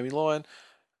to Jamie Lyon.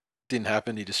 Didn't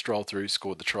happen. He just strolled through,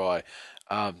 scored the try.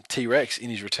 T-Rex, in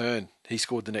his return, he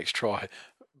scored the next try.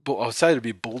 But I would say it'd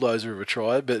be a bulldozer of a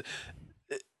try, but...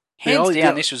 Hands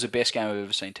down, this was the best game I've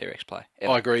ever seen T-Rex play.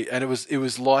 Ever. I agree, and it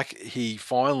was like he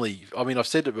finally. I mean, I've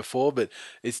said it before, but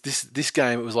it's this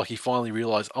game. It was like he finally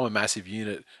realised, I'm a massive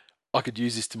unit. I could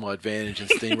use this to my advantage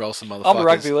and steamroll some motherfuckers. I'm a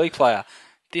rugby league player.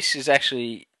 This is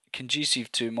actually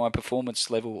conducive to my performance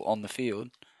level on the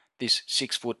field. This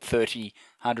 6'30",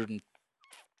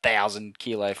 100,000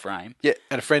 kilo frame. Yeah,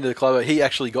 and a friend of the club,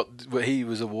 he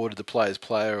was awarded the Players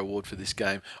Player award for this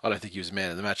game. I don't think he was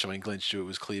man of the match. I mean, Glenn Stewart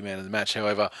was clear man of the match.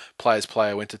 However, Players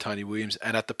Player went to Tony Williams,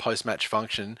 and at the post-match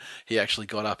function, he actually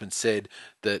got up and said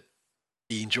that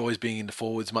he enjoys being in the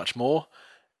forwards much more,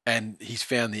 and he's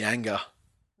found the anger,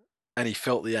 and he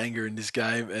felt the anger in this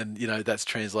game, and that's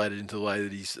translated into the way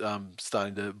that he's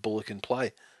starting to bullock and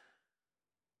play.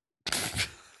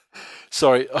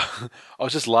 Sorry, I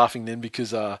was just laughing then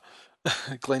because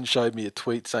Glenn showed me a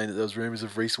tweet saying that there was rumours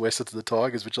of Reece Wester to the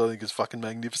Tigers, which I think is fucking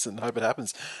magnificent and hope it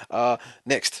happens.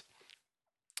 Next.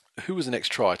 Who was the next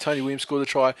try? Tony Williams scored the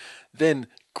try. Then,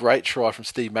 great try from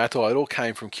Steve Matai. It all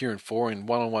came from Kieran Foran,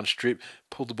 one-on-one strip,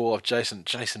 pulled the ball off Jason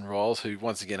Riles, who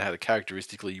once again had a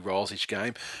characteristically Riles-ish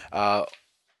game. And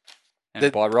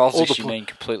by Riles-ish, you mean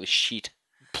completely shit.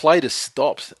 Play to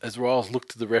stopped as Riles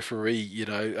looked to the referee,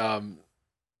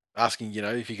 asking,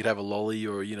 if you could have a lolly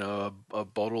or, a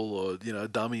bottle or, a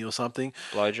dummy or something.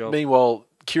 Blowjob. Meanwhile,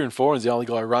 Kieran Foran's the only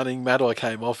guy running. Matai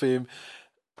came off him,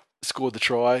 scored the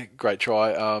try. Great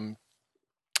try.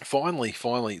 Finally,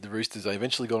 the Roosters, they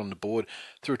eventually got on the board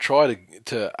through a try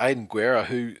to Aiden Guerra,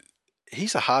 who...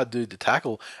 He's a hard dude to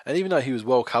tackle, and even though he was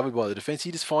well covered by the defence,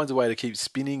 he just finds a way to keep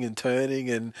spinning and turning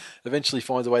and eventually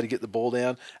finds a way to get the ball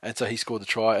down, and so he scored the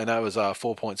try, and that was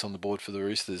 4 points on the board for the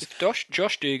Roosters. If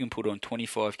Josh Dugan put on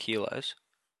 25 kilos,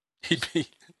 he'd be...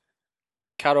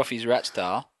 cut off his rat's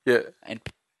tail, yeah, and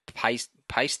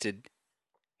pasted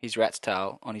his rat's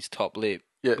tail on his top lip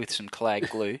with some clag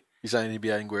glue. You're saying he'd be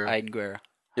Aiden Guerra? Aiden Guerra,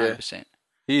 100%. Yeah.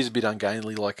 He is a bit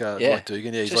ungainly, like Dugan. Yeah,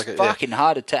 he's just like fucking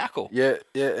hard to tackle. Yeah,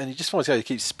 and he just finds a way to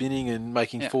keep spinning and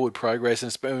making forward progress.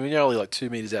 And when you're only like 2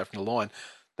 metres out from the line,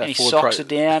 and his socks are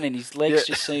down, and his legs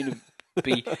just seem to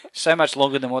be so much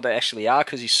longer than what they actually are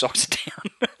because his socks are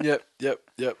down. Yep.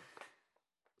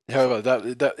 However,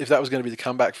 if that was going to be the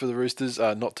comeback for the Roosters,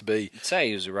 not to be. You'd say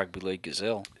he was a rugby league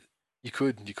gazelle. You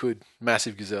could,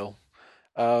 massive gazelle.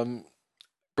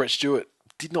 Brett Stewart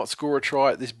did not score a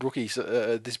try at this brookie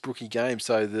game,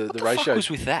 so the what ratio. Fuck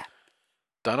was with that?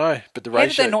 Don't know, but the ratio. How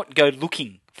did they not go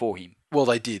looking for him? Well,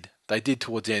 they did. They did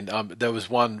towards the end. There was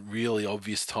one really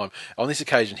obvious time. On this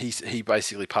occasion, he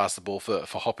basically passed the ball for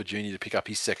Hopper Jr. to pick up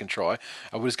his second try.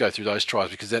 I will just go through those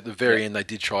tries because at the very end they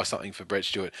did try something for Brett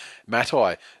Stewart.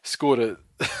 Matai scored a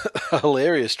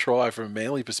hilarious try from a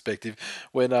Manly perspective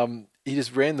when he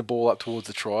just ran the ball up towards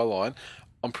the try line.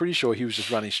 I'm pretty sure he was just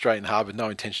running straight and hard with no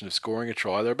intention of scoring a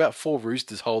try. There were about 4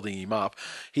 Roosters holding him up.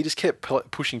 He just kept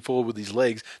pushing forward with his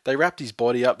legs. They wrapped his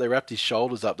body up. They wrapped his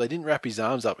shoulders up. They didn't wrap his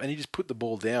arms up. And he just put the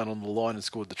ball down on the line and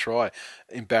scored the try.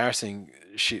 Embarrassing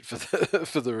shit for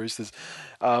for the Roosters.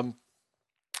 And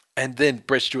then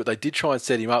Brett Stewart, they did try and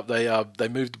set him up. They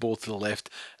moved the ball to the left,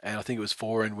 and I think it was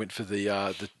and went for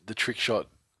the trick shot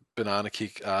banana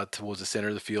kick towards the centre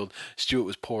of the field. Stewart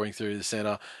was pouring through the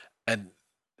centre, and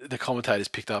the commentators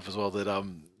picked up as well that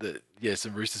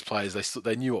some Roosters players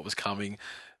they knew what was coming.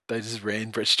 They just ran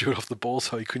Brett Stewart off the ball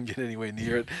so he couldn't get anywhere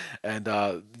near it, and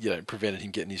prevented him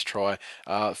getting his try.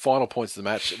 Final points of the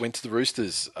match went to the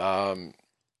Roosters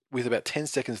with about 10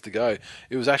 seconds to go.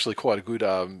 It was actually quite a good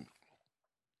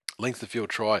length of field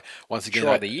try. Once again,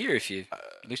 try of the year if you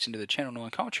listen to the Channel 9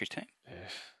 commentary team. Yeah.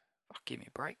 Oh, give me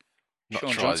a break. Not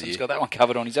Sean Johnson's got that one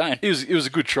covered on his own. It was a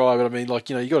good try, but I mean,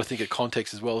 you got to think of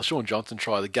context as well. The Sean Johnson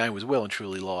try, the game was well and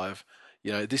truly live.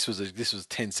 This was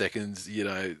 10 seconds,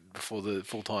 before the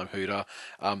full-time hooter.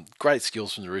 Great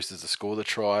skills from the Roosters to score the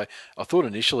try. I thought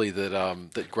initially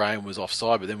that Graham was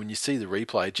offside, but then when you see the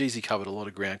replay, he covered a lot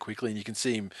of ground quickly, and you can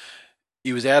see him.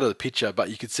 He was out of the picture, but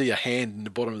you could see a hand in the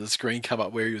bottom of the screen come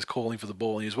up where he was calling for the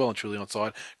ball, and he was well and truly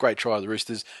onside. Great try of the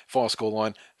Roosters. Final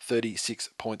scoreline, 36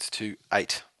 points to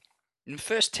 8. In the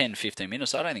first 10, 15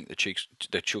 minutes, I don't think the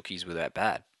Chookies were that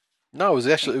bad. No, it was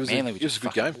actually Manly it was a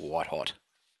good game. White hot.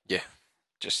 Yeah,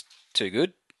 just too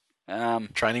good.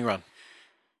 Training run.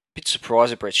 Bit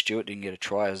surprised that Brett Stewart didn't get a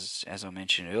try, as I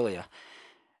mentioned earlier.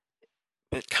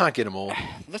 But can't get them all.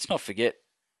 Let's not forget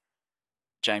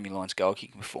Jamie Lyon's goal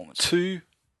kicking performance. 2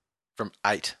 from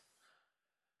 8.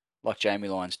 Like Jamie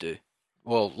Lyons do.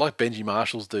 Well, like Benji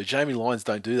Marshalls do. Jamie Lyons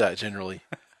don't do that generally.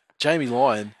 Jamie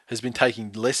Lyon has been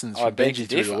taking lessons from Benji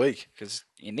through the week. Because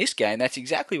in this game, that's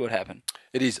exactly what happened.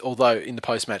 It is, although in the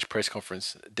post-match press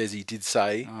conference, Desi did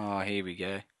say... Oh, here we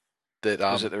go. That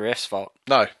was it the ref's fault?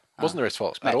 No, it wasn't the ref's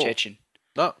fault at all. Etchin.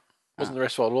 No, it wasn't the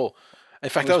ref's fault at all. In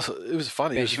fact, it was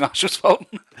funny. Benji Marshall's fault.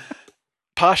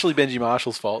 Partially Benji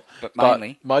Marshall's fault, but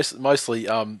mainly, mostly,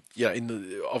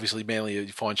 obviously Manly are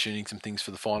fine-tuning some things for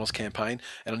the finals campaign,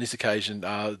 and on this occasion,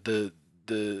 the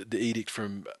edict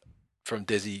from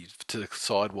Desi to the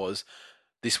side was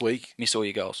this week. Miss all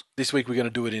your goals. This week we're going to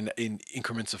do it in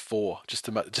increments of 4, just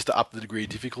to up the degree of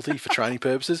difficulty for training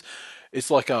purposes.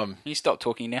 It's like Can you stop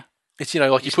talking now? It's it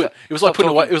was like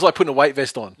putting a weight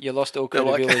vest on. You lost all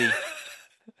credibility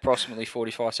approximately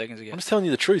 45 seconds ago. I'm just telling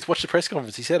you the truth. Watch the press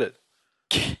conference. He said it.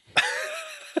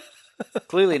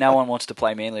 Clearly, no one wants to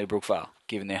play Manly or Brookvale,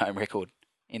 given their home record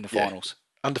in the finals.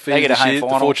 Undefeated this year. The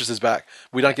Fortress is back.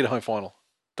 We don't get a home final.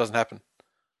 Doesn't happen.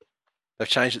 They've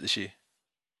changed it this year.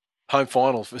 Home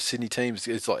final for Sydney teams,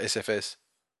 it's like SFS.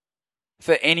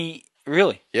 For any...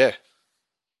 Really? Yeah.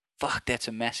 Fuck, that's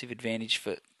a massive advantage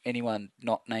for anyone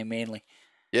not named Manly.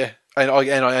 Yeah.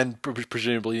 And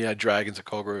presumably, Dragons or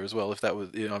Cogra as well, if that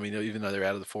was... even though they're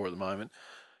out of the 4 at the moment,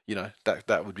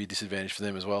 that would be a disadvantage for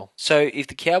them as well. So, if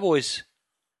the Cowboys...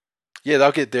 Yeah,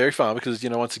 they'll get Dairy Farm because,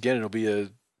 once again, it'll be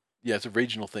it's a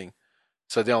regional thing.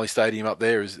 So the only stadium up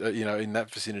there is, in that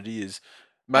vicinity is...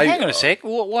 Maybe, hang on a sec.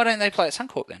 Why don't they play at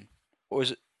Suncorp then? Or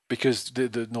is it because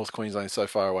the North Queensland is so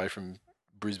far away from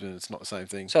Brisbane? It's not the same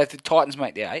thing. So if the Titans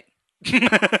make the 8,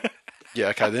 yeah,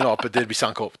 okay, they're not, but they'd be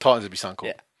Suncorp. Titans would be Suncorp.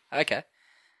 Yeah, okay.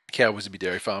 Cowboys would be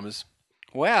Dairy Farmers.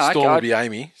 Wow, Storm would be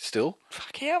Amy still.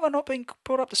 Fuck, how have I not been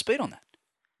brought up to speed on that?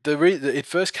 It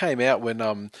first came out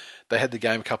when they had the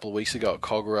game a couple of weeks ago at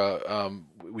Cogra,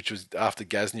 which was after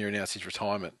Gasnier announced his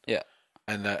retirement. Yeah.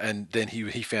 And then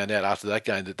he found out after that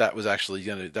game that was actually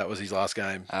that was his last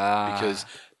game because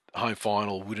home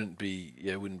final wouldn't be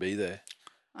there.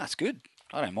 That's good.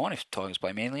 I don't mind if Tigers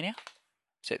play Manly now.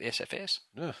 It's at the SFS.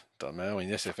 Yeah, doesn't matter. I mean,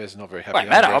 the SFS is not very happy. Won't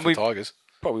matter. For Tigers.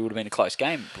 Probably would have been a close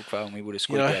game, Brookvale, and we would have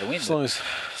scored out a win. As long as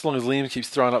Liam keeps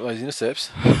throwing up those intercepts,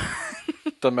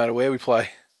 doesn't matter where we play.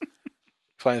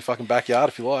 Play in the fucking backyard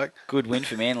if you like. Good win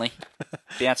for Manly.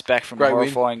 Bounce back from a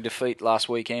horrifying defeat last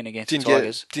weekend against the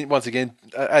Tigers. Once again,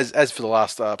 as for the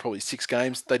last probably 6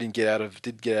 games, they did get out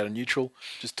of neutral.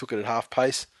 Just took it at half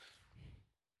pace.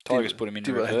 Tigers put him in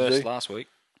reverse last week.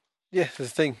 Yeah, that's the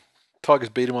thing. Tigers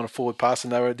beat him on a forward pass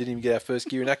and they didn't even get our first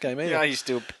gear in that game either. Yeah, you're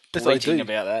still bleating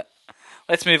about that.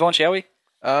 Let's move on, shall we?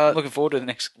 Looking forward to the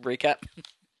next recap.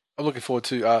 I'm looking forward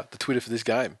to the Twitter for this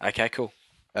game. Okay, cool.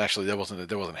 Actually, there wasn't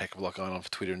a heck of a lot going on for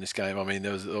Twitter in this game. I mean,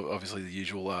 there was obviously the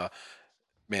usual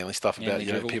Manly stuff about Manly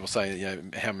dribble. people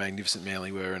saying how magnificent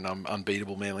Manly were and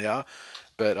unbeatable Manly are,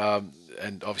 but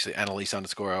and obviously Annalise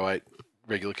 _08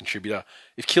 regular contributor.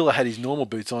 If Killer had his normal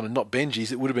boots on and not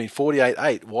Benji's, it would have been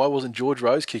 48-8. Why wasn't George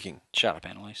Rose kicking? Shut up,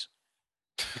 Annalise.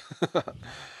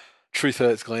 Truth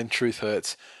hurts, Glenn. Truth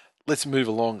hurts. Let's move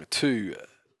along to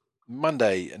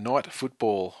Monday night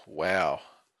football. Wow.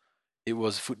 It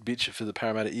was foot bitch for the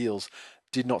Parramatta Eels.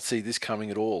 Did not see this coming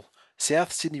at all.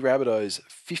 South Sydney Rabbitohs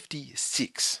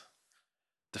 56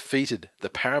 defeated the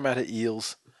Parramatta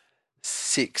Eels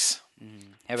 6.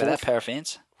 How about that, Para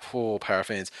fans? For Para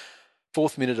fans.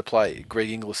 4th minute of play, Greg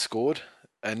Inglis scored.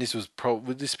 And this was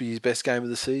would this be his best game of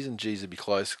the season? Geez, it'd be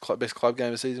close. Best club game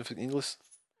of the season for Inglis?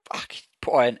 Fuck,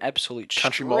 by an absolute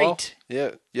Country street. mile.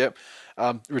 Yeah, yep.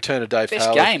 Return of Dave Best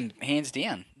Taylor. game, hands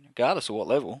down, regardless of what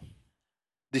level.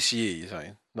 This year, you're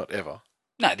saying? Not ever?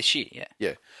 No, this year, yeah.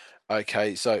 Yeah.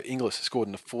 Okay, so Inglis scored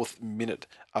in the 4th minute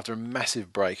after a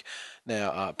massive break.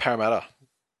 Now, Parramatta,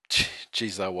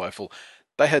 geez, they were woeful.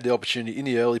 They had the opportunity in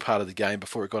the early part of the game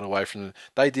before it got away from them.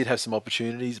 They did have some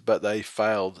opportunities, but they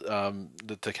failed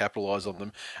to capitalise on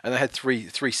them. And they had three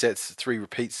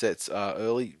repeat sets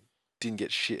early. Didn't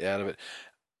get shit out of it.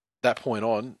 That point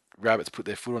on, Rabbits put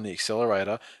their foot on the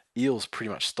accelerator. Eels pretty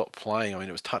much stopped playing. I mean,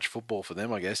 it was touch football for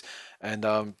them, I guess. And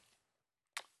the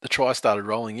try started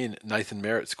rolling in. Nathan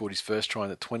Merritt scored his first try in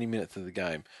the 20 minutes of the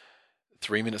game.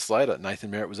 3 minutes later,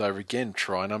 Nathan Merritt was over again.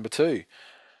 Try number 2.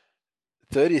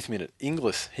 30th minute,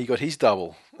 Inglis, he got his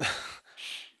double.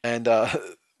 And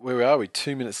where are we?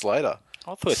 2 minutes later.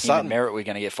 I thought him and Merritt were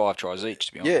going to get 5 tries each,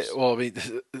 to be honest. Yeah, well, I mean,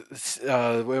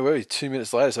 where were we? 2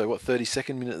 minutes later, so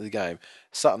 32nd minute of the game.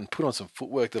 Sutton put on some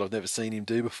footwork that I've never seen him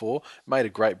do before, made a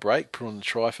great break, put on the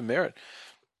try for Merritt.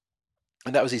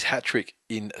 And that was his hat-trick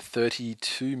in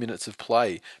 32 minutes of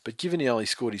play. But given he only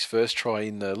scored his first try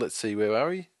in the, let's see, where are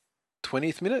we?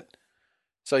 20th minute?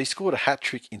 So he scored a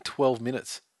hat-trick in 12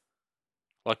 minutes.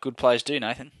 Like good players do,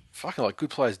 Nathan. Fucking like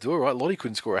good players do, right? Lottie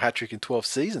couldn't score a hat-trick in 12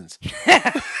 seasons.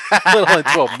 Let alone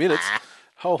 12 minutes.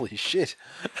 Holy shit.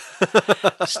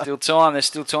 Still time. There's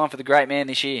still time for the great man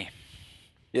this year.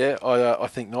 Yeah, I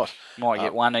think not. Might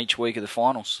get one each week of the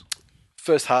finals.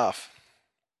 First half.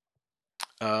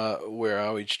 Where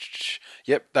are we?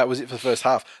 Yep, that was it for the first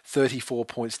half. 34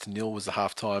 points to 0 was the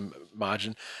halftime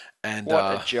margin. And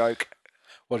what a joke.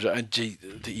 And gee,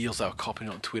 the Eels, they were copying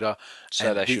it on Twitter. So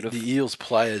and they should have. The Eels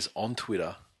players on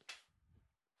Twitter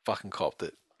fucking copped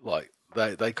it. Like,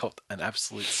 they copped an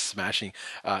absolute smashing.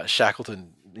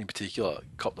 Shackleton, in particular,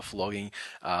 copped the flogging.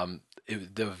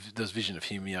 There was vision of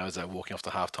him, as they were walking off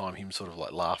to halftime, him sort of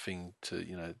like laughing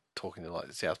to, talking to like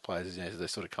the South players, as they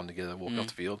sort of come together, walk off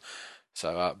the field.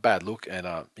 So bad look, and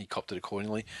he copped it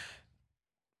accordingly.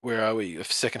 Where are we?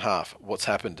 Second half. What's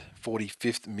happened?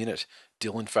 45th minute.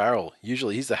 Dylan Farrell.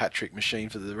 Usually he's the hat-trick machine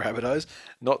for the Rabbitohs.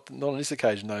 Not on this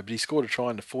occasion, no, but he scored a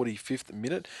try in the 45th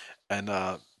minute, and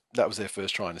that was their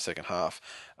first try in the second half.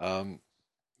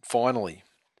 Finally,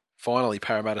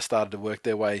 Parramatta started to work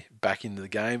their way back into the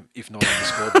game, if not on the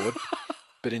scoreboard,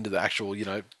 but into the actual,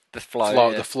 the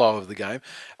flow of the game.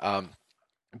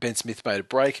 Ben Smith made a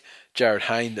break. Jared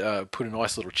Hayne put a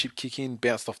nice little chip kick in,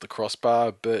 bounced off the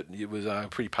crossbar, but it was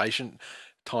pretty patient.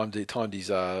 Timed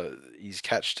his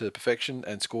catch to perfection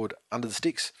and scored under the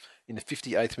sticks in the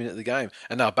 58th minute of the game.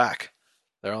 And they're back.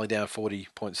 They're only down 40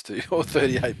 points to, or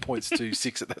 38 points to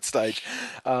 6 at that stage.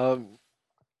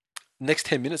 Next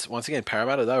 10 minutes, once again,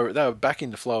 Parramatta, they were back in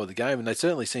the flow of the game, and they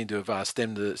certainly seemed to have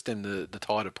stemmed the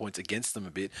tide of points against them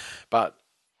a bit. But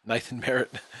Nathan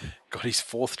Merritt got his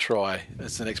 4th try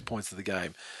as the next points of the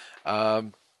game.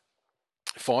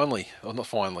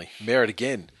 Merritt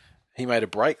again. He made a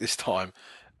break this time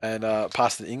and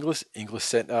passed to Inglis. Inglis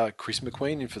sent Chris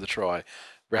McQueen in for the try.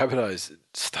 Rabbitohs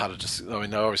started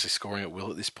they're obviously scoring at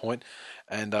will at this point.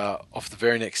 And off the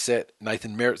very next set,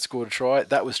 Nathan Merritt scored a try.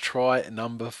 That was try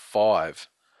number 5.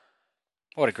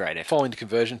 What a great effort. Following the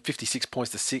conversion, 56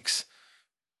 points to 6.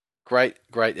 Great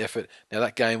effort. Now,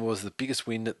 that game was the biggest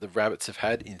win that the Rabbits have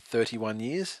had in 31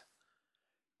 years.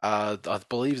 I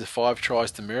believe the 5 tries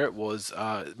to Merritt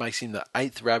makes him the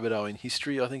 8th Rabbitoh in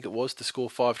history, I think it was, to score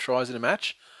 5 tries in a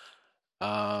match.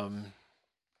 And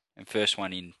first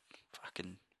one in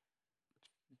fucking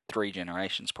 3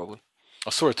 generations, probably. I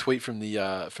saw a tweet from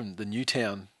the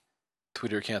Newtown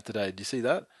Twitter account today. Did you see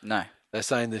that? No. They're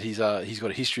saying that he's got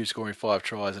a history of scoring 5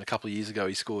 tries, and a couple of years ago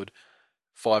he scored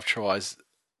 5 tries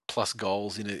plus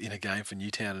goals in a game for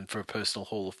Newtown and for a personal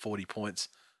haul of 40 points.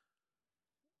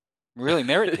 Really,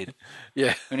 Merritt did?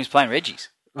 Yeah. When he was playing Reggie's?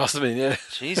 Must have been, yeah.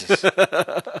 Jesus.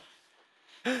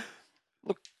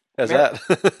 Look, How's that?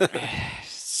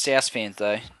 South fans,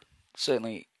 though,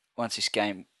 certainly once this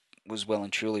game was well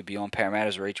and truly beyond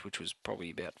Parramatta's reach, which was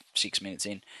probably about 6 minutes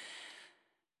in,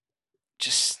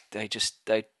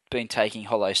 they've been taking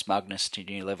hollow smugness to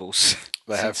new levels.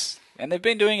 They have. And they've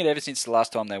been doing it ever since the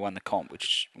last time they won the comp,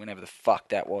 which whenever the fuck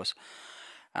that was.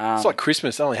 It's like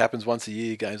Christmas. It only happens once a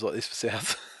year, games like this for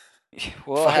South.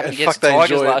 Well, it happened against the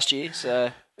Tigers last year,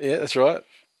 so... Yeah, that's right.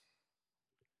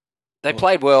 They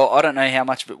played well. I don't know how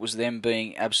much of it was them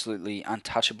being absolutely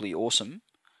untouchably awesome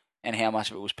and how much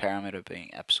of it was Parramatta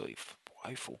being absolutely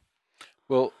woeful.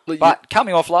 Well, but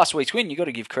coming off last week's win, you've got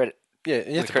to give credit. Yeah,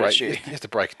 you have to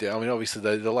break it down. I mean,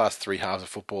 obviously, the last three halves of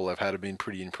football they've had have been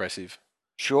pretty impressive.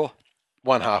 Sure.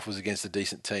 One half was against a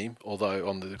decent team, although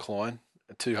on the decline.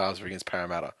 And two halves were against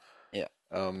Parramatta. Yeah.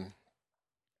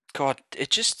 God, it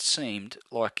just seemed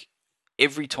like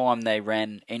every time they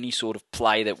ran any sort of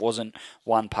play that wasn't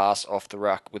one pass off the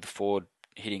ruck with the forward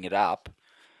hitting it up,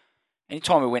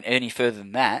 anytime it went any further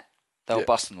than that, they were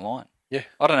busting the line. Yeah.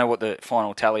 I don't know what the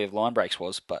final tally of line breaks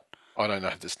was, but... I don't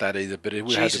know the stat either, but it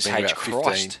would have to be about 15.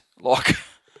 Christ. Like...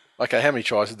 Okay, how many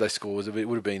tries did they score? It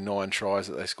would have been 9 tries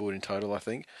that they scored in total, I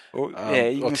think. Or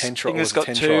 10 tries. Ingles got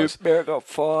 2, tries. Merritt got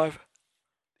 5.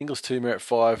 Ingles 2, Merritt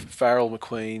 5, Farrell,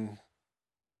 McQueen...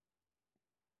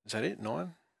 Is that it? 9?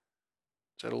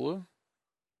 Is that all of them?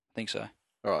 I think so.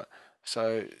 All right.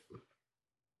 So,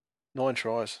 9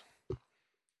 tries.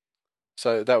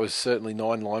 So, that was certainly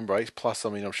 9 line breaks. Plus, I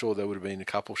mean, I'm sure there would have been a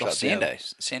couple shut down.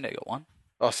 Sando got 1.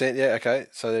 Oh, yeah, okay.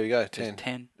 So, there you go. 10.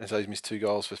 10. And so, he's missed 2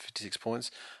 goals for 56 points.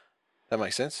 That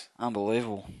makes sense.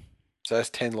 Unbelievable. So,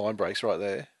 that's 10 line breaks right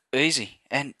there. Easy.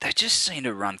 And they just seem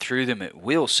to run through them at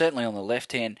will. Certainly on the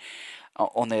left-hand,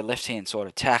 on their left-hand side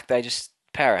attack,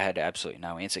 Parra had absolutely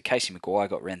no answer. Casey Maguire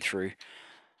got ran through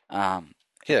a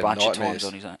bunch of times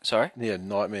on his own. Sorry? Yeah,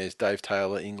 nightmares. Dave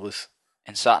Taylor, Inglis.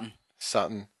 And Sutton.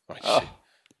 Sutton. Oh, shit.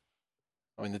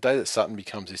 I mean, the day that Sutton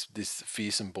becomes this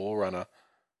fearsome ball runner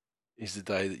is the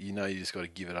day that you just got to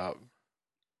give it up.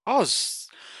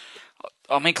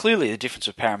 Clearly the difference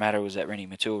with Parramatta was that Rennie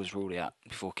Matua was ruled out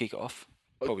before kickoff.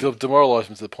 Demoralised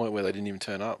them to the point where they didn't even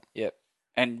turn up. Yep.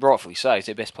 And rightfully so. He's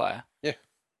their best player. Yeah.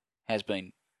 Has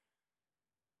been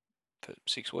for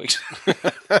 6 weeks.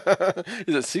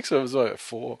 Is it 6 or was it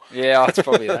 4? Yeah, it's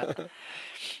probably that.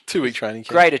 2-week training camp.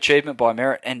 Great achievement by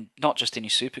Merritt, and not just in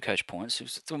his Supercoach points. It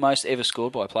was the most ever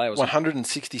scored by a player.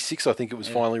 166, I think it was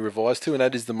finally revised to, and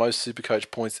that is the most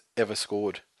Supercoach points ever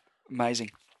scored.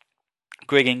 Amazing.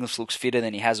 Greg Inglis looks fitter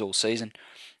than he has all season,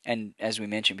 and as we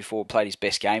mentioned before, played his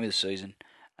best game of the season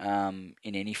in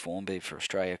any form, be it for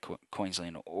Australia,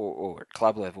 Queensland, or at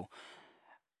club level.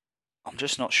 I'm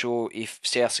just not sure if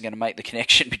Souths are going to make the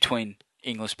connection between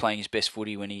Inglis playing his best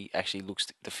footy when he actually looks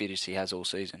the fittest he has all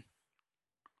season.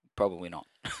 Probably not.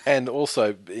 And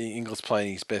also, Inglis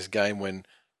playing his best game when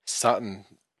Sutton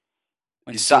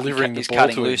is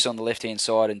cutting loose on the left-hand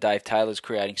side and Dave Taylor's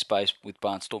creating space with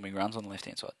barnstorming runs on the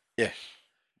left-hand side. Yeah.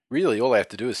 Really, all they have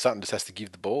to do is Sutton just has to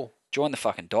give the ball. Join the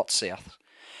fucking dots, South.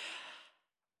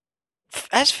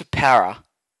 As for Parra,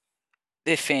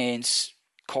 their fans,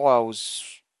 Kyle was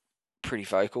pretty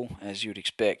vocal, as you would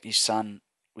expect. His son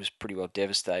was pretty well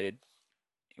devastated.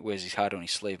 He wears his heart on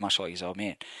his sleeve, much like his old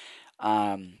man.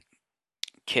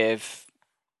 Kev,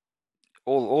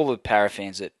 all the Parra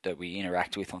fans that we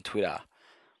interact with on Twitter,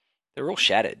 they're all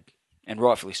shattered, and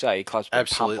rightfully so. Your club's been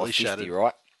pumped by 50, shattered,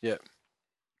 right? Yeah.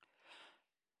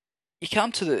 You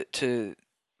come to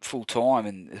full time,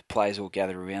 and the players all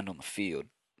gather around on the field.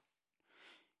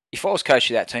 If I was coach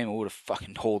of that team, I would have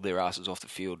fucking hauled their asses off the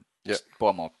field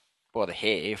by the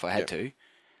hair if I had to.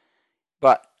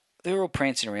 But they're all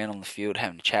prancing around on the field,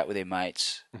 having a chat with their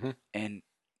mates, and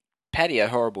Paddy, a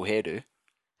horrible hairdo,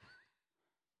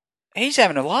 he's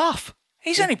having a laugh.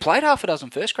 He's only played half a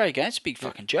dozen first grade games. It's a big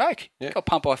fucking joke. Got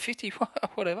pumped by 50,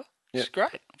 whatever. It's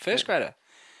great. First grader.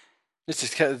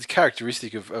 It's a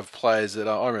characteristic of players that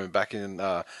I remember back in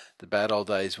the bad old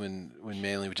days when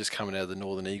Manly were just coming out of the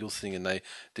Northern Eagles thing and they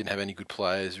didn't have any good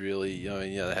players really.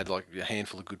 They had like a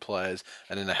handful of good players,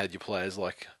 and then they had your players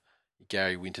like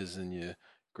Gary Winters and your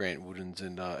Grant Woodens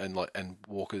and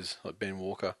Walkers like Ben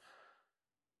Walker,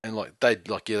 and they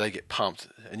get pumped,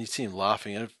 and you see him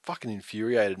laughing, and it fucking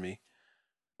infuriated me.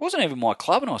 It wasn't even my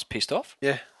club, and I was pissed off.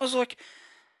 Yeah, I was like,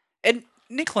 and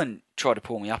Nicklin tried to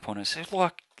pull me up on it. Said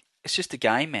like, it's just a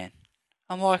game, man.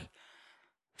 I'm like,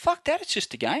 fuck that, it's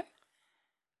just a game.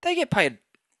 They get paid,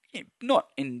 not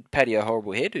in Paddy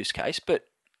Horrible Hairdo's case, but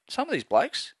some of these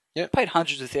blokes paid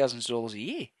hundreds of thousands of dollars a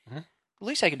year. Mm-hmm. The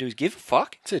least they can do is give a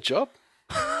fuck. It's their job.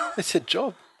 It's their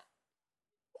job.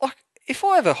 Like, if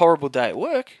I have a horrible day at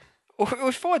work, Or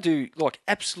if I do like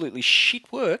absolutely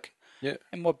shit work, Yeah.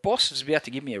 and my boss is about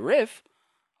to give me a rev,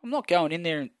 I'm not going in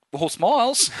there and all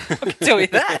smiles. I can tell you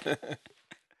that.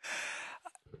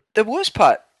 The worst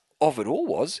part of it all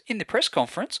was in the press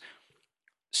conference,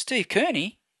 Steve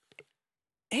Carney,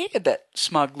 he had that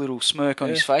smug little smirk on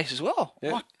his face as well.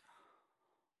 Yeah. Like,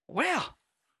 wow,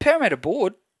 Parramatta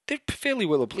board, they're fairly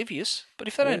well oblivious, but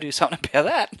if they don't do something about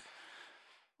that,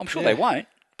 I'm sure they won't.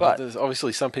 But there's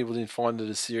obviously some people didn't find it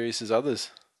as serious as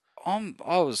others. I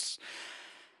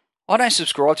don't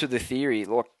subscribe to the theory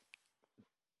like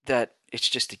that it's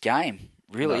just a game.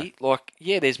 Really, like,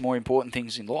 yeah, there's more important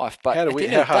things in life, but at the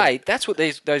end of the day, that's what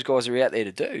those guys are out there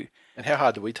to do. And how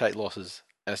hard do we take losses?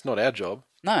 And it's not our job.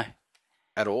 No.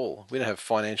 At all. We don't have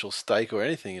financial stake or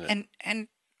anything in it. And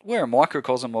we're a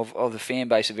microcosm of the fan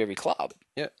base of every club.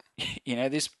 Yeah. You know,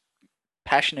 there's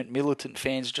passionate, militant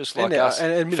fans just like us for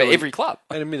every club.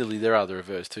 And admittedly, there are the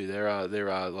reverse too. There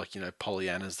are like, you know,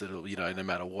 Pollyannas that'll, you know, no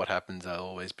matter what happens, they'll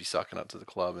always be sucking up to the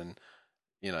club and,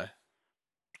 you know.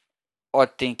 I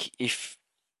think if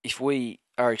we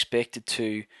are expected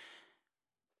to,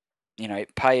 you know,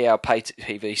 pay our pay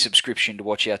TV subscription to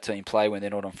watch our team play when they're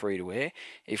not on free to air,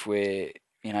 if we're,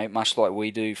 you know, much like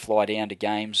we do, fly down to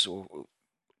games or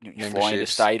fly into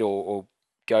state or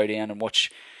go down and watch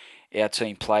our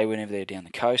team play whenever they're down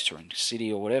the coast or in the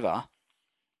city or whatever,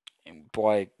 and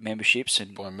buy memberships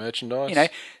and buy merchandise. You know,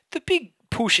 the big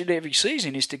push at every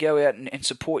season is to go out and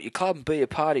support your club and be a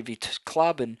part of your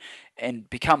club and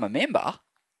become a member.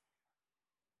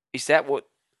 Is that what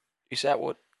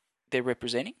they're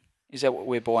representing? Is that what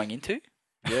we're buying into?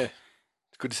 Yeah.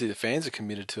 It's good to see the fans are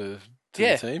committed to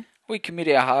the team. We commit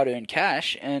our hard-earned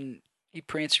cash and you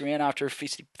prance around after a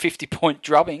 50-point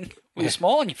drubbing with a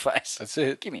smile on your face. That's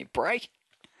it. Give me a break.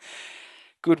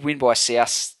 Good win by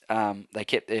South. They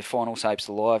kept their finals hopes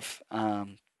alive,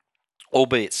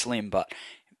 albeit slim, but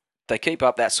they keep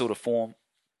up that sort of form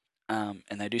and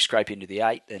they do scrape into the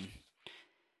 8, then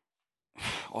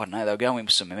I don't know, they'll go in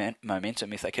with some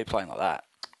momentum if they keep playing like that.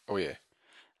 Oh, yeah.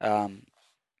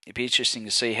 It'd be interesting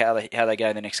to see how they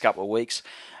go the next couple of weeks.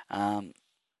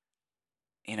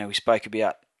 You know, we spoke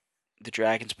about the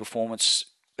Dragons' performance.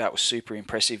 That was super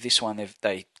impressive. This one,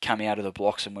 they come out of the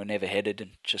blocks and were never headed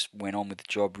and just went on with the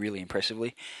job really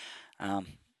impressively.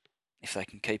 If they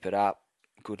can keep it up,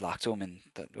 good luck to them, and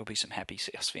there'll be some happy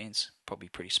South fans, probably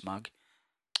pretty smug.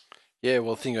 Yeah,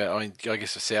 well, think about, I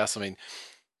guess the South,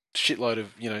 shitload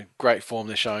of, you know, great form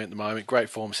they're showing at the moment. Great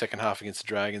form second half against the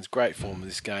Dragons. Great form in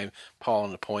this game,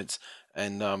 piling the points,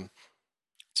 and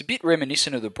it's a bit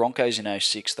reminiscent of the Broncos in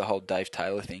 2006, the whole Dave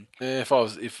Taylor thing. Yeah, if I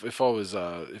was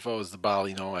the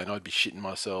Barley Nine, I'd be shitting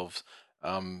myself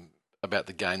about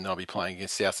the game that I'll be playing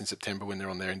against South in September when they're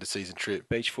on their end of season trip.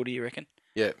 Beach footy, you reckon?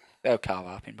 Yeah, they'll carve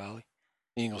up in Bali.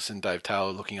 Ingles and Dave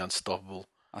Taylor looking unstoppable.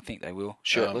 I think they will.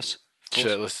 Shirtless.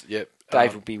 Shirtless. Yep.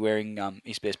 Dave will be wearing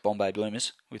his best Bombay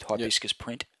bloomers with hibiscus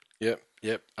print. Yep.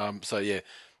 So yeah,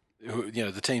 you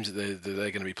know, the teams that they're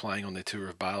going to be playing on their tour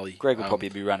of Bali. Greg will probably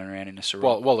be running around in a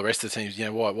sarong. While the rest of the teams, you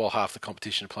know, while half the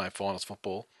competition are playing finals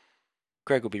football.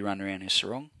 Greg will be running around in a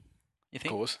sarong, you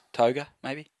think? Of course. Toga,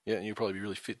 maybe? Yeah, and you'll probably be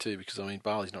really fit too because,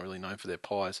 Bali's not really known for their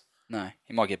pies. No,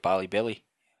 he might get Bali belly.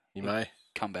 He may.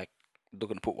 Come back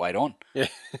looking to put weight on. Yeah.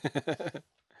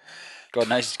 God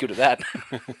knows he's good at that.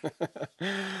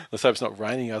 Let's hope it's not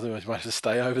raining, otherwise we might have to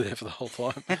stay over there for the whole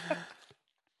time.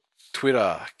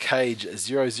 Twitter,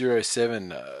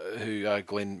 Cage007, who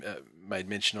Glenn made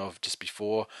mention of just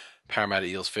before, Parramatta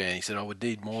Eels fan. He said, I would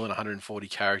need more than 140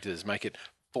 characters, make it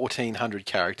 1,400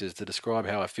 characters to describe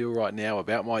how I feel right now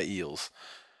about my Eels.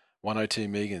 102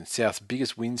 Megan, South's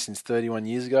biggest win since 31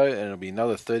 years ago, and it'll be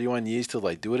another 31 years till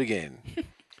they do it again.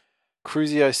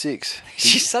 Cruzy06.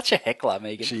 She's such a heckler,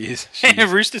 Megan. She is. A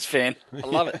Roosters fan. I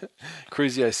love it.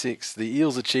 Cruzy06. The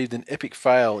Eels achieved an epic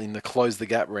fail in the Close the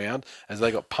Gap round as they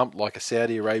got pumped like a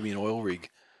Saudi Arabian oil rig.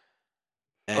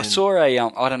 And I saw I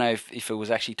don't know if it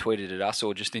was actually tweeted at us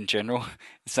or just in general,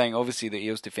 saying obviously the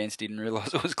Eels defence didn't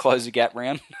realise it was Close the Gap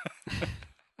round.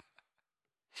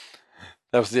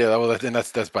 That's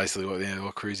basically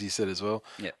what Cruzy said as well.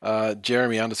 Yeah.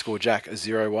 Jeremy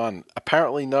 _Jack01.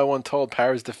 Apparently, no one told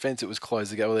Para's defence it was Close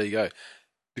the Gap. Well, there you go.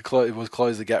 It was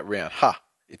Close the Gap round. Ha!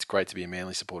 It's great to be a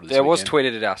Manly supporter. This weekend. Was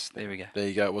tweeted at us. There we go. There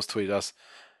you go. It was tweeted at us.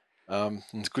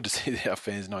 It's good to see that our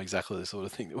fans know exactly the sort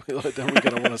of thing that we're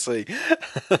going to want to see.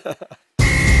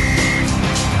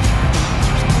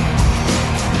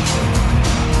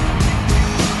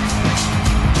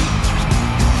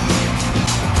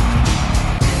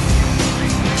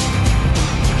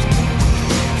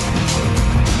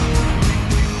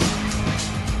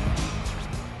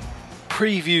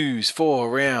 Previews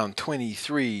for round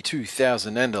 23,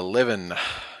 2011.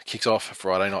 Kicks off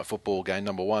Friday night football game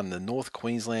number 1. The North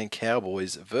Queensland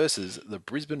Cowboys versus the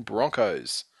Brisbane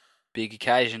Broncos. Big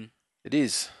occasion. It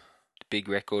is. Big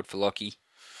record for Lockie.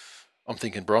 I'm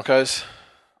thinking Broncos.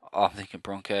 I'm thinking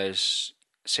Broncos.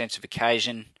 Sense of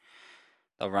occasion.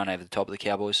 They'll run over the top of the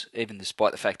Cowboys, even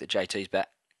despite the fact that JT's back.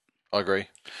 I agree.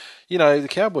 You know, the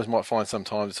Cowboys might find some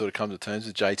time to sort of come to terms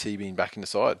with JT being back in the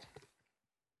side.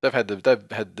 They've had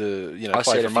the you know, I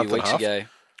play said for a a few month and a weeks half. ago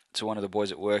to one of the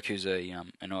boys at work who's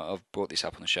and I've brought this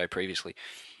up on the show previously.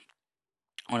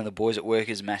 One of the boys at work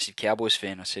is a massive Cowboys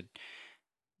fan. I said,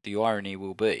 the irony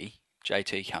will be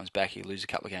JT comes back, he loses a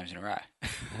couple of games in a row.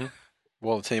 Mm-hmm.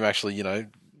 Well, the team actually, you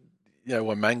know,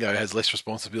 when Mango has less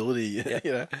responsibility, Yep.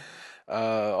 you know,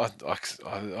 I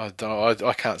don't know.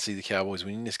 I can't see the Cowboys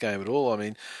winning this game at all. I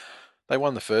mean, they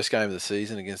won the first game of the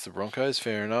season against the Broncos.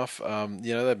 Fair enough.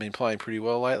 You know, they've been playing pretty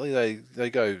well lately. They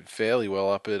go fairly well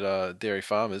up at Dairy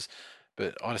Farmers,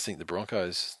 but I just think the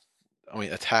Broncos, I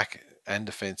mean, attack and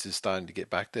defense is starting to get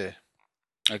back there.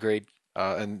 Agreed.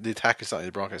 And the attack is something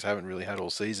the Broncos haven't really had all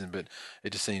season, but it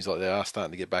just seems like they are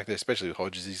starting to get back there, especially with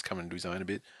Hodges. He's coming into his own a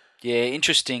bit. Yeah,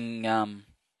 interesting.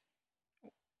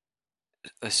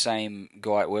 The same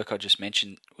guy at work I just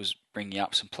mentioned was bringing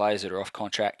up some players that are off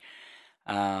contract.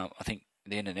 I think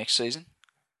at the end of next season.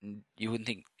 You wouldn't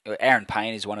think Aaron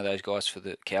Payne is one of those guys for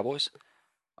the Cowboys.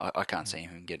 I can't see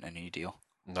him getting a new deal.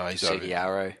 No, he's see over. the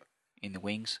arrow in the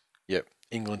wings. Yep,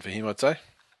 England for him, I'd say.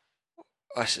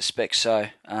 I suspect so.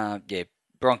 Yeah,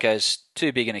 Broncos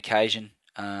too big an occasion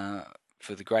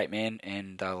for the great man,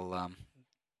 and they'll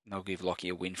give Lockie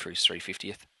a win for his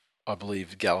 350th. I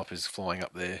believe Gallup is flying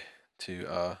up there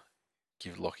to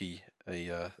give Lockie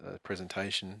a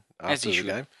presentation after the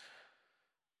game.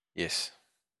 Yes.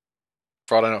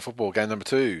 Friday night football game number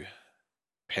 2.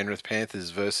 Penrith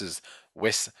Panthers versus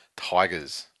West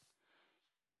Tigers.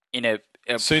 In a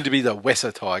soon to be the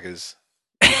Wesser Tigers.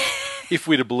 If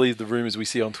we're to believe the rumours we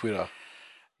see on Twitter.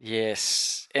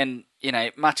 Yes. And, you know,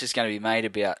 much is going to be made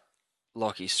about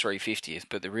Lockie's 350th,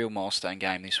 but the real milestone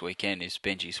game this weekend is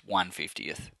Benji's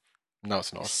 150th. No,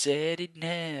 it's not. He said he'd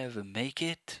never make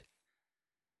it.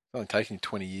 It's only taken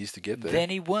 20 years to get there. Then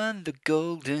he won the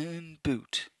Golden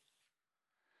Boot.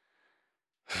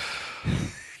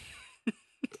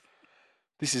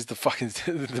 This is the fucking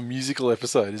the musical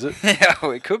episode, is it? Yeah,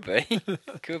 well, it could be.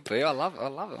 It could be. I love it.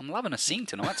 I'm loving a sing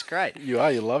tonight. It's great.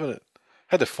 You're loving it.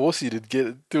 Had to force you to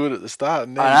do it at the start,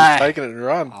 and now you're just taking it and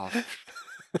run. Oh,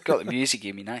 got the music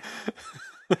in me, Nate.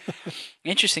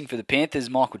 Interesting for the Panthers,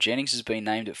 Michael Jennings has been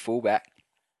named at fullback.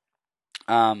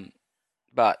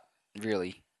 But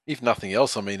really, if nothing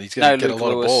else, I mean, he's going to get a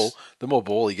lot of ball. The more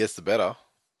ball he gets, the better.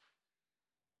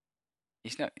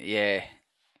 He's not. Yeah.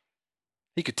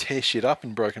 He could tear shit up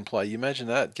in broken play. You imagine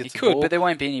that? He could, but there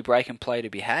won't be any break and play to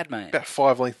be had, mate. About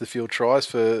 5 length of field tries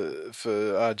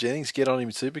for Jennings. Get on him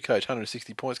in Supercoach.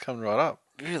 160 points coming right up.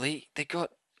 Really, they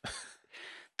got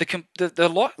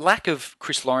the lack of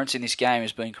Chris Lawrence in this game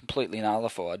has been completely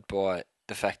nullified by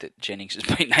the fact that Jennings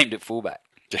has been named at fullback.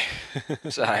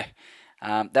 So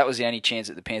that was the only chance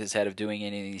that the Panthers had of doing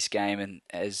anything in this game, and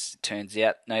as it turns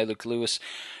out, no Luke Lewis,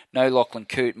 no Lachlan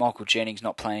Coote, Michael Jennings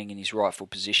not playing in his rightful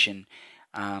position.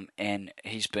 And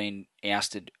he's been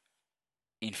ousted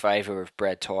in favour of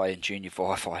Brad Ty and Junior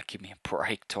Vifai. Give me a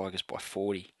break, Tigers by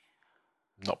 40.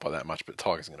 Not by that much, but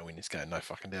Tigers are going to win this game, no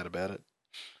fucking doubt about it.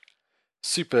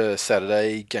 Super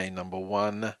Saturday, game number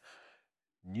 1.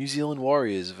 New Zealand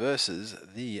Warriors versus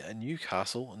the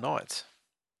Newcastle Knights.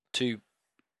 2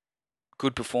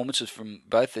 good performances from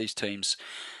both these teams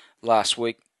last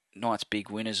week. Knights big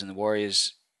winners, and the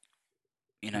Warriors...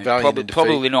 You know,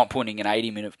 probably not putting an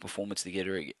 80-minute performance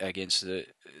together against the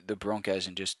Broncos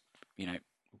and just, you know,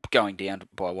 going down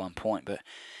by 1 point. But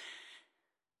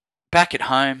back at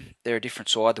home, they're a different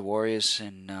side, the Warriors,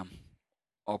 and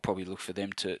I'll probably look for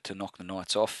them to knock the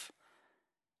Knights off,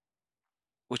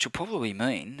 which will probably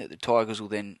mean that the Tigers will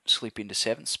then slip into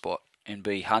 7th spot and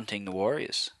be hunting the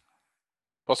Warriors.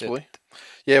 Possibly.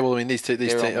 Yeah, well, I mean, these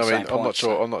teams. I mean, I'm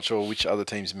not sure which other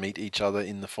teams meet each other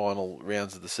in the final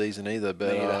rounds of the season either.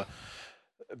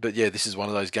 But yeah, this is one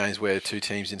of those games where 2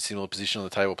 teams in similar position on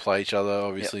the table play each other.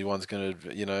 Obviously, one's going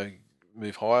to,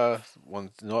 move higher,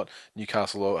 one's not.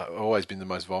 Newcastle have always been the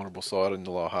most vulnerable side in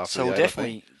the lower half. So of the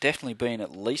we'll definitely be in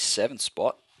at least 7th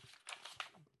spot,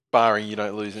 barring you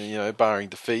don't lose, barring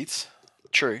defeats.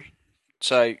 True.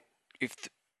 So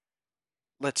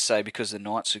let's say because the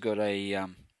Knights have got a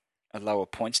lower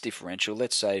points differential,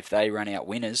 let's say if they run out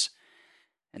winners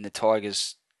and the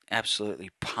Tigers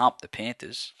absolutely pump the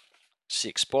Panthers,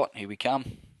 6th spot, here we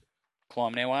come,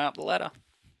 climbing our way up the ladder.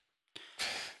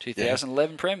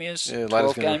 2011 premiers, Yeah,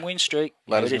 12-game win streak.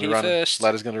 You heard it here first.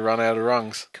 Ladder's going to run out of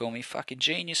rungs. Call me fucking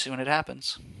genius when it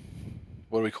happens.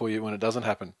 What do we call you when it doesn't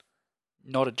happen?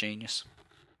 Not a genius.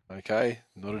 Okay,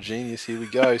 not a genius. Here we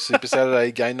go. Super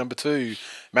Saturday, game number 2.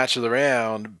 Match of the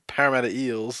round, Parramatta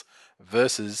Eels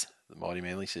versus the Mighty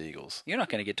Manly Seagulls. You're not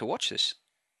going to get to watch this.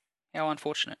 How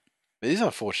unfortunate. It is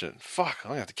unfortunate. Fuck, I'm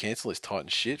going to have to cancel this Titan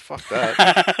shit. Fuck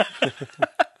that.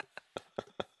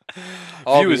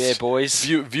 I'll be there, boys.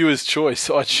 Viewer's choice.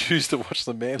 I choose to watch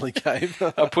the Manly game.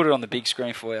 I'll put it on the big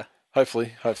screen for you.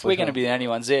 Hopefully. We're going to be the only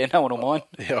ones there. No one will mind.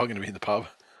 Yeah, I'm going to be in the pub.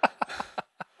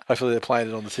 Hopefully they're playing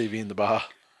it on the TV in the bar.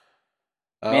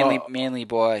 Manly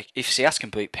by... If South can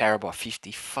beat Para by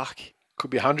 50, fuck. Could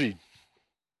be 100.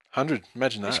 100.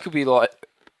 Imagine that. This could be like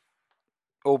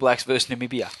All Blacks versus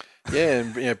Namibia. Yeah,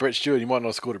 and Brett Stewart, he might not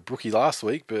have scored a brookie last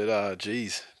week, but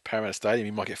geez, Parramatta Stadium,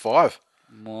 he might get 5.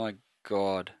 My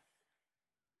God.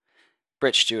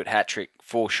 Brett Stewart hat-trick,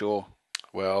 for sure.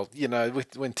 Well,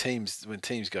 when teams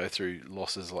go through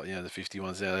losses like the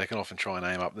 50-ones now, they can often try and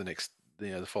aim up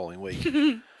the following week.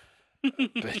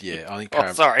 But yeah, I think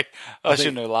Parramatta. Oh, sorry, I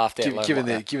shouldn't have laughed out loud. Given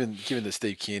that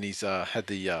Steve Kearney's had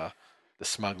the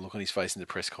smug look on his face in the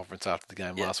press conference after the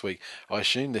game last week, I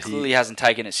assume that he hasn't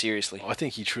taken it seriously. I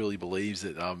think he truly believes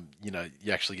that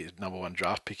you actually get number 1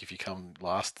 draft pick if you come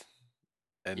last.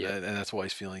 And that's why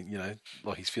he's feeling,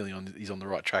 like he's on the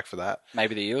right track for that.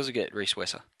 Maybe the Eels will get Reece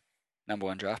Wesser, number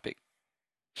 1 draft pick.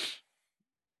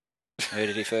 Heard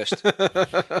it here first.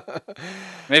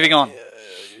 Moving on.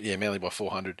 Yeah, Manly by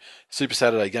 400. Super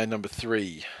Saturday, game number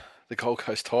 3. The Gold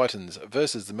Coast Titans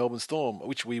versus the Melbourne Storm,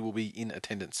 which we will be in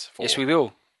attendance for. Yes, we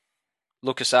will.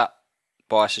 Look us up.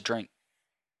 Buy us a drink.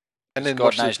 And then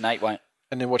God knows Nate won't.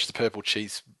 And then watch the Purple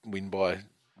Chiefs win by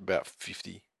about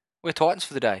 50. We're Titans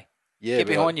for the day. Yeah, get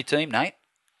behind your team, Nate.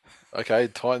 Okay,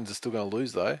 Titans are still going to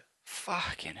lose, though.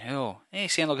 Fucking hell. Yeah, you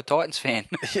sound like a Titans fan.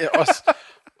 Yeah,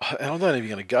 I'm not even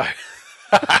going to go.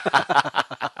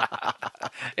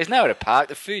 There's nowhere to park.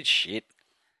 The food's shit.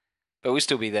 But we'll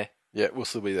still be there. Yeah, we'll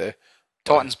still be there.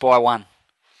 Titans by 1.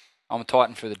 I'm a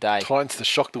Titan for the day. Titans to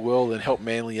shock the world and help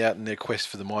Manly out in their quest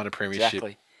for the minor premiership.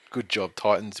 Exactly. Good job,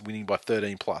 Titans winning by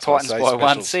 13 plus. Titans by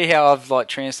 1. See how I've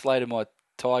translated my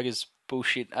Tigers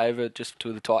bullshit over just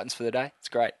to the Titans for the day? It's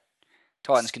great.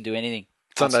 Titans can do anything.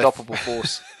 Unstoppable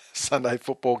force. Sunday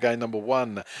football game number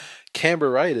 1.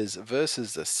 Canberra Raiders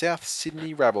versus the South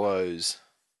Sydney Rabbitohs.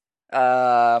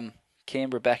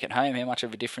 Canberra back at home. How much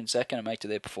of a difference that going to make to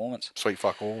their performance? Sweet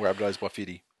fuck all. Rabbitohs by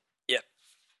 50. Yep.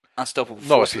 Unstoppable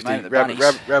force. Not 50.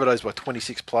 Rabbitohs by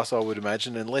 26 plus, I would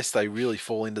imagine, unless they really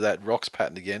fall into that rocks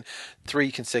pattern again.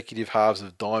 3 consecutive halves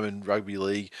of Diamond Rugby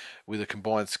League with a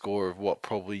combined score of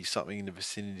probably something in the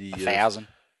vicinity 1,000.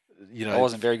 I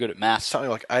wasn't very good at maths.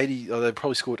 Something like 80.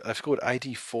 They've scored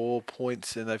 84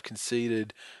 points and they've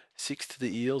conceded 6 to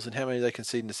the Eels. And how many did they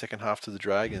concede in the second half to the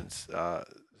Dragons?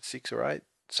 6 or 8?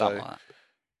 Something like that.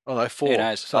 Oh no, 4. Who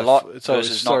knows? A lot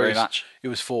versus not very much. It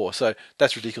was 4. So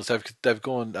that's ridiculous. They've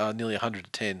gone nearly 100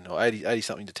 to 10 or 80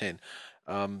 something to 10.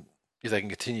 If they can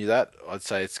continue that, I'd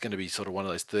say it's going to be sort of one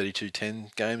of those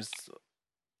 32-10 games.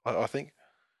 I think.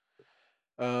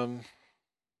 And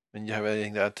you have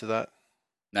anything to add to that?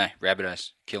 No,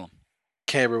 Rabbitohs, kill them.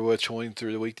 Canberra were toying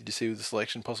through the week. Did you see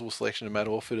the possible selection of Matt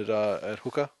Orford at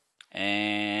hooker?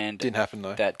 And didn't happen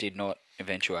though. That did not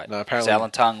eventuate. No, apparently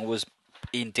Alan Tung was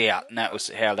in doubt, and that was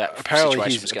how that situation was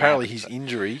going to happen. Apparently his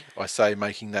injury, I say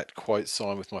making that quote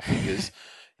sign with my fingers,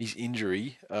 his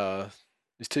injury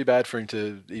is too bad for him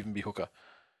to even be hooker.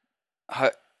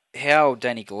 How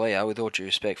Danny Galea, with all due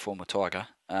respect, former Tiger,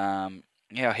 how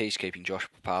he's keeping Josh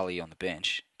Papali on the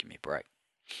bench, give me a break.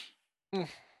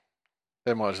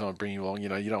 They might just want to bring him along. You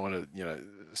don't want to,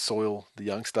 soil the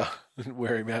youngster and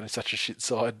wear him out in such a shit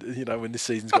side, when this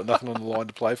season's got nothing on the line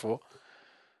to play for.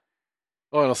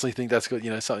 I honestly think that's got,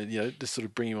 something, just sort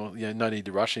of bring him on, no need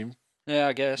to rush him. Yeah,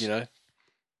 I guess. It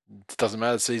doesn't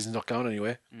matter. The season's not going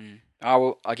anywhere. Oh,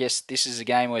 well, I guess this is a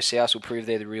game where South will prove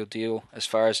they're the real deal as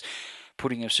far as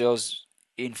putting themselves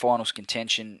in finals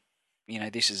contention.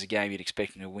 This is a game you'd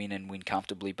expect them to win and win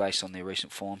comfortably based on their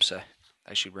recent form, so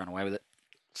they should run away with it.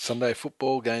 Sunday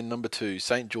football game number 2,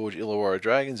 St. George Illawarra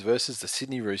Dragons versus the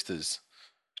Sydney Roosters.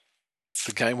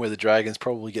 The game where the Dragons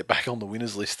probably get back on the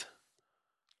winners list.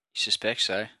 You suspect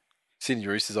so? Sydney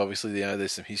Roosters, obviously,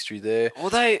 there's some history there. Well,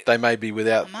 they may be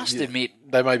without. I must admit,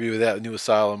 they may be without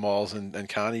Nuasala, Miles, and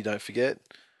Carney. Don't forget.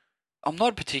 I'm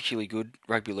not a particularly good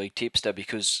rugby league tipster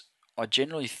because I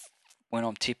generally, when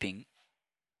I'm tipping,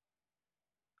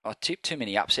 I tip too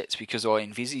many upsets because I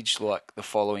envisage the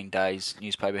following day's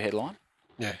newspaper headline.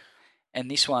 Yeah. And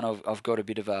this one, I've got a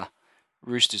bit of a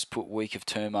Roosters put week of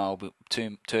turmoil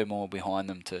behind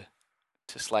them to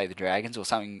slay the Dragons or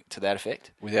something to that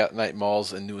effect. Without Nate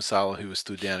Miles and Nuasala, who was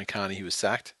stood down, and Carney, who was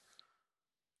sacked.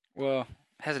 Well,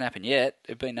 hasn't happened yet.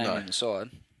 They've been named No. in the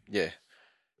side. Yeah.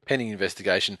 Pending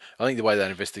investigation. I think the way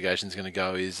that investigation is going to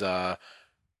go is were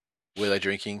they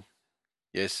drinking?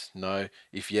 Yes, no.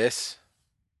 If yes,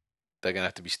 they're going to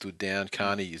have to be stood down.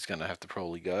 Carney is going to have to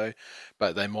probably go.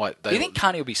 But they might... Do you think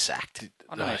Carney will be sacked?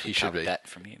 I don't know if he should be. that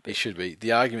from you. He should be.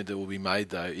 The argument that will be made,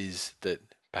 though, is that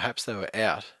perhaps they were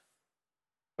out,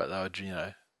 but they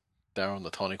were, they were on the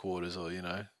tonic waters or,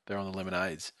 they're on the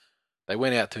lemonades. They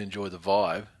went out to enjoy the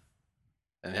vibe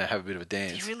and have a bit of a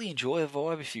dance. Do you really enjoy a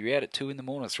vibe if you're out at 2 in the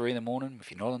morning or 3 in the morning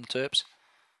if you're not on the Terps?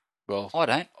 Well, I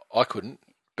don't. I couldn't.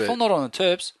 But... If I'm not on the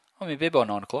Terps, I'm in bed by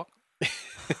 9 o'clock.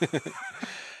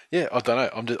 Yeah, I don't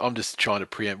know. I'm just trying to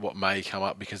preempt what may come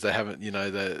up because they haven't.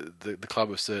 The club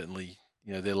have certainly.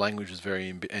 Their language was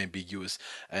very ambiguous,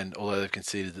 and although they've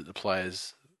conceded that the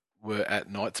players were at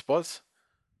night spots,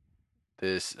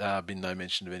 there's been no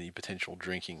mention of any potential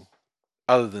drinking,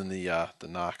 other than the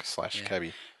narc /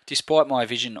 cabbie. Despite my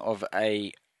vision of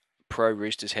a pro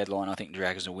Roosters headline, I think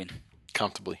Dragons will win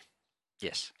comfortably.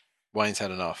 Yes, Wayne's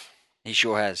had enough. He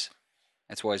sure has.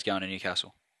 That's why he's going to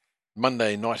Newcastle.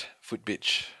 Monday night foot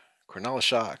bitch: Cronulla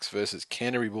Sharks versus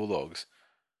Canterbury Bulldogs.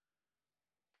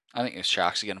 I think the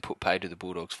Sharks are going to put paid to the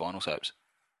Bulldogs' finals hopes.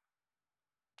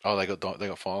 Oh, they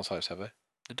got finals hopes, have they?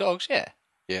 The Dogs, yeah.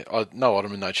 Yeah, no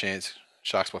Ottoman, no chance.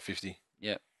 Sharks by 50.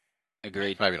 Yep,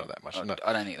 agreed. Maybe not that much. I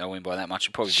don't think they'll win by that much.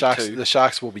 It'll probably Sharks, be 2. The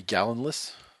Sharks will be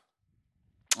gallonless.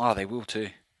 Oh, they will too.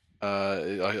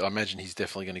 I imagine he's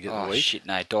definitely going to get the week. Oh, shit,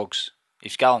 no, Dogs.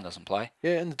 If Scullen doesn't play.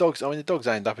 Yeah, and the Dogs, the Dogs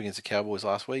aimed up against the Cowboys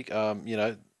last week.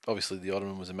 Obviously the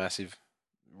Ottoman was a massive,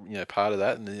 part of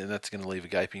that, and that's going to leave a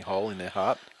gaping hole in their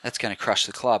heart. That's going to crush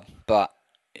the club, but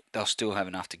they'll still have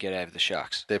enough to get over the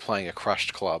Sharks. They're playing a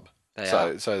crushed club.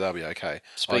 So they'll be okay.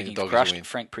 Speaking of crushed,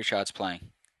 Frank Pritchard's playing.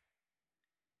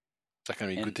 Is that going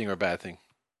to be a good thing or a bad thing?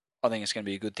 I think it's going to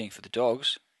be a good thing for the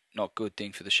Dogs, not good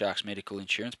thing for the Sharks' medical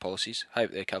insurance policies. Hope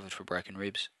they're covered for broken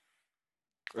ribs.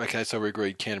 Okay, so we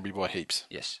agreed Canterbury by heaps.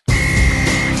 Yes.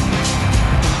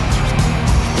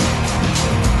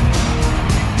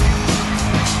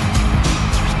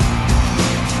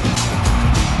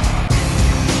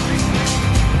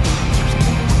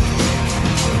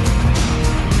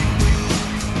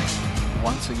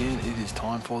 Once again, it is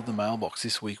time for the mailbox.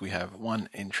 This week we have one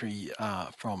entry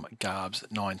from Garbs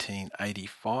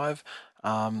 1985.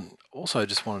 Also,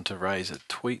 just wanted to raise a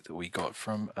tweet that we got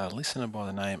from a listener by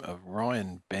the name of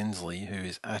Ryan Bensley, who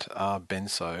is at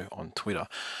rbenso on Twitter,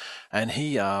 and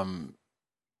he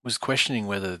was questioning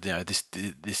whether this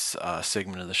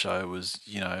segment of the show was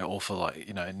all for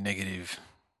negative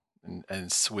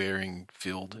and swearing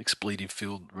filled, expletive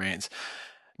filled rants.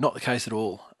 Not the case at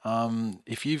all.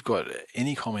 If you've got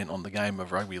any comment on the game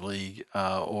of rugby league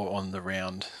or on the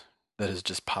round that has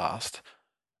just passed,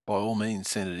 by all means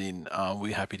send it in.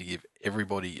 We're happy to give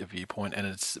everybody a viewpoint, and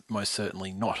it's most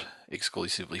certainly not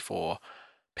exclusively for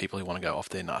people who want to go off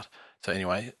their nut. So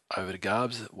anyway, over to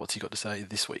Garbs. What's he got to say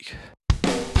this week?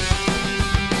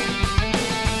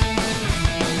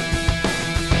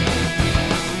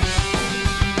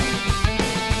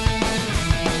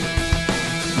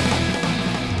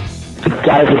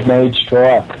 David Mead's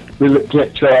try. Will it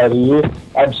get try of the year?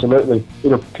 Absolutely.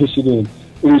 It'll piss it in.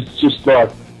 It was just like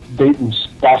beating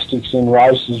spastics in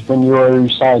races when you were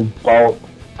Usain Bolt.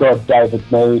 God, David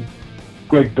Mead.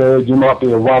 Greg Bird, you might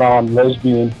be a one-armed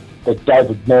lesbian, but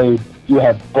David Mead, you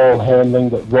have ball handling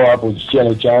that rivals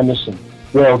Jenna Jameson.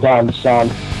 Well done, son.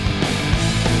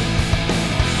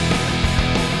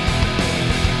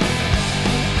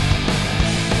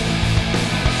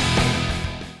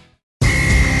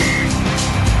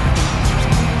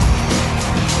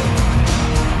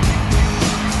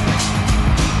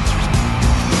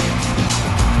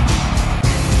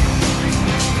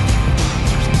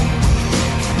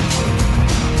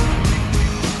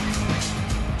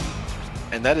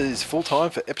 And that is full time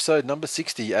for episode number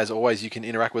 60. As always, you can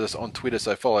interact with us on Twitter,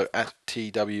 so follow at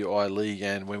TWiL League,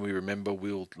 and when we remember,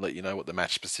 we'll let you know what the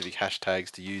match-specific hashtags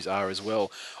to use are as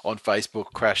well. On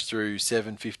Facebook, crashed through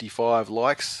 755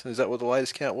 likes. Is that what the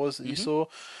latest count was that you saw?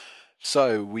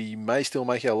 So we may still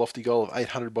make our lofty goal of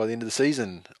 800 by the end of the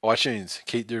season. iTunes,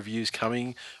 keep the reviews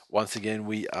coming. Once again,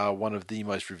 we are one of the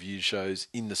most reviewed shows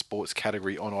in the sports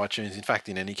category on iTunes. In fact,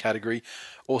 in any category.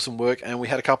 Awesome work. And we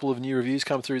had a couple of new reviews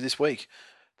come through this week.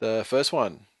 The first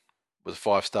one was a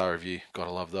 5-star review.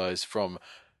 Gotta love those. From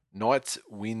Knights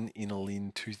Win in a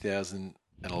Lin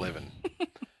 2011.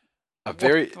 What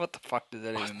the fuck does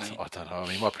that even mean? I don't know. I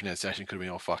mean, my pronunciation could have been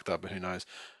all fucked up, but who knows?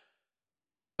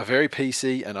 A very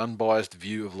PC and unbiased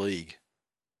view of league.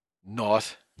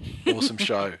 Not. Awesome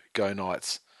show. Go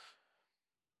Knights.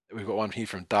 We've got one here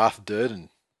from Darth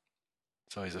Durden.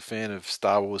 So he's a fan of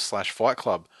Star Wars / Fight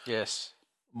Club. Yes.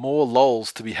 More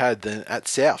lols to be had than at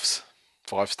Souths.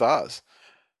 5 stars.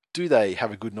 Do they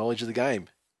have a good knowledge of the game?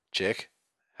 Check.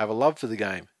 Have a love for the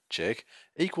game? Check.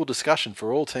 Equal discussion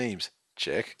for all teams?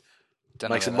 Check.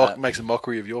 Makes a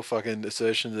mockery of your fucking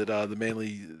assertion that the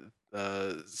Manly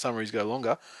summaries go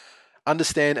longer.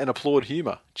 Understand and applaud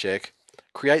humour? Check.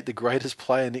 Create the greatest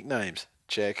player nicknames?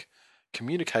 Check.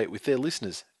 Communicate with their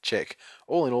listeners? Check.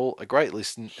 All in all, a great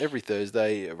listen every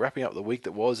Thursday, wrapping up the week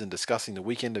that was and discussing the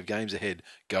weekend of games ahead.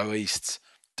 Go Easts.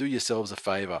 Do yourselves a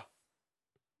favour.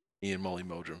 Ian Molly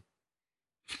Meldrum.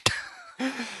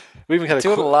 We even had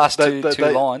Until the last two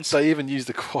lines. They even used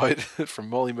a quote from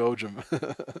Molly Meldrum.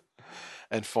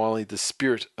 And finally, the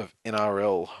spirit of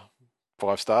NRL.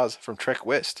 5 stars from Trek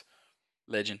West.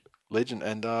 Legend.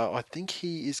 And I think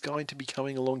he is going to be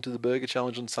coming along to the Burger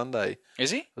Challenge on Sunday.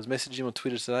 Is he? I was messaging him on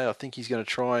Twitter today. I think he's going to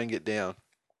try and get down.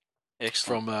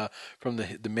 Excellent. From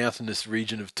the mountainous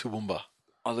region of Toowoomba.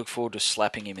 I look forward to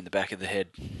slapping him in the back of the head.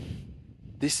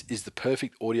 This is the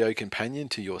perfect audio companion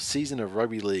to your season of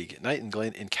rugby league. Nate and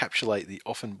Glenn encapsulate the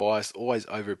often biased, always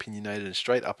over-opinionated and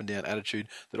straight up and down attitude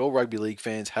that all rugby league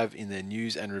fans have in their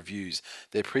news and reviews.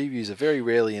 Their previews are very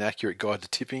rarely an accurate guide to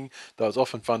tipping, though it's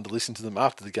often fun to listen to them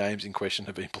after the games in question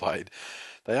have been played.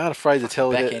 They aren't afraid to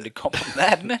tell backhanded compliment,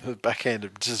 that, isn't it?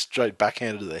 Backhanded, just straight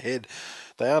backhanded to the head.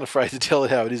 They aren't afraid to tell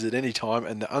it how it is at any time,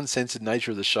 and the uncensored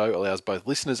nature of the show allows both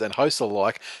listeners and hosts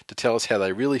alike to tell us how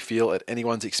they really feel at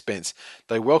anyone's expense.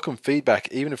 They welcome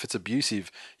feedback, even if it's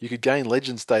abusive. You could gain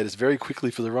legend status very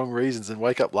quickly for the wrong reasons and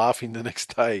wake up laughing the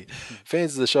next day.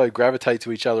 Fans of the show gravitate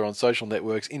to each other on social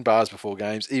networks, in bars before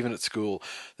games, even at school.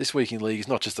 This Week in League is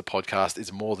not just a podcast,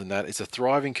 it's more than that. It's a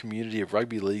thriving community of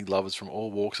rugby league lovers from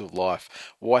all walks of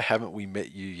life. Why haven't we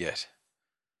met you yet?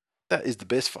 That is the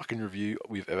best fucking review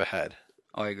we've ever had.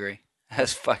 I agree.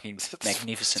 That's fucking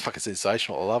magnificent. It's fucking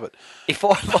sensational. I love it. If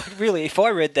I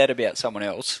read that about someone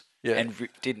else and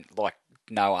didn't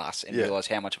know us and realise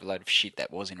how much of a load of shit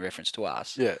that was in reference to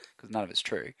us, because none of it's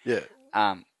true. Yeah.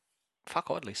 Fuck,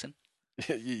 I'd listen.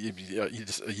 You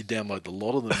download the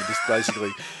lot of them and just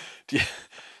basically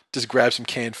just grab some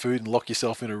canned food and lock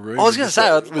yourself in a room. I was going to say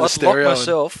I'd lock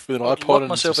myself with an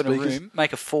iPod in a room,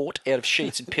 make a fort out of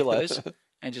sheets and pillows.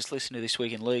 And just listen to This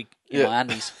Week in League in my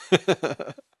undies.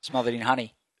 Smothered in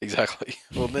honey. Exactly.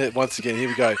 Well, once again, here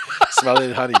we go. Smothered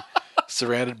in honey.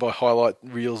 Surrounded by highlight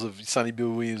reels of Sonny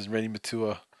Bill Williams and Rennie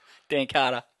Matua. Dan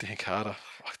Carter.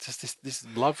 Just this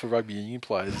love for rugby union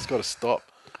players. It's got to stop.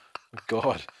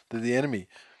 God, they're the enemy.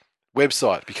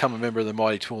 Website. Become a member of the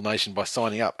mighty TWiL Nation by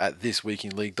signing up at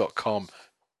thisweekinleague.com.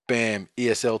 Bam.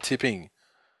 ESL tipping.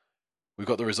 We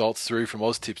got the results through from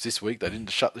OzTips this week. They didn't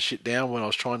shut the shit down when I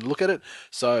was trying to look at it.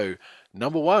 So,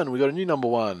 number 1, we got a new number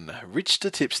 1. Rich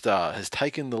to Tipstar has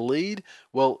taken the lead.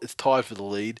 Well, it's tied for the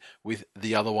lead with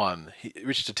the other one.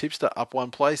 Rich to Tipstar up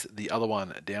 1 place, the other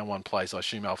one down 1 place. I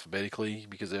assume alphabetically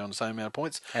because they're on the same amount of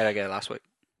points. How'd I go last week?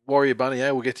 Warrior Bunny,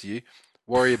 we'll get to you.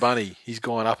 Warrior Bunny, he's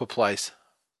gone up a place.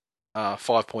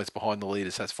 5 points behind the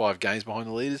leaders. That's 5 games behind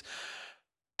the leaders.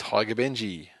 Tiger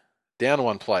Benji, down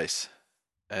 1 place.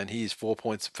 And he is 4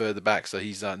 points further back, so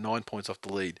he's 9 points off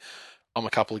the lead. I'm a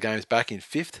couple of games back in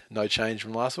 5th, no change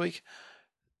from last week.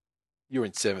 You're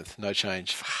in 7th, no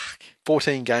change. Fuck.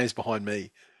 14 games behind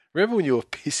me. Remember when you were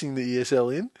pissing the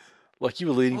ESL in? Like you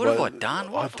were leading. What have I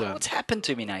done? What's happened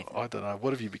to me, Nathan? I don't know.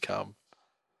 What have you become?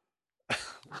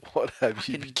 What have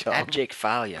you become? Abject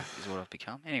failure is what I've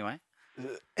become. Anyway.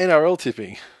 NRL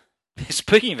tipping.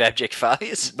 Speaking of abject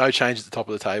failures. No change at the top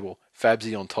of the table.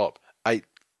 Fabsy on top. 8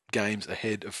 games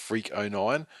ahead of Freak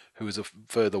 09, who is a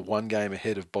further 1 game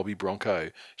ahead of Bobby Bronco.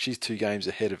 She's 2 games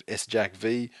ahead of S Jack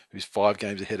V, who's 5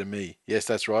 games ahead of me. Yes,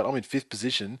 that's right. I'm in 5th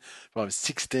position, but I'm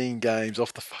 16 games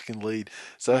off the fucking lead.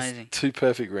 So that's amazing. 2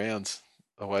 perfect rounds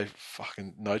away.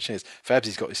 Fucking no chance.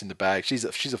 Fabsy's got this in the bag. She's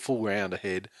a full round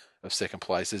ahead of 2nd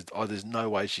place. There's no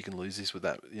way she can lose this with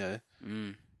that.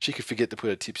 She could forget to put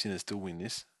her tips in and still win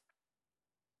this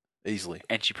easily.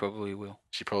 And she probably will.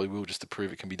 She probably will, just to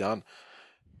prove it can be done.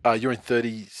 You're in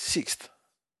 36th.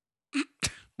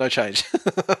 No change.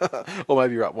 Or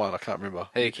maybe you're up 1. I can't remember.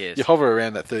 Who cares? You hover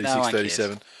around that 36, no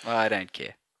 37. Cares. I don't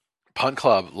care. Punt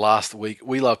Club last week.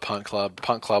 We love Punt Club.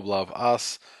 Punt Club love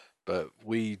us, but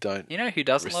we don't. You know who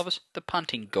doesn't love us? The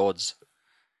punting gods.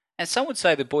 And some would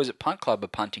say the boys at Punt Club are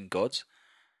punting gods.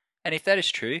 And if that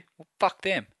is true, well, fuck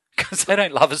them. Because they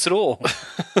don't love us at all.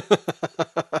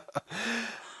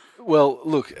 Well,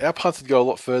 look, our punts would go a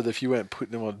lot further if you weren't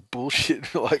putting them on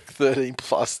bullshit like 13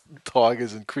 plus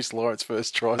Tigers and Chris Lawrence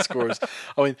first try scorers.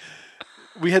 I mean,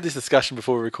 we had this discussion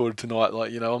before we recorded tonight.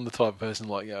 Like, I'm the type of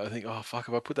person I think, oh fuck,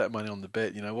 if I put that money on the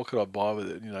bet, what could I buy with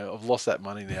it? I've lost that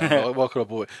money now. What could I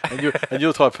buy? And you're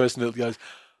the type of person that goes,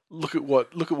 look at what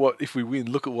if we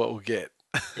win, look at what we'll get.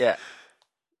 Yeah.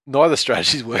 Neither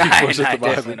strategy's working for us at the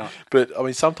definitely moment. not. But I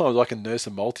mean, sometimes I can nurse a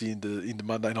multi into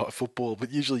Monday Night Football, but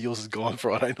usually yours is gone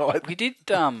Friday night. We did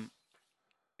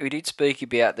speak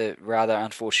about the rather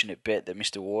unfortunate bet that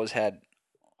Mr. Wars had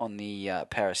on the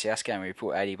Para South game where he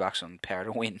put $80 on Para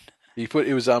to win. It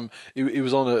was on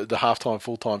the halftime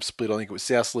full time split. I think it was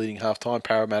South leading halftime,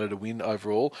 Parramatta to win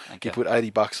overall. Okay. He put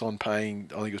 $80 on paying.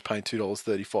 I think it was paying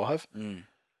 $2.35.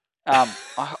 I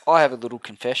have a little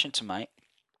confession to make.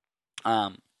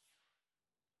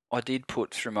 I did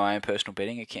put through my own personal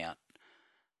betting account.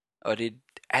 I did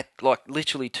at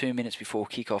literally 2 minutes before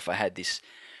kickoff. I had this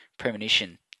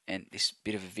premonition and this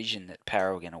bit of a vision that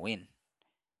Para were going to win,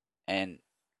 and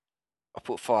I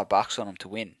put $5 on them to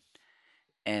win.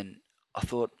 And I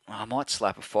thought, I might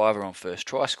slap a fiver on first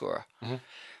try scorer. Mm-hmm.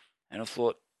 And I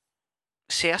thought,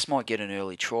 South might get an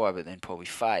early try, but then probably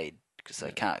fade because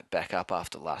they can't back up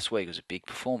after last week. It was a big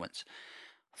performance.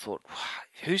 I thought,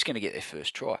 who's going to get their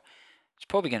first try? It's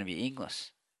probably going to be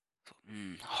Inglis. I thought,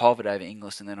 hovered over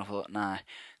Inglis, and then I thought, I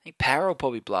think Para will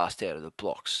probably blast out of the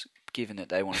blocks, given that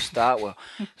they want to start well.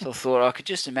 So I thought I could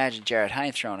just imagine Jared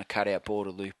Hayne throwing a cutout ball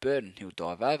to Luke Burt, and he'll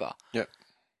dive over. Yep.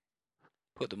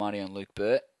 Put the money on Luke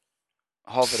Burt.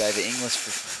 Hovered over Inglis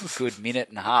for a good minute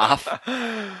and a half.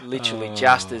 Literally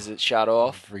just as it shut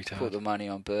off. Retard. Put the money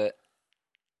on Burt.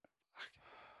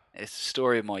 It's the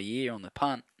story of my year on the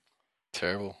punt.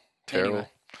 Terrible. Anyway,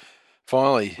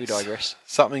 Finally, we digress.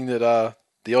 Something that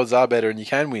the odds are better and you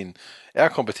can win. Our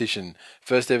competition,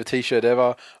 first ever T-shirt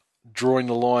ever, drawing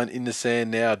the line in the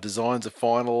sand now. Designs are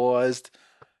finalised.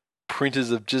 Printers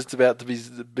have just about to be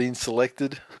been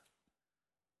selected.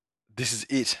 This is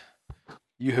it.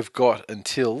 You have got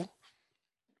until,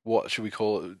 what should we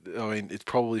call it? I mean, it's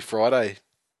probably Friday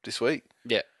this week.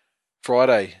 Yeah.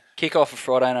 Friday. Kick off of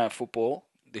Friday Night Football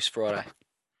this Friday.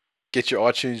 Get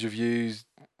your iTunes reviews,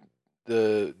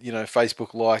 the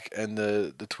Facebook like and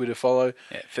the Twitter follow.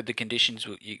 Yeah, for the conditions,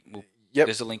 Yep.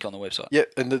 There's a link on the website.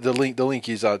 Yep, and the link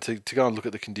is to go and look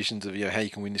at the conditions of how you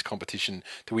can win this competition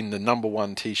to win the number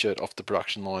one T-shirt off the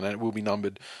production line, and it will be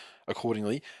numbered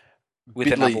accordingly. With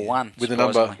the number one, with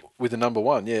the number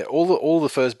one, yeah. All the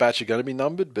first batch are going to be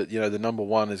numbered, but the number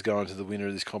one is going to the winner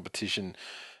of this competition.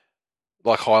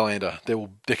 Like Highlander,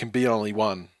 there can be only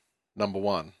one number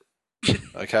one.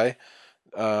 Okay,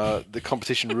 the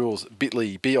competition rules: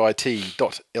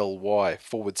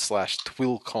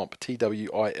 bit.ly.ly/TWiLcomp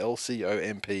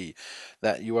TWiLcomp.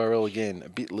 That URL again: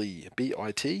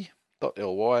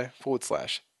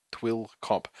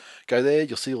 bit.ly/TWiLcomp. Go there,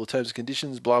 you'll see all the terms and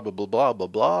conditions, blah, blah, blah, blah, blah,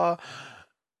 blah.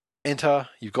 Enter.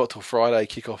 You've got till Friday,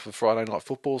 kickoff of Friday Night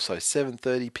Football, so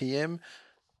 7:30 p.m.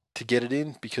 to get it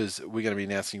in, because we're going to be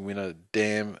announcing winner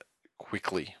damn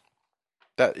quickly.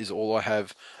 That is all I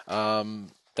have.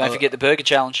 Don't forget the Burger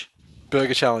Challenge.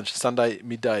 Burger Challenge, Sunday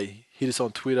midday. Hit us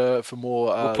on Twitter for more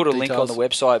We'll put a details. link on the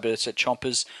website, but it's at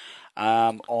Chompers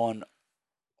on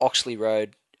Oxley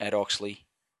Road at Oxley,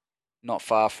 not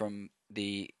far from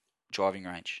the driving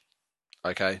range.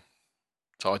 Okay.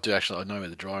 So I know where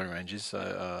the driving range is.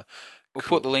 So we'll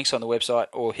put the links on the website,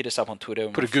 or hit us up on Twitter.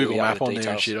 And put a Google map on there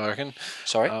and shit, I reckon.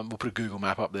 Sorry? We'll put a Google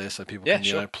map up there so people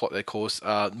can plot their course.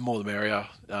 More the merrier.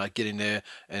 Get in there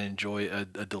and enjoy a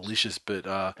delicious but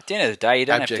at the end of the day, you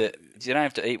don't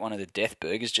have to eat one of the death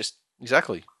burgers. Just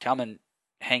exactly come and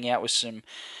hang out with some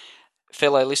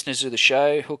fellow listeners of the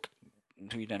show. You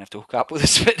don't have to hook up with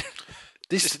us, but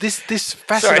this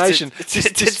fascination. Sorry,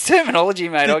 it's terminology,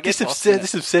 mate. This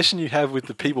obsession you have with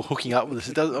the people hooking up with us.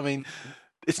 It doesn't. I mean,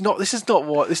 it's not. This is not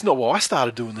why I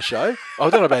started doing the show. I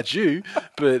don't know about you,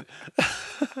 but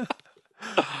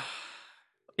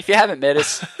if you haven't met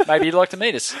us, maybe you'd like to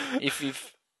meet us.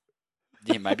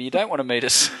 Maybe you don't want to meet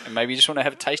us, and maybe you just want to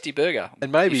have a tasty burger.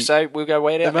 And maybe we'll go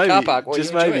wait out in the car park.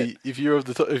 Just maybe if you're of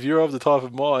the type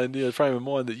of mind, frame of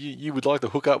mind that you would like to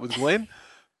hook up with Glenn,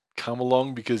 come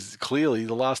along, because clearly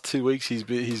the last 2 weeks he's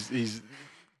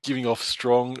giving off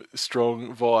strong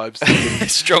vibes,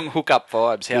 strong hookup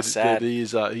vibes. How sad!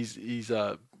 He's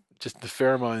just the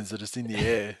pheromones that are just in the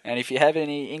air. And if you have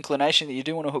any inclination that you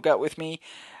do want to hook up with me,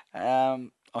 I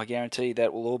guarantee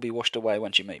that will all be washed away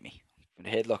once you meet me.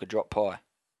 Head like a drop pie.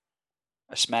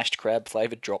 A smashed crab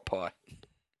flavoured drop pie.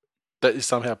 That is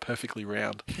somehow perfectly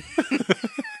round.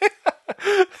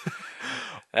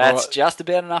 That's just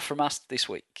about enough from us this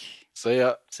week. See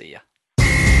ya. See ya.